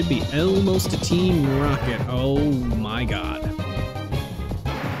 Okay, we should be almost a Team Rocket. Oh my god.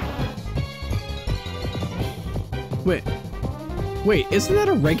 Wait, isn't that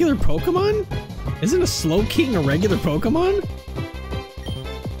a regular Pokemon? Isn't a Slowking a regular Pokemon?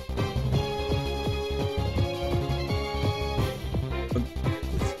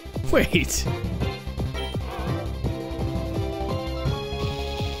 Wait.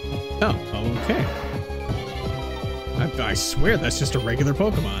 Oh, okay. I swear that's just a regular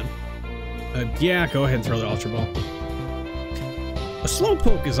Pokemon. Yeah, go ahead and throw the Ultra Ball. A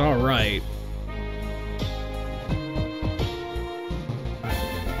Slowpoke is alright.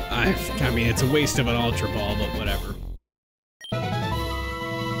 I mean, it's a waste of an Ultra Ball, but whatever.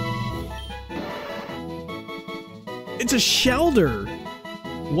 It's a Shelder!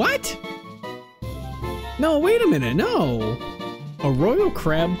 What? No, wait a minute, no! A Royal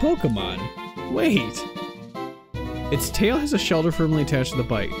Crab Pokemon. Wait. Its tail has a Shelder firmly attached to the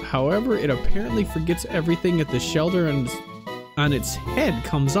bite. However, it apparently forgets everything at the Shelder on its head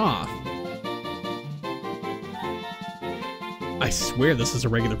comes off. I swear this is a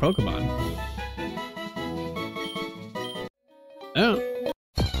regular Pokemon. Oh,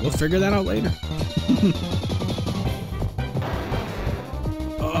 we'll figure that out later.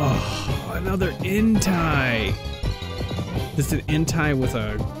 Oh, another Entei. This is an Entei with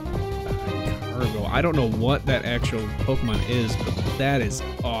a cargo. I don't know what that actual Pokemon is, but that is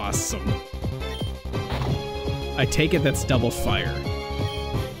awesome. I take it that's double fire.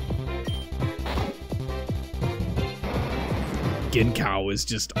 Ginkgo is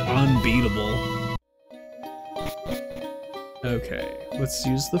just unbeatable. Okay, let's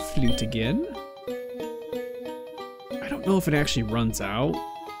use the flute again. I don't know if it actually runs out,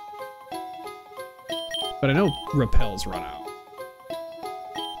 but I know repels run out.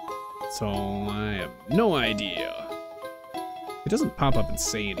 So I have no idea. It doesn't pop up and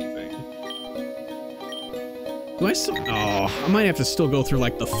say anything. Do I still? Oh, I might have to still go through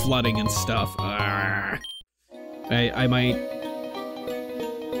like the flooding and stuff. I might.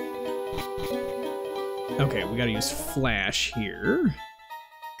 Okay, we gotta use Flash here.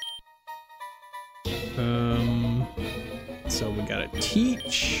 So we gotta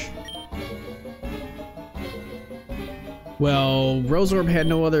teach. Well, Rosorb had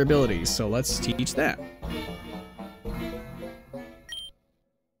no other abilities, so let's teach that.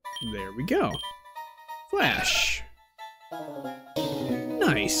 There we go. Flash.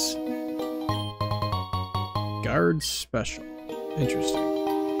 Nice. Guard Special. Interesting.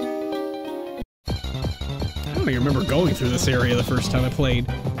 I don't even remember going through this area the first time I played.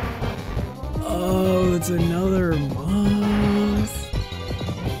 Oh, it's another moth.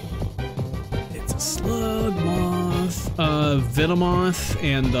 It's a slug moth. Venomoth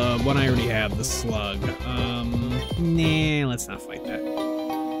and the one I already have, the slug. Nah, let's not fight that.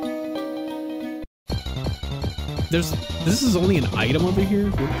 This is only an item over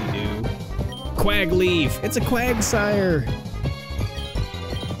here? What do we do? Quagleaf! It's a Quagsire!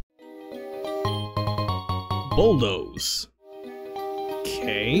 Bulldoze.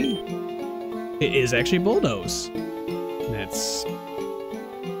 Okay. It is actually Bulldoze. That's...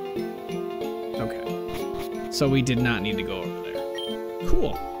 okay. So we did not need to go over there.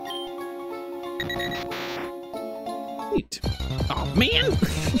 Cool. Neat. Oh, man!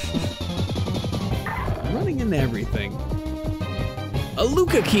 Running into everything. A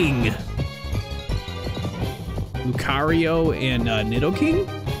Luca King! Lucario and Nidoking?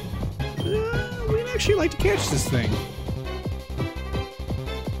 We'd actually like to catch this thing.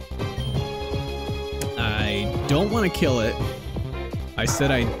 I don't want to kill it. I said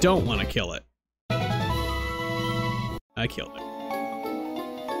I don't want to kill it. I killed it.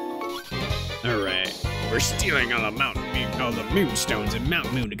 Alright. We're stealing all the moonstones and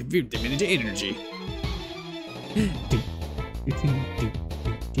Mount Moon to convert them into energy.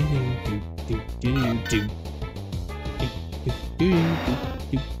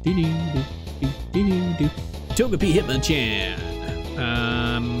 Togepi Hitmonchan.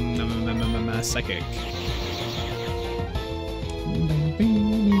 Psychic.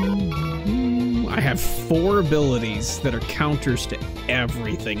 I have 4 abilities that are counters to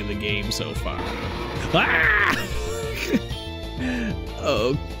everything in the game so far. Ah!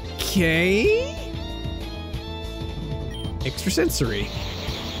 Okay. Extrasensory.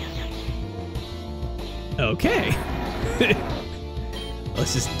 Okay.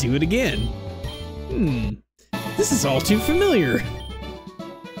 Let's just do it again. This is all too familiar.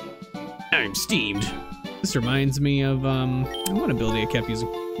 I'm steamed. This reminds me of one ability I kept using.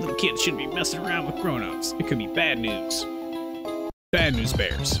 Little kids shouldn't be messing around with grown-ups. It could be bad news. Bad news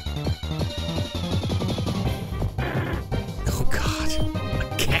bears. Oh god.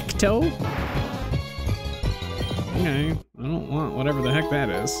 A cacto? Okay, I don't want whatever the heck that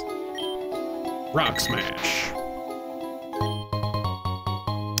is. Rock smash.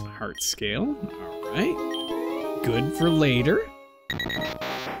 Heart scale. Alright. Good for later.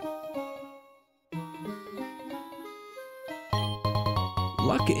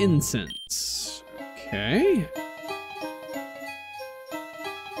 Luck incense. Okay.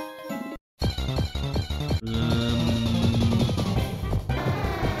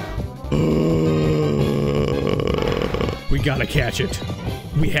 We gotta catch it.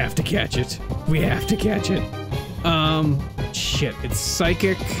 We have to catch it. We have to catch it. Shit, it's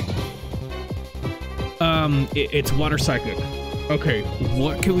psychic. It's water psychic. Okay,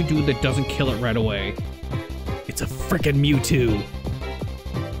 what can we do that doesn't kill it right away? It's a frickin' Mewtwo.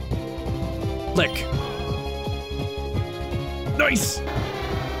 Lick. Nice!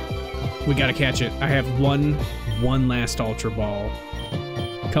 We gotta catch it. I have one last Ultra Ball.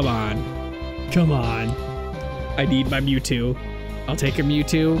 Come on. Come on. I need my Mewtwo. I'll take a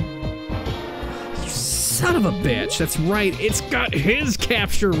Mewtwo. You son of a bitch. That's right. It's got his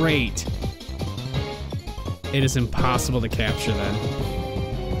capture rate. It is impossible to capture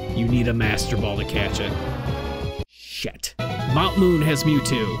then. You need a Master Ball to catch it. Shit. Mount Moon has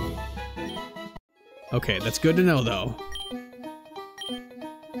Mewtwo. Okay, that's good to know though.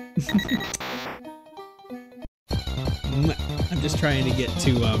 I'm just trying to get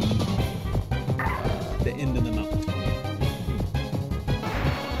to the end of the mountain.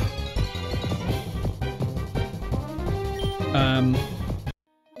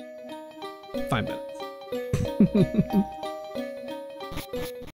 5 minutes.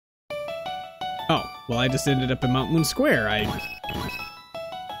 Oh, well, I just ended up in Mount Moon Square.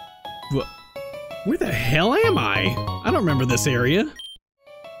 Where the hell am I? I don't remember this area.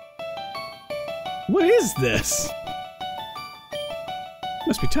 What is this?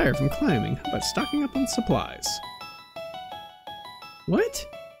 Must be tired from climbing. How about stocking up on supplies? What?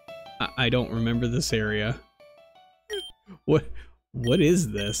 I don't remember this area. What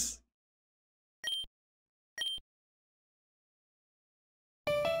is this?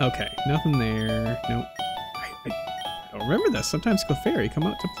 Okay, nothing there. Nope. I don't remember this. Sometimes Clefairy come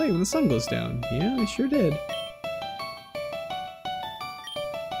out to play when the sun goes down. Yeah, I sure did.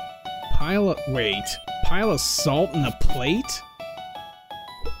 Pile of salt in the plate?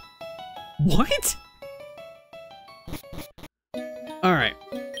 What? Alright.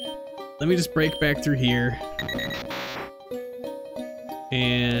 Let me just break back through here.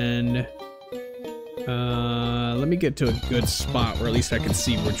 And let me get to a good spot where at least I can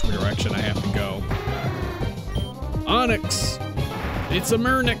see which direction I have to go. Onyx! It's a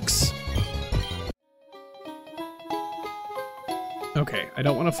Murnix! Okay, I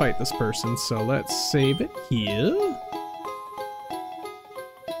don't want to fight this person, so let's save it here.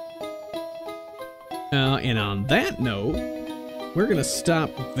 And on that note, we're gonna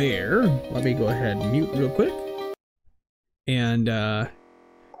stop there. Let me go ahead and mute real quick. And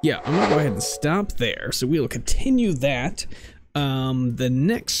yeah, I'm gonna go ahead and stop there. So we'll continue that. The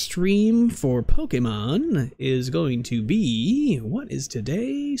next stream for Pokemon is going to be, what is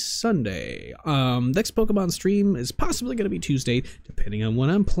today? Sunday. Next Pokemon stream is possibly going to be Tuesday, depending on when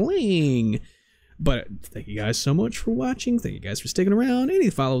I'm playing. But thank you guys so much for watching. Thank you guys for sticking around. Any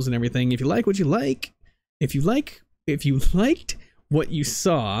follows and everything. If you like what you like, if you liked what you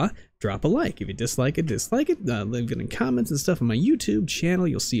saw, drop a like. If you dislike it, dislike it. Leave it in comments and stuff on my YouTube channel.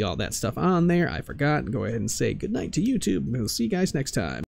 You'll see all that stuff on there. I forgot. Go ahead and say goodnight to YouTube. We'll see you guys next time.